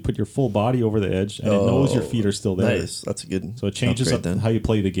actually put your full body over the edge, and it knows your feet are still there. Nice. That's a good. So it changes up upgrade then. how you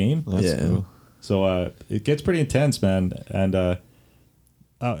play the game. Yeah. Cool. So it gets pretty intense, man. And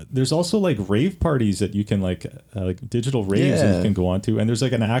there's also like rave parties that you can like digital raves that Yeah. you can go on to. And there's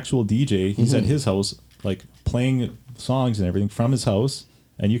like an actual DJ. He's at his house, like playing songs and everything from his house.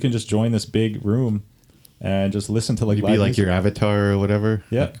 And you can just join this big room and just listen to like You'd live be like music. your avatar or whatever.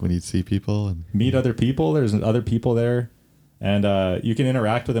 Yeah. Like when you'd see people and Meet other people. There's other people there. And you can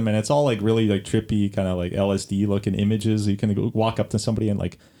interact with them, and it's all like really like trippy, kind of like LSD looking images. You can go walk up to somebody and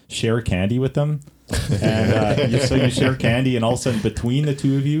like share candy with them, and so you share candy, and all of a sudden between the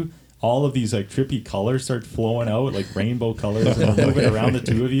two of you, all of these like trippy colors start flowing out, like rainbow colors, and moving around the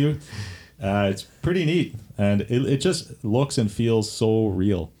two of you. It's pretty neat, and it just looks and feels so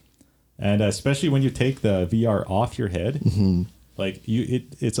real, and especially when you take the VR off your head. Like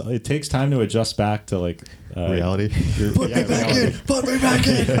it takes time to adjust back to like reality. Put me back in. Put me back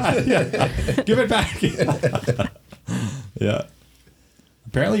in. Give it back. Yeah.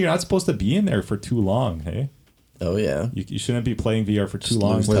 Apparently, you're not supposed to be in there for too long. Hey, Oh yeah. you shouldn't be playing VR for too Just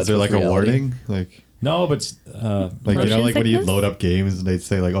long. lose Was touch there with like a reality. warning? Like No, but like you know, Motion like when you sickness? load up games and they'd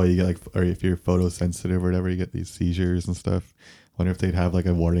say like, oh, you get like, or if you're photosensitive or whatever, you get these seizures and stuff. Wonder if they'd have like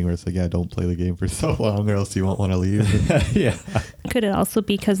a warning where it's like, yeah, don't play the game for so long or else you won't want to leave. yeah, Could it also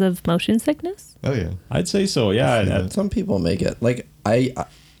be because of motion sickness? Oh yeah. I'd say so. Yeah, Yeah. and Some people may get like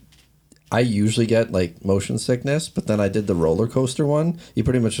I usually get like motion sickness, but then I did the roller coaster one. You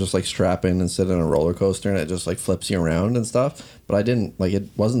pretty much just like strap in and sit in a roller coaster, and it just like flips you around and stuff. But I didn't like it.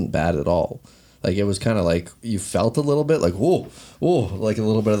 Wasn't bad at all. Like it was kind of like you felt a little bit like whoa, like a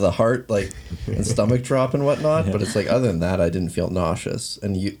little bit of the heart like and stomach drop and whatnot. But it's like other than that, I didn't feel nauseous.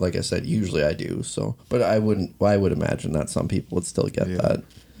 And you, like I said, usually I do. So, but I wouldn't. Well, I would imagine that some people would still get that.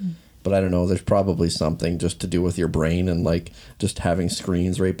 But I don't know. There's probably something just to do with your brain and like just having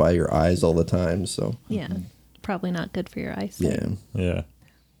screens right by your eyes all the time. So Yeah. Probably not good for your eyesight. yeah. yeah.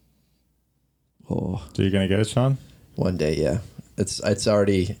 Oh, So you're gonna get it, Sean? one day, yeah. It's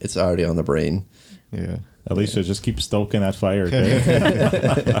already on the brain. Yeah. Alicia, just keep stoking that fire.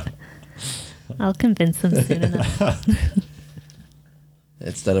 Okay? I'll convince them soon enough.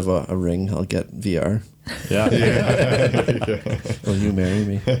 Instead of a ring, I'll get VR. yeah. Will you marry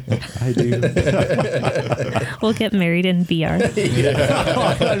me? I do. We'll get married in VR.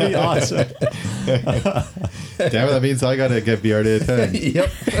 Oh, that'd be awesome. Damn it, that means I gotta get VR to attend.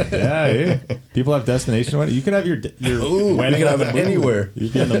 Yep. Yeah, eh? People have destination wedding. You could have your Ooh, wedding you can on have the it moon. anywhere.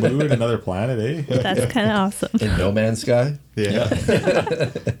 You'd be on the moon, another planet, eh? That's kind of awesome. In No Man's Sky.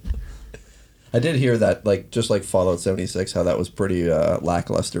 Yeah. I did hear that, like, just like Fallout 76, how that was pretty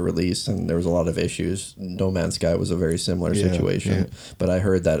lackluster release, and there was a lot of issues. No Man's Sky was a very similar Yeah, situation, yeah. but I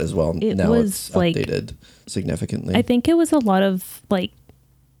heard that as well. It Now was, it's like- updated significantly. I think it was a lot of like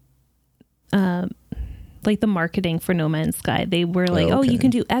the marketing for No Man's Sky. They were like, Oh, "Oh, you okay. can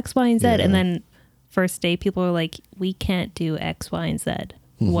do X, Y, and Z," Yeah. and then first day, people were like, "We can't do X, Y, and Z.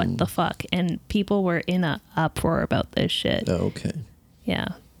 What the fuck?" And people were in a uproar about this shit. Oh, okay. Yeah,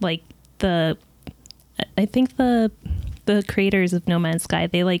 like I think the creators of No Man's Sky,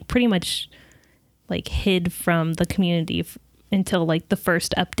 they like pretty much like hid from the community until like the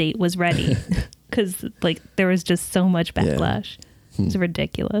first update was ready, because like there was just so much backlash. It's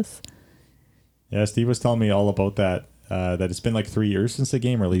ridiculous. Yeah, Steve was telling me all about that. That it's been like 3 years since the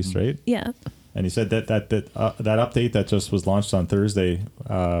game released, right? Yeah, And he said that update that just was launched on Thursday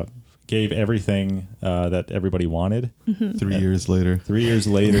gave everything that everybody wanted. 3 years later. 3 years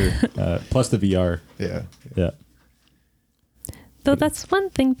later, plus the VR. Yeah. Yeah. though that's one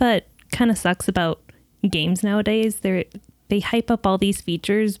thing that kind of sucks about games nowadays. They hype up all these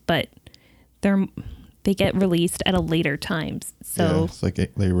features, but they get released at a later time. Yeah, So it's like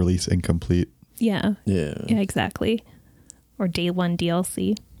they release incomplete. yeah, Yeah. exactly. Or day one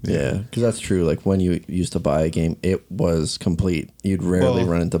DLC. Yeah, because that's true. Like when you used to buy a game, it was complete. You'd rarely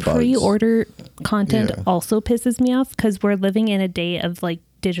Well, run into bugs. Pre-order content Yeah. also pisses me off because we're living in a day of like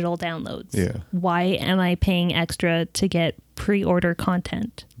digital downloads. Yeah. Why am I paying extra to get pre-order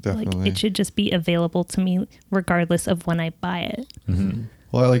content? Definitely. Like it should just be available to me regardless of when I buy it.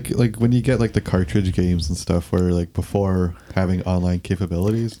 Well, like when you get like the cartridge games and stuff, where like before having online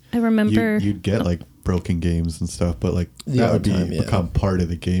capabilities, I remember you'd get like broken games and stuff, but like The that odd would time, yeah. become part of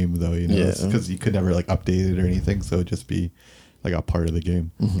the game, though. You know, Yeah. because you could never like update it or anything, so it'd just be like a part of the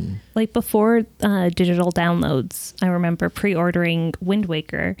game. like before digital downloads, I remember pre-ordering Wind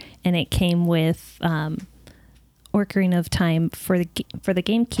Waker, and it came with Ocarina of Time for the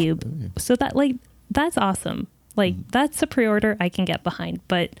GameCube. So that's awesome. Like that's a pre-order I can get behind.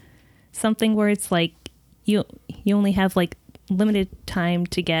 But something where it's like you only have like limited time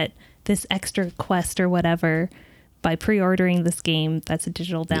to get this extra quest or whatever by pre-ordering this game that's a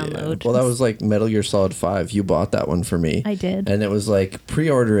digital Yeah. download. Well, that was like Metal Gear Solid 5. You bought that one for me. I did. And it was like,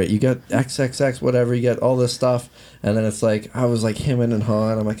 pre-order it. You got XXX, whatever. You get all this stuff. And then it's like, I was like hemming and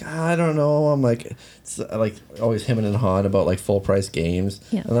hawing. I'm like, I don't know. I'm like, it's like always hemming and hawing about like full price games.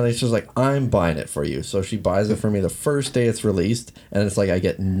 Yeah. And then it's just like, I'm buying it for you. So she buys it for me the first day it's released. And it's like, I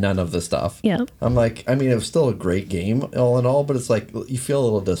get none of the stuff. Yeah. I'm like, I mean, it was still a great game all in all, but it's like, you feel a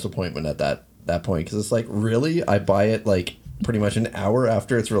little disappointment at that point. Because it's like, really? I buy it like pretty much an hour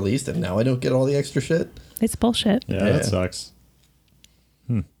after it's released and now I don't get all the extra shit? It's bullshit. Yeah, Yeah. that sucks.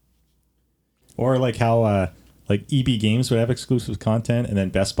 Or like how like EB Games would have exclusive content, and then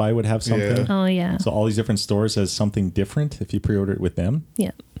Best Buy would have something. Yeah. Oh yeah. So all these different stores has something different if you pre-order it with them.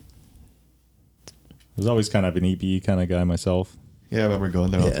 Yeah. I was always kind of an EB kind of guy myself. Yeah, I remember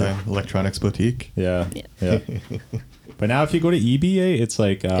going there all the Yeah. time. Electronics Boutique. Yeah, yeah. But now if you go to EBA, it's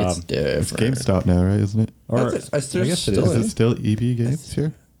like It's It's different. GameStop now, right? Isn't it? or I guess it Is is. it still EB Games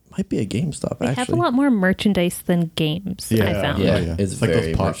here? Might be a GameStop, They actually. have a lot more merchandise than games. I Yeah, found. Yeah. Oh, yeah. It's like very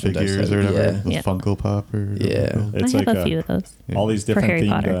those pop merchandise figures heavy. or whatever. Yeah. Those Yeah. Funko Pop or Yeah. it's I like have a few of those. all these different Harry themed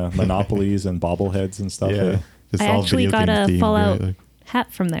Potter. monopolies and bobbleheads and stuff. Yeah. It's I all actually video got game a themed, Fallout right? Like-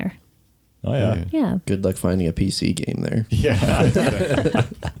 hat from there. Oh yeah. Yeah. Yeah. Good luck finding a PC game there. Yeah.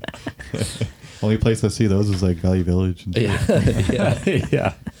 Only place I see those is like Valley Village. And shit. Yeah.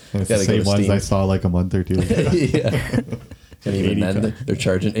 yeah. And it's Gotta the go same to ones Steam. I saw like a month or two ago. Yeah. And even 80 then, they're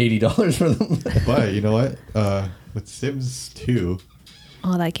charging $80 for them. But you know what? With Sims 2,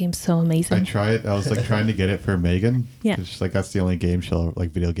 Oh, that game's so I amazing. tried. I was like trying to get it for Megan. Yeah. 'cause she's like, that's the only game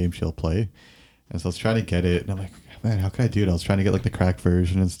video game she'll play. And so I was trying to get it, and I'm like, man, how can I do it? I was trying to get like the cracked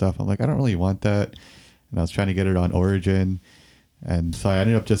version and stuff. I'm like, I don't really want that. And I was trying to get it on Origin, and so I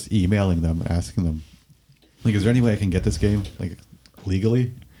ended up just emailing them, asking them, like, is there any way I can get this game like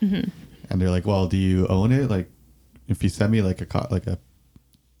legally? And they're like, well, do you own it? Like, if you send me like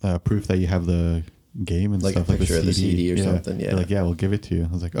a proof that you have the game and Like a stuff, like picture of the CD or yeah. something, yeah. They're like, yeah, we'll give it to you.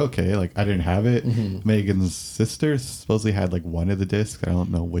 I was like, okay. Like, I didn't have it. Megan's sister supposedly had like one of the discs. I don't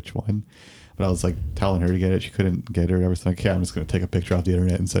know which one. But I was like telling her to get it. She couldn't get it or whatever. So I'm like, yeah, I'm just going to take a picture off the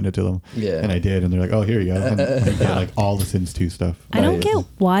internet and send it to them. Yeah. And I did. And they're like, oh, here you go. And you get like all the Sims 2 stuff. I don't Nice. get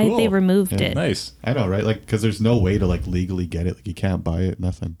why they Cool. removed Yeah. it. Nice. I know, right? Like, because there's no way to like legally get it. Like, you can't buy it,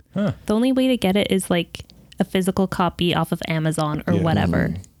 nothing. Huh. The only way to get it is like a physical copy off of Amazon or Yeah.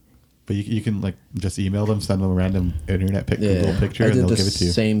 whatever. But you can like just email them, send them a random internet Yeah. Google picture, I and did they'll the give it to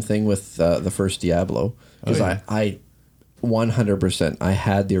you. same thing with the first Diablo because Oh, yeah. I 100% I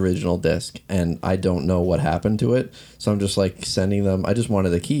had the original disc and I don't know what happened to it, so I'm just like sending them. I just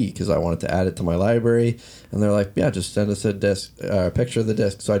wanted a key because I wanted to add it to my library, and they're like, yeah, just send us a disc, picture of the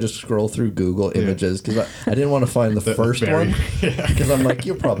disc. So I just scroll through Google Images because I didn't want to find the first very- one because I'm like,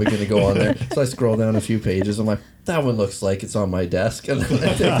 you're probably gonna go on there. So I scroll down a few pages. I'm like, that one looks like it's on my desk, and then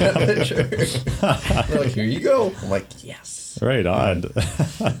I take that picture. They're like, here you go. I'm like, yes. Right on.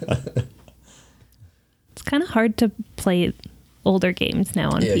 It's kind of hard to play older games now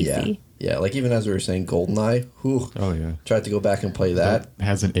on Yeah, PC. yeah. Like even as we were saying, GoldenEye. Whew, Oh yeah, tried to go back and play that.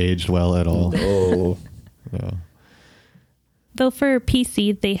 hasn't aged well at all. Oh, No. Though for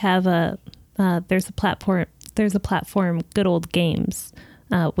PC, they have there's a platform Good Old Games,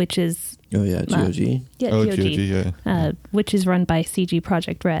 which is oh yeah, GOG. yeah, Oh, GOG, GOG, yeah. which is run by CG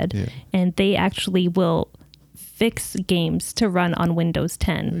Project Red, Yeah. and they actually will fix games to run on Windows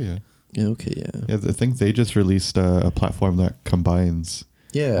 10. Oh, yeah. Yeah, okay, yeah. Yeah, I think they just released a platform that combines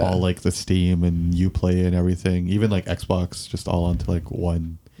Yeah. all like the Steam and Uplay and everything, even like Xbox, just all onto like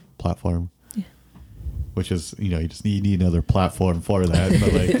one platform. Yeah. Which is, you just need another platform for that.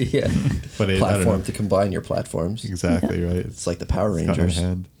 But like, yeah. but I don't know. Platform to combine your platforms. Exactly, right? It's like the Power It's got no Rangers.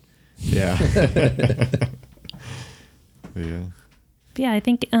 hand. Yeah. But yeah. But yeah, I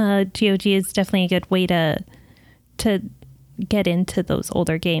think GOG is definitely a good way to get into those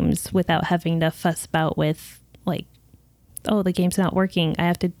older games without having to fuss about with like, oh, the game's not working. I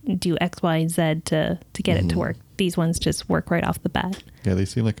have to do X, Y, and Z to get it to work. These ones just work right off the bat. Yeah, they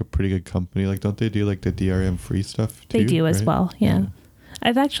seem like a pretty good company. Like, don't they do like the DRM free stuff too? They do as right? well, yeah.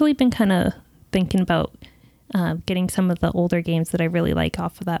 I've actually been kind of thinking about getting some of the older games that I really like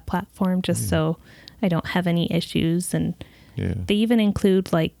off of that platform just so I don't have any issues. And Yeah. they even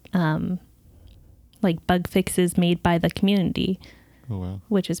include like bug fixes made by the community, Oh wow.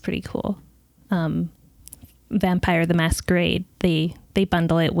 which is pretty cool. Vampire the Masquerade, they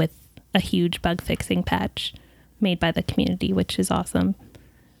bundle it with a huge bug fixing patch made by the community, which is awesome.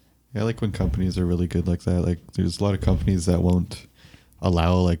 Yeah, I like when companies are really good like that. Like, there's a lot of companies that won't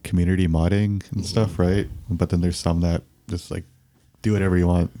allow like community modding and stuff, right? But then there's some that just like do whatever you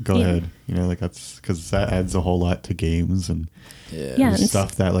want. Go Yeah. ahead. Like that's because that adds a whole lot to games and Yeah. Yeah. there's and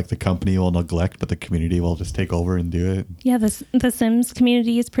stuff that like the company will neglect, but the community will just take over and do it. Yeah, the Sims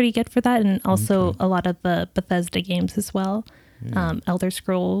community is pretty good for that, and also a lot of the Bethesda games as well. Elder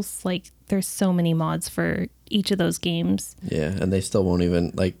Scrolls, like there's so many mods for each of those games. Yeah, and they still won't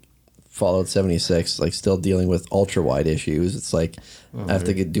even like Fallout 76, like still dealing with ultra wide issues. It's like I have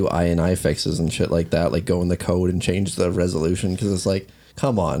to do INI fixes and shit like that, like go in the code and change the resolution because it's like,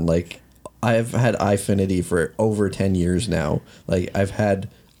 come on, like I've had iFinity for over 10 years now. Like I've had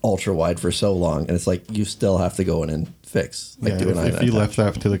ultra wide for so long, and it's like you still have to go in and fix, like Yeah, do an INI. if you left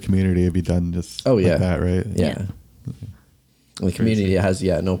patch. that to the community, it'd be done just Oh, yeah. like that, right? Yeah. And the community has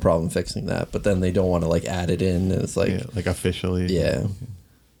no problem fixing that, but then they don't want to like add it in, and it's like Yeah, like officially. yeah.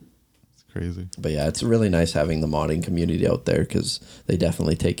 It's crazy. But yeah, it's really nice having the modding community out there because they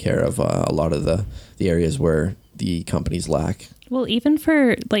definitely take care of a lot of the areas where the companies lack. Well, even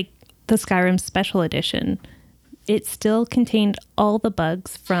for like the Skyrim Special Edition, it still contained all the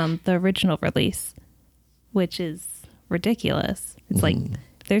bugs from the original release, which is ridiculous. It's like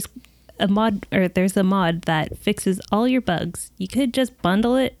there's a mod that fixes all your bugs. You could just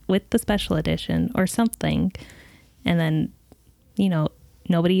bundle it with the Special Edition or something, and then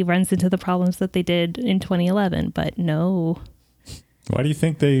nobody runs into the problems that they did in 2011. But no. Why do you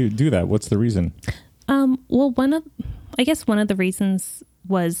think they do that? What's the reason? Well, I guess one of the reasons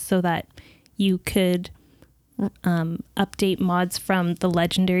was so that you could update mods from the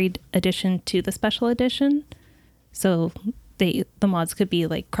Legendary Edition to the Special Edition. So the mods could be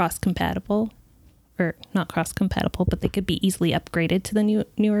like cross-compatible, or not cross-compatible, but they could be easily upgraded to the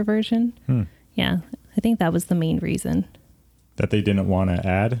newer version. Yeah, I think that was the main reason. That they didn't want to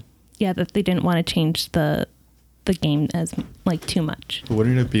add? Yeah, that they didn't want to change the game as like too much.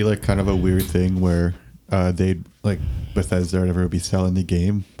 Wouldn't it be like kind of a weird thing where they'd like Bethesda or whatever would be selling the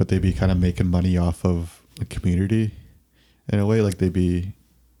game, but they'd be kind of making money off of the community in a way? Like they'd be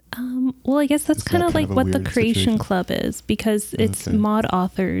Well, I guess that's Is that kind of kind like of a what the weird Creation situation? Club is, because it's Okay. mod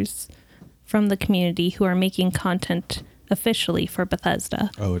authors from the community who are making content officially for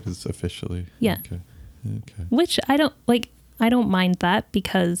Bethesda. Oh, it is officially. Yeah. Okay. Okay. Which I don't mind that,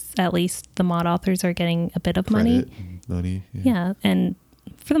 because at least the mod authors are getting a bit of money. Credit and money. Yeah, and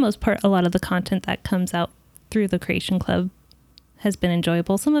for the most part, a lot of the content that comes out through the Creation Club has been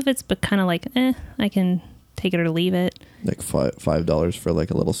enjoyable. Some of it's but kind of like, I can take it or leave it. Like $5 for like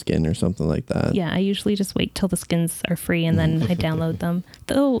a little skin or something like that. Yeah, I usually just wait till the skins are free and then I download them.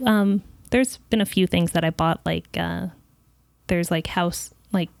 Though there's been a few things that I bought, like there's like house,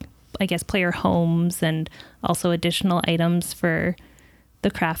 like I guess player homes, and also additional items for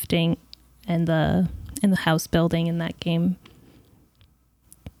the crafting and the house building in that game.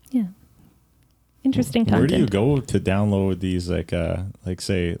 Yeah. Interesting Where content. do you go to download these? Like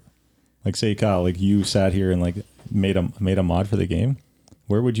say Kyle, like you sat here and like made a mod for the game.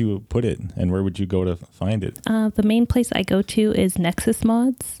 Where would you put it, and where would you go to find it? The main place I go to is Nexus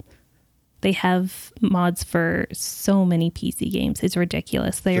Mods. They have mods for so many PC games. It's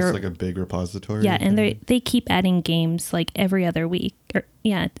ridiculous. They're Just like a big repository. yeah, and they keep adding games like every other week.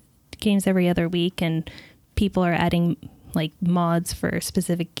 Games every other week, and people are adding like mods for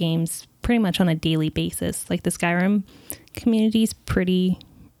specific games pretty much on a daily basis. Like the Skyrim community's pretty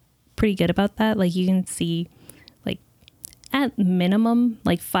good about that. Like you can see like at minimum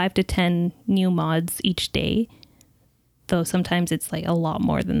like 5 to 10 new mods each day. Though sometimes it's like a lot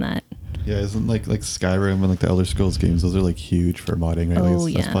more than that. Yeah, isn't like Skyrim and like the Elder Scrolls games, those are like huge for modding, right? Oh,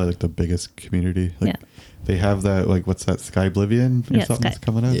 That's yeah. probably like the biggest community. Like, Yeah. They have that, like, what's that, Sky Oblivion or Yeah, something that's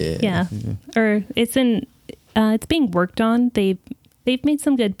coming out? Yeah. Yeah. Or it's being worked on. They've made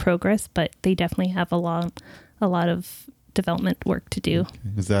some good progress, but they definitely have a lot of development work to do.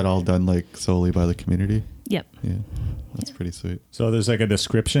 Is that all done like solely by the community? Yep. Yeah. That's pretty sweet. So there's like a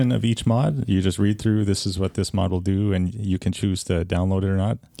description of each mod. You just read through, this is what this mod will do, and you can choose to download it or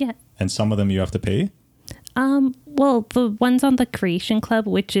not. Yeah. And some of them you have to pay. Well, the ones on the Creation Club,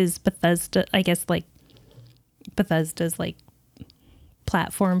 which is Bethesda, I guess like Bethesda's like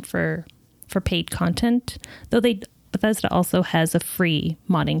platform for paid content, though Bethesda also has a free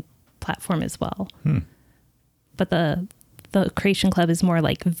modding platform as well. But the Creation Club is more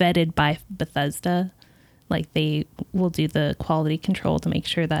like vetted by Bethesda. Like they will do the quality control to make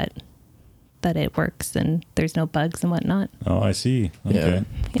sure that it works and there's no bugs and whatnot. Oh, I see. Okay.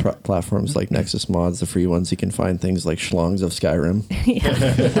 Yeah. Platforms like Nexus Mods, the free ones, you can find things like Schlongs of Skyrim.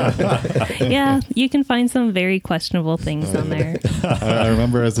 Yeah, you can find some very questionable things on there. I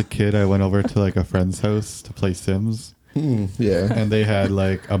remember as a kid, I went over to like a friend's house to play Sims. Yeah. And they had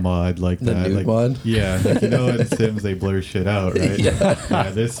like a mod like The that. nude like, mod? Yeah. Like, in Sims, they blur shit out, right? Yeah.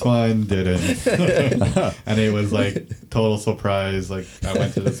 This one didn't. And it was like total surprise. Like I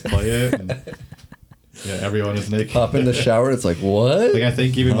went to display it and yeah, everyone was naked. Hop in the shower, it's like, what? Like I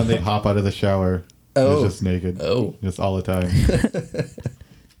think even when they hop out of the shower, it Oh. was just naked. Oh. Just all the time.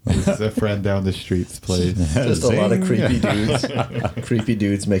 This is a friend down the street's place. Just a lot of Zing. creepy dudes. Creepy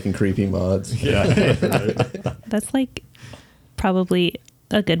dudes making creepy mods. Yeah. That's like probably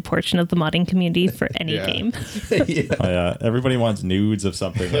a good portion of the modding community for any Yeah. game. Yeah. Everybody wants nudes of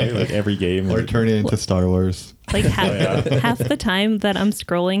something, right? Like every game. Or turn it into Star Wars. Like half the time that I'm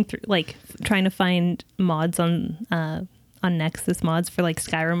scrolling through, like trying to find mods on Nexus Mods for like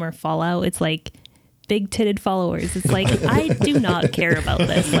Skyrim or Fallout, it's like big titted followers. It's like, I do not care about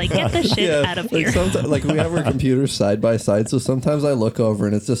this. Like, get the shit out of like here. sometimes, like we have our computers side by side, so sometimes I look over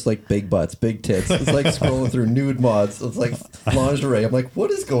and it's just like big butts, big tits. It's like scrolling through nude mods. It's like lingerie. I'm like, what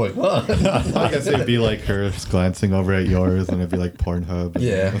is going on? I guess it'd be like her glancing over at yours, and it'd be like Pornhub.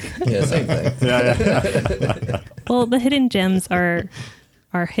 Yeah, same thing. Well, the hidden gems are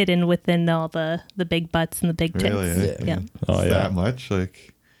hidden within all the big butts and the big tits. Really? Eh? Yeah. Oh, Is yeah. that much?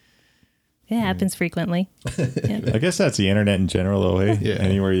 Like, It happens frequently. Yeah. I guess that's the internet in general, though. Hey, Yeah.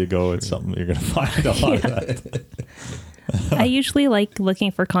 Anywhere you go, it's something you're gonna find a lot of that. I usually like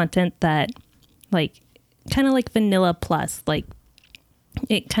looking for content that, like, kind of like Vanilla Plus. Like,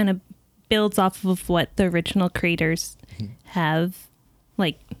 it kind of builds off of what the original creators have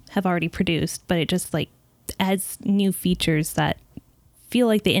already produced, but it just like adds new features that feel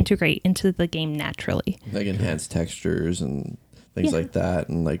like they integrate into the game naturally. Like enhanced textures and things Yeah. like that,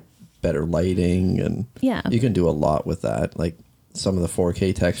 and like better lighting, and Yeah. you can do a lot with that. Like some of the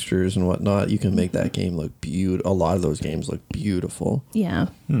 4K textures and whatnot, you can make that game look beautiful. A lot of those games look beautiful. Yeah.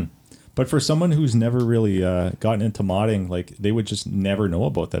 But for someone who's never really gotten into modding, like they would just never know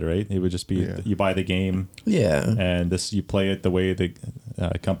about that, right? It would just be Yeah. you buy the game Yeah, and you play it the way the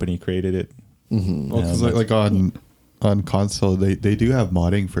company created it. well, 'cause Yeah, like on on console, they do have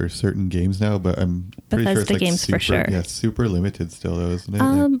modding for certain games now, but I'm pretty sure it's Bethesda like games for super, sure. yeah, super limited still, though, isn't it?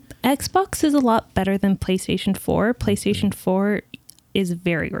 Like, Xbox is a lot better than PlayStation 4. PlayStation 4 is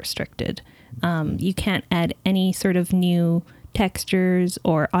very restricted. You can't add any sort of new textures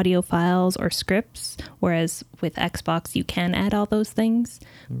or audio files or scripts, whereas with Xbox you can add all those things.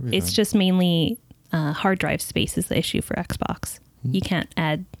 Really? It's just mainly hard drive space is the issue for Xbox. You can't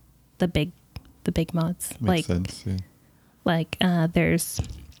add the big mods. makes sense. Yeah. There's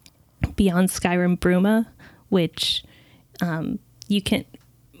Beyond Skyrim Bruma, which you can.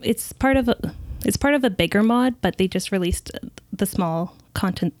 It's part of a bigger mod, but they just released the small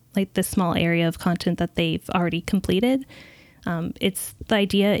content, like the small area of content that they've already completed. The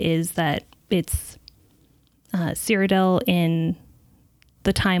idea is that it's Cyrodiil in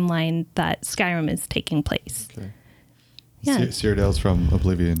the timeline that Skyrim is taking place. Okay. Yeah. Cyrodiil's from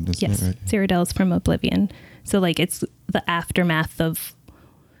Oblivion, isn't Yes, it? Right? Cyrodiil's from Oblivion. So like it's the aftermath of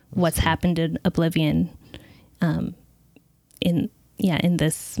what's happened in Oblivion. In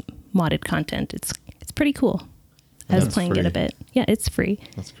this modded content, it's pretty cool. I was That's playing it free. a bit. Yeah, it's free.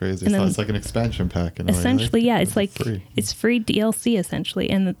 That's crazy. And So then- it's like an expansion pack. In a way, Essentially, right? yeah, it's like free. it's free DLC essentially.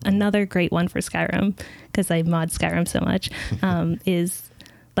 And another great one for Skyrim, because I mod Skyrim so much, is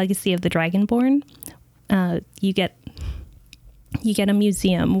Legacy of the Dragonborn. You get a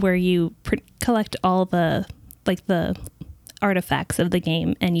museum where you collect all the artifacts of the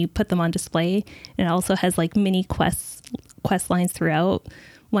game and you put them on display. And it also has like mini quest lines throughout.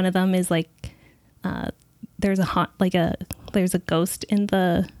 One of them is like there's a ghost in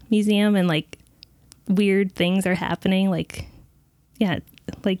the museum and like weird things are happening, like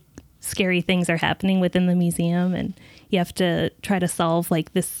scary things are happening within the museum, and you have to try to solve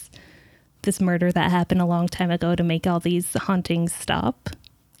like this murder that happened a long time ago to make all these hauntings stop.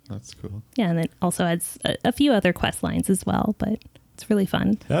 That's cool. Yeah, and it also adds a few other quest lines as well, but it's really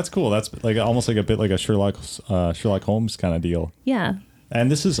fun. That's cool. That's like almost like a bit like a Sherlock Holmes kind of deal. Yeah. And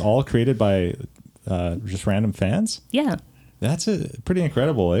this is all created by just random fans. Yeah. That's pretty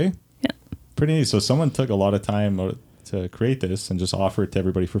incredible, eh? Yeah. Pretty neat. So someone took a lot of time to create this and just offer it to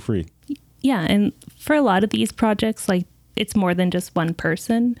everybody for free. Yeah, and for a lot of these projects, like it's more than just one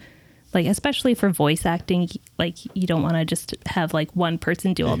person. Like especially for voice acting, like you don't want to just have like one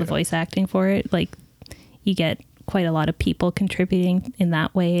person do all the voice acting for it. Like you get quite a lot of people contributing in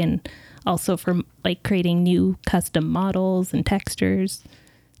that way, and also for like creating new custom models and textures.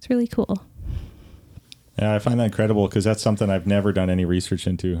 It's really cool. Yeah, I find that incredible because that's something I've never done any research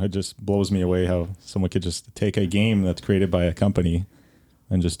into. It just blows me away how someone could just take a game that's created by a company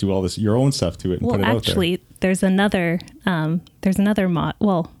and just do all this your own stuff to it and Well, put it out there. actually, there's another mod.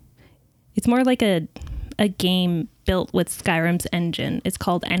 Well, it's more like a game built with Skyrim's engine. It's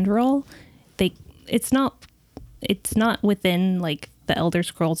called Enderal. It's not within like the Elder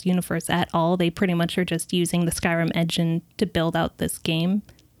Scrolls universe at all. They pretty much are just using the Skyrim engine to build out this game.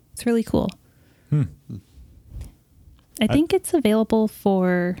 It's really cool. I think it's available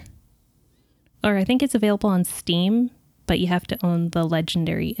on Steam, but you have to own the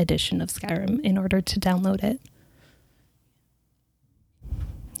Legendary Edition of Skyrim in order to download it.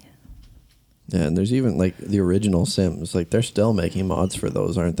 Yeah, and there's even like the original Sims. Like they're still making mods for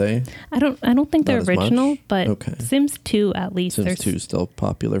those, aren't they? I don't think they're Not as original, much? but Okay. Sims 2 at least. Sims there's 2 is still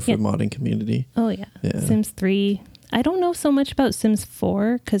popular for Yeah. the modding community. Oh yeah. Yeah. Sims 3. I don't know so much about Sims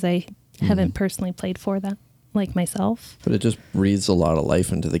 4 because I haven't personally played 4 that like myself. But it just breathes a lot of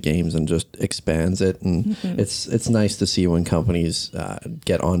life into the games and just expands it. And it's nice to see when companies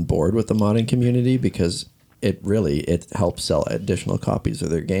get on board with the modding community, because it helps sell additional copies of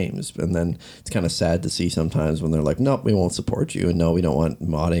their games. And then it's kind of sad to see sometimes when they're like, nope, we won't support you, and no, we don't want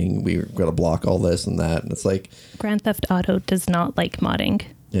modding, we're going to block all this and that. And it's like, Grand Theft Auto does not like modding.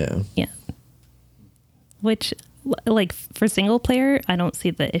 yeah. Yeah. Which, like, for single player, I don't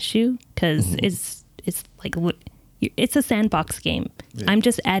see the issue because it's like it's a sandbox game. Yeah. I'm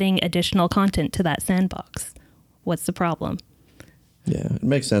just adding additional content to that sandbox. What's the problem? Yeah, it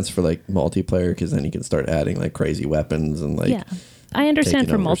makes sense for like multiplayer, because then you can start adding like crazy weapons and like Yeah, I understand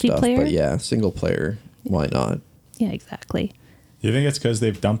for taking over stuff, multiplayer. but yeah, single player, why not? Yeah, exactly. Do you think it's because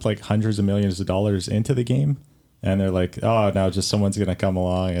they've dumped like hundreds of millions of dollars into the game and they're like, oh, now just someone's going to come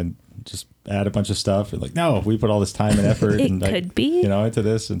along and just add a bunch of stuff? And like, no, we put all this time and effort It and like, could be. into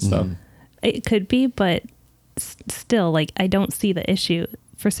this and stuff. It could be, but still, like, I don't see the issue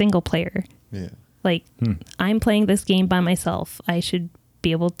for single player. Yeah. Like, I'm playing this game by myself. I should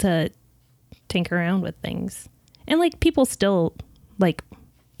be able to tinker around with things. And, like, people still, like,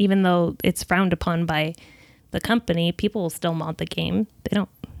 even though it's frowned upon by the company, people will still mod the game. They don't,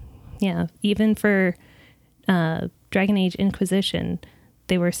 yeah, even for Dragon Age Inquisition,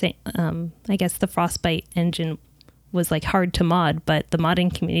 they were saying, I guess the Frostbite engine was like hard to mod, but the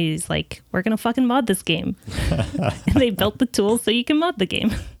modding community is like, we're gonna fucking mod this game. And they built the tools so you can mod the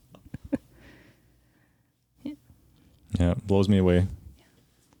game. Yeah, it blows me away.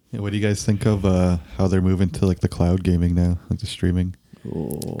 Yeah, what do you guys think of how they're moving to like the cloud gaming now, like the streaming?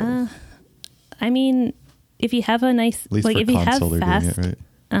 I mean, if you have a nice, At least like for if you have console, they're fast doing it,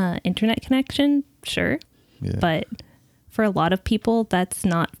 right? internet connection, sure. Yeah. But for a lot of people, that's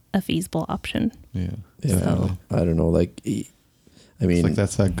not a feasible option. Yeah. Yeah, definitely. I don't know. Like, I mean, It's like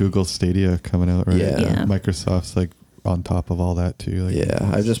that's that Google Stadia coming out, right? Yeah. Yeah. Microsoft's like on top of all that too. Like,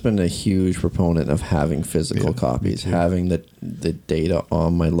 yeah, I've just been a huge proponent of having physical Yeah, copies, me too. having the data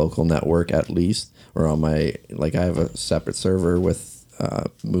on my local network at least, or on my, like, I have a separate server with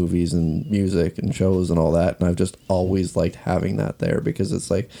movies and music and shows and all that, and I've just always liked having that there, because it's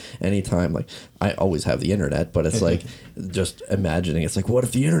like anytime, like, I always have the internet, but it's like just imagining, it's like, what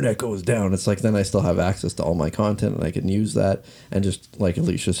if the internet goes down? It's like, then I still have access to all my content and I can use that. And just like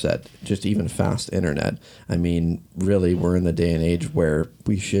Alicia said, just even fast internet. I mean, really, we're in the day and age where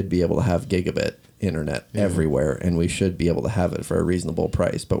we should be able to have gigabit internet everywhere, and we should be able to have it for a reasonable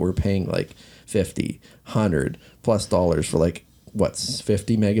price, but we're paying like $50-$100+ for like, what's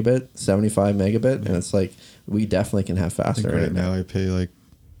 50 megabit, 75 megabit, and it's like, we definitely can have I faster think right internet. now I pay like,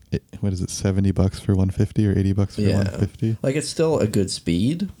 what is it, $70 for 150 or $80 for 150? Like, it's still a good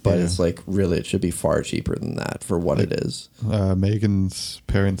speed, but Yeah. it's like, really, it should be far cheaper than that for what it is. Megan's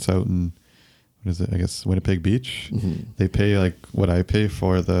parents out in, what is it, I guess Winnipeg Beach, they pay like what I pay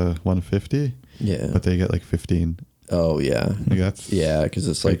for the 150, Yeah. but they get like 15. Oh yeah. Like that's Yeah, because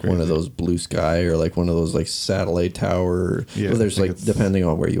it's pretty like one of crazy. those Blue Sky, or like one of those like satellite tower. Yeah, well, there's I think like, it's- depending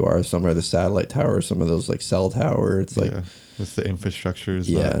on where you are, some are the satellite tower, some of those like cell tower. It's like, yeah, it's the infrastructure is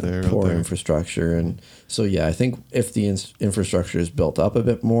yeah, not there. out poor there. infrastructure. And so, yeah, I think if the infrastructure is built up a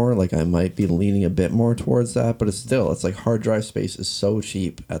bit more, like, I might be leaning a bit more towards that, but it's like hard drive space is so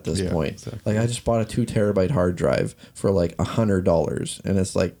cheap at this Yeah, point. exactly. Like, I just bought a 2 terabyte hard drive for like $100, and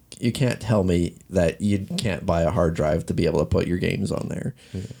it's like, you can't tell me that you can't buy a hard drive to be able to put your games on there.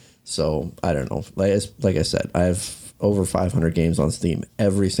 So I don't know. Like I said, I have over 500 games on Steam.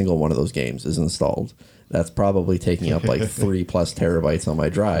 Every single one of those games is installed. That's probably taking up like 3+ terabytes on my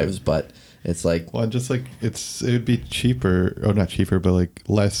drives, but it's like, Well, just like it would be cheaper, or not cheaper, but like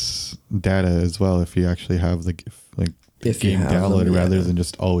less data as well if you actually have the like If you game have them, downloaded rather yeah. than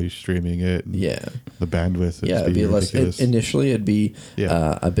just always streaming it. And yeah. the bandwidth. Yeah, it'd be less. Initially, it'd be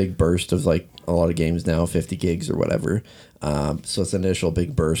Yeah. a big burst of like a lot of games now, 50 gigs or whatever. So it's an initial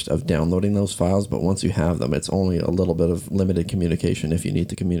big burst of downloading those files, but once you have them, it's only a little bit of limited communication if you need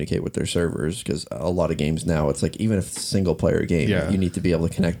to communicate with their servers, because a lot of games now, it's like, even if it's a single player game, Yeah. you need to be able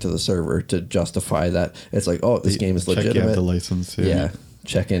to connect to the server to justify that. It's like, oh, this game is Check you have legitimate. the license. Yeah,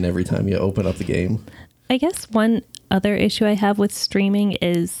 check in every time you open up the game. I guess one other issue I have with streaming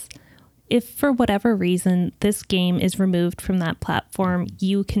is, if for whatever reason this game is removed from that platform,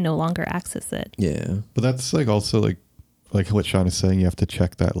 you can no longer access it. Yeah. But that's like also like what Sean is saying, you have to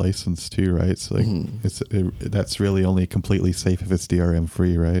check that license too, right? So like that's really only completely safe if it's DRM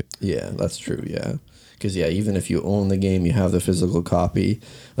free, right? Yeah, that's true. Yeah, because even if you own the game, you have the physical copy.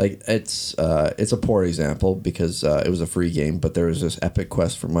 Like, it's a poor example because it was a free game, but there was this epic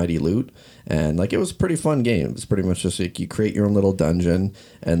quest for Mighty Loot, and like, it was a pretty fun game. It's pretty much just like, you create your own little dungeon,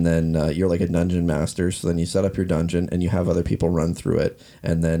 and then you're like a dungeon master. So then you set up your dungeon, and you have other people run through it,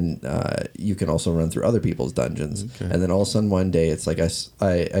 and then you can also run through other people's dungeons. Okay. And then all of a sudden one day, it's like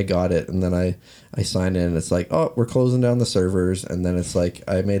I got it, and then I sign in, and it's like, oh, we're closing down the servers, and then it's like,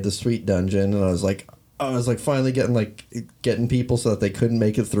 I made the sweet dungeon, and I was like finally getting people so that they couldn't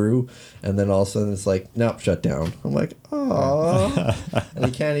make it through, and then all of a sudden it's like, nope, shut down. I'm like, oh, and I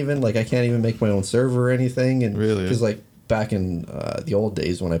can't even make my own server or anything, and Really? because like back in the old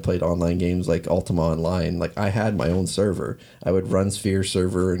days when I played online games like Ultima Online, like, I had my own server. I would run Sphere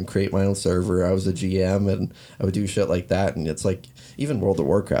server and create my own server. I was a GM, and I would do shit like that. And it's like, even World of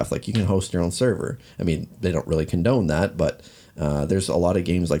Warcraft, like, you can host your own server. I mean, they don't really condone that, but there's a lot of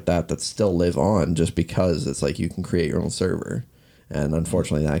games like that still live on just because it's like, you can create your own server. And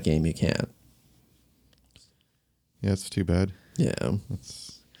unfortunately, that game you can't. Yeah, it's too bad. Yeah.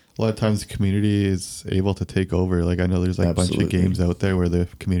 It's a lot of times the community is able to take over. Like, I know there's like a bunch of Absolutely. games out there where the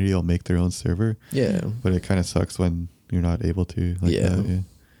community will make their own server, Yeah. but it kind of sucks when you're not able to. Like Yeah. that, yeah.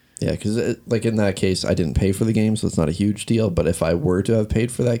 Yeah, because like, in that case, I didn't pay for the game, so it's not a huge deal. But if I were to have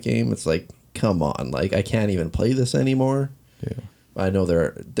paid for that game, it's like, come on, like, I can't even play this anymore. Yeah. I know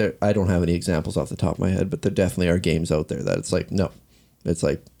there I don't have any examples off the top of my head, but there definitely are games out there that it's like, no, it's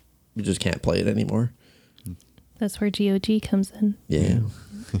like, you just can't play it anymore. That's where GOG comes in. Yeah.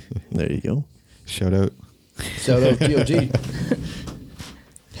 There you go. Shout out. Shout out GOG.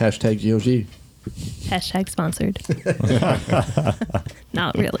 Hashtag GOG. Hashtag sponsored.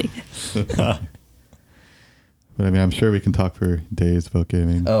 Not really. But I mean, I'm sure we can talk for days about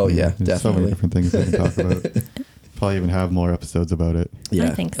gaming. Oh, yeah, There's so many definitely. different things we can talk about. Probably even have more episodes about it. Yeah,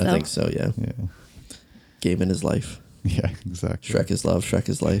 think I so. think so, yeah. Yeah. Gaming is life. Yeah, exactly. Shrek is love. Shrek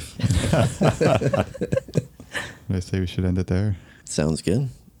is life. I say we should end it there. Sounds good.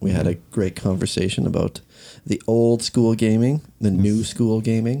 We had a great conversation about the old school gaming, the new school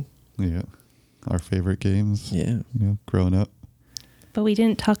gaming. Yeah. Our favorite games. Yeah. You know, growing up. But we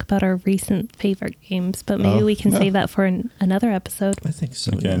didn't talk about our recent favorite games, but maybe Oh, we can no. save that for another episode. I think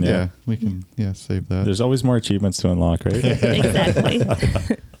so. Again, yeah. Yeah, we can save that. There's always more achievements to unlock, right? Exactly.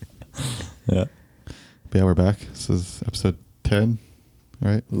 Yeah. But yeah, we're back. This is episode 10,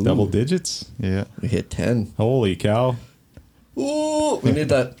 right? Ooh. Double digits. Yeah. We hit 10. Holy cow. Ooh, we need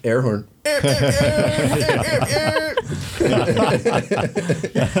that air horn.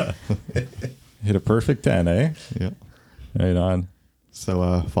 Hit a perfect 10, eh? Yeah. Right on.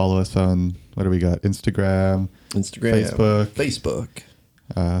 So follow us on, what do we got? Instagram, Instagram. Facebook.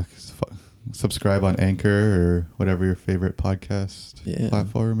 Facebook. Subscribe on Anchor or whatever your favorite podcast Yeah.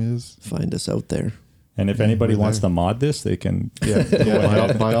 platform is. Find us out there. And if anybody we're wants there. to mod this, they can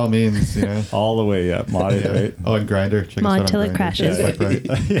Yeah, by all means, you know. all the way mod it, right? Oh, and Grindr. Check Mod us out till on it Grindr. crashes. Swipe right.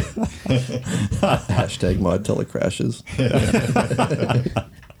 Hashtag mod till it crashes.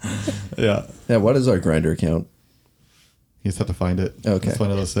 Yeah. Yeah, what is our Grindr account? You just have to find it. Okay. It's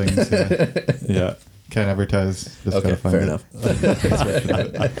one of those things. Yeah. Yeah. Can't advertise. Just Okay, gotta find fair it. enough.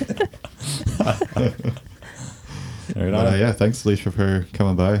 Right But, on. yeah, thanks, Alicia, for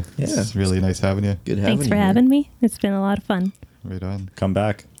coming by. Yeah. It's really nice having you. Good having Thanks you for here. having me. It's been a lot of fun. Right on. Come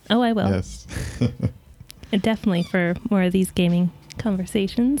back. Oh, I will. Yes. And definitely for more of these gaming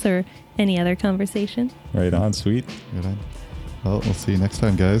conversations or any other conversation. Right on. Sweet. Right on. Well, we'll see you next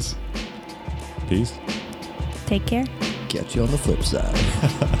time, guys. Peace. Take care. Catch you on the flip side.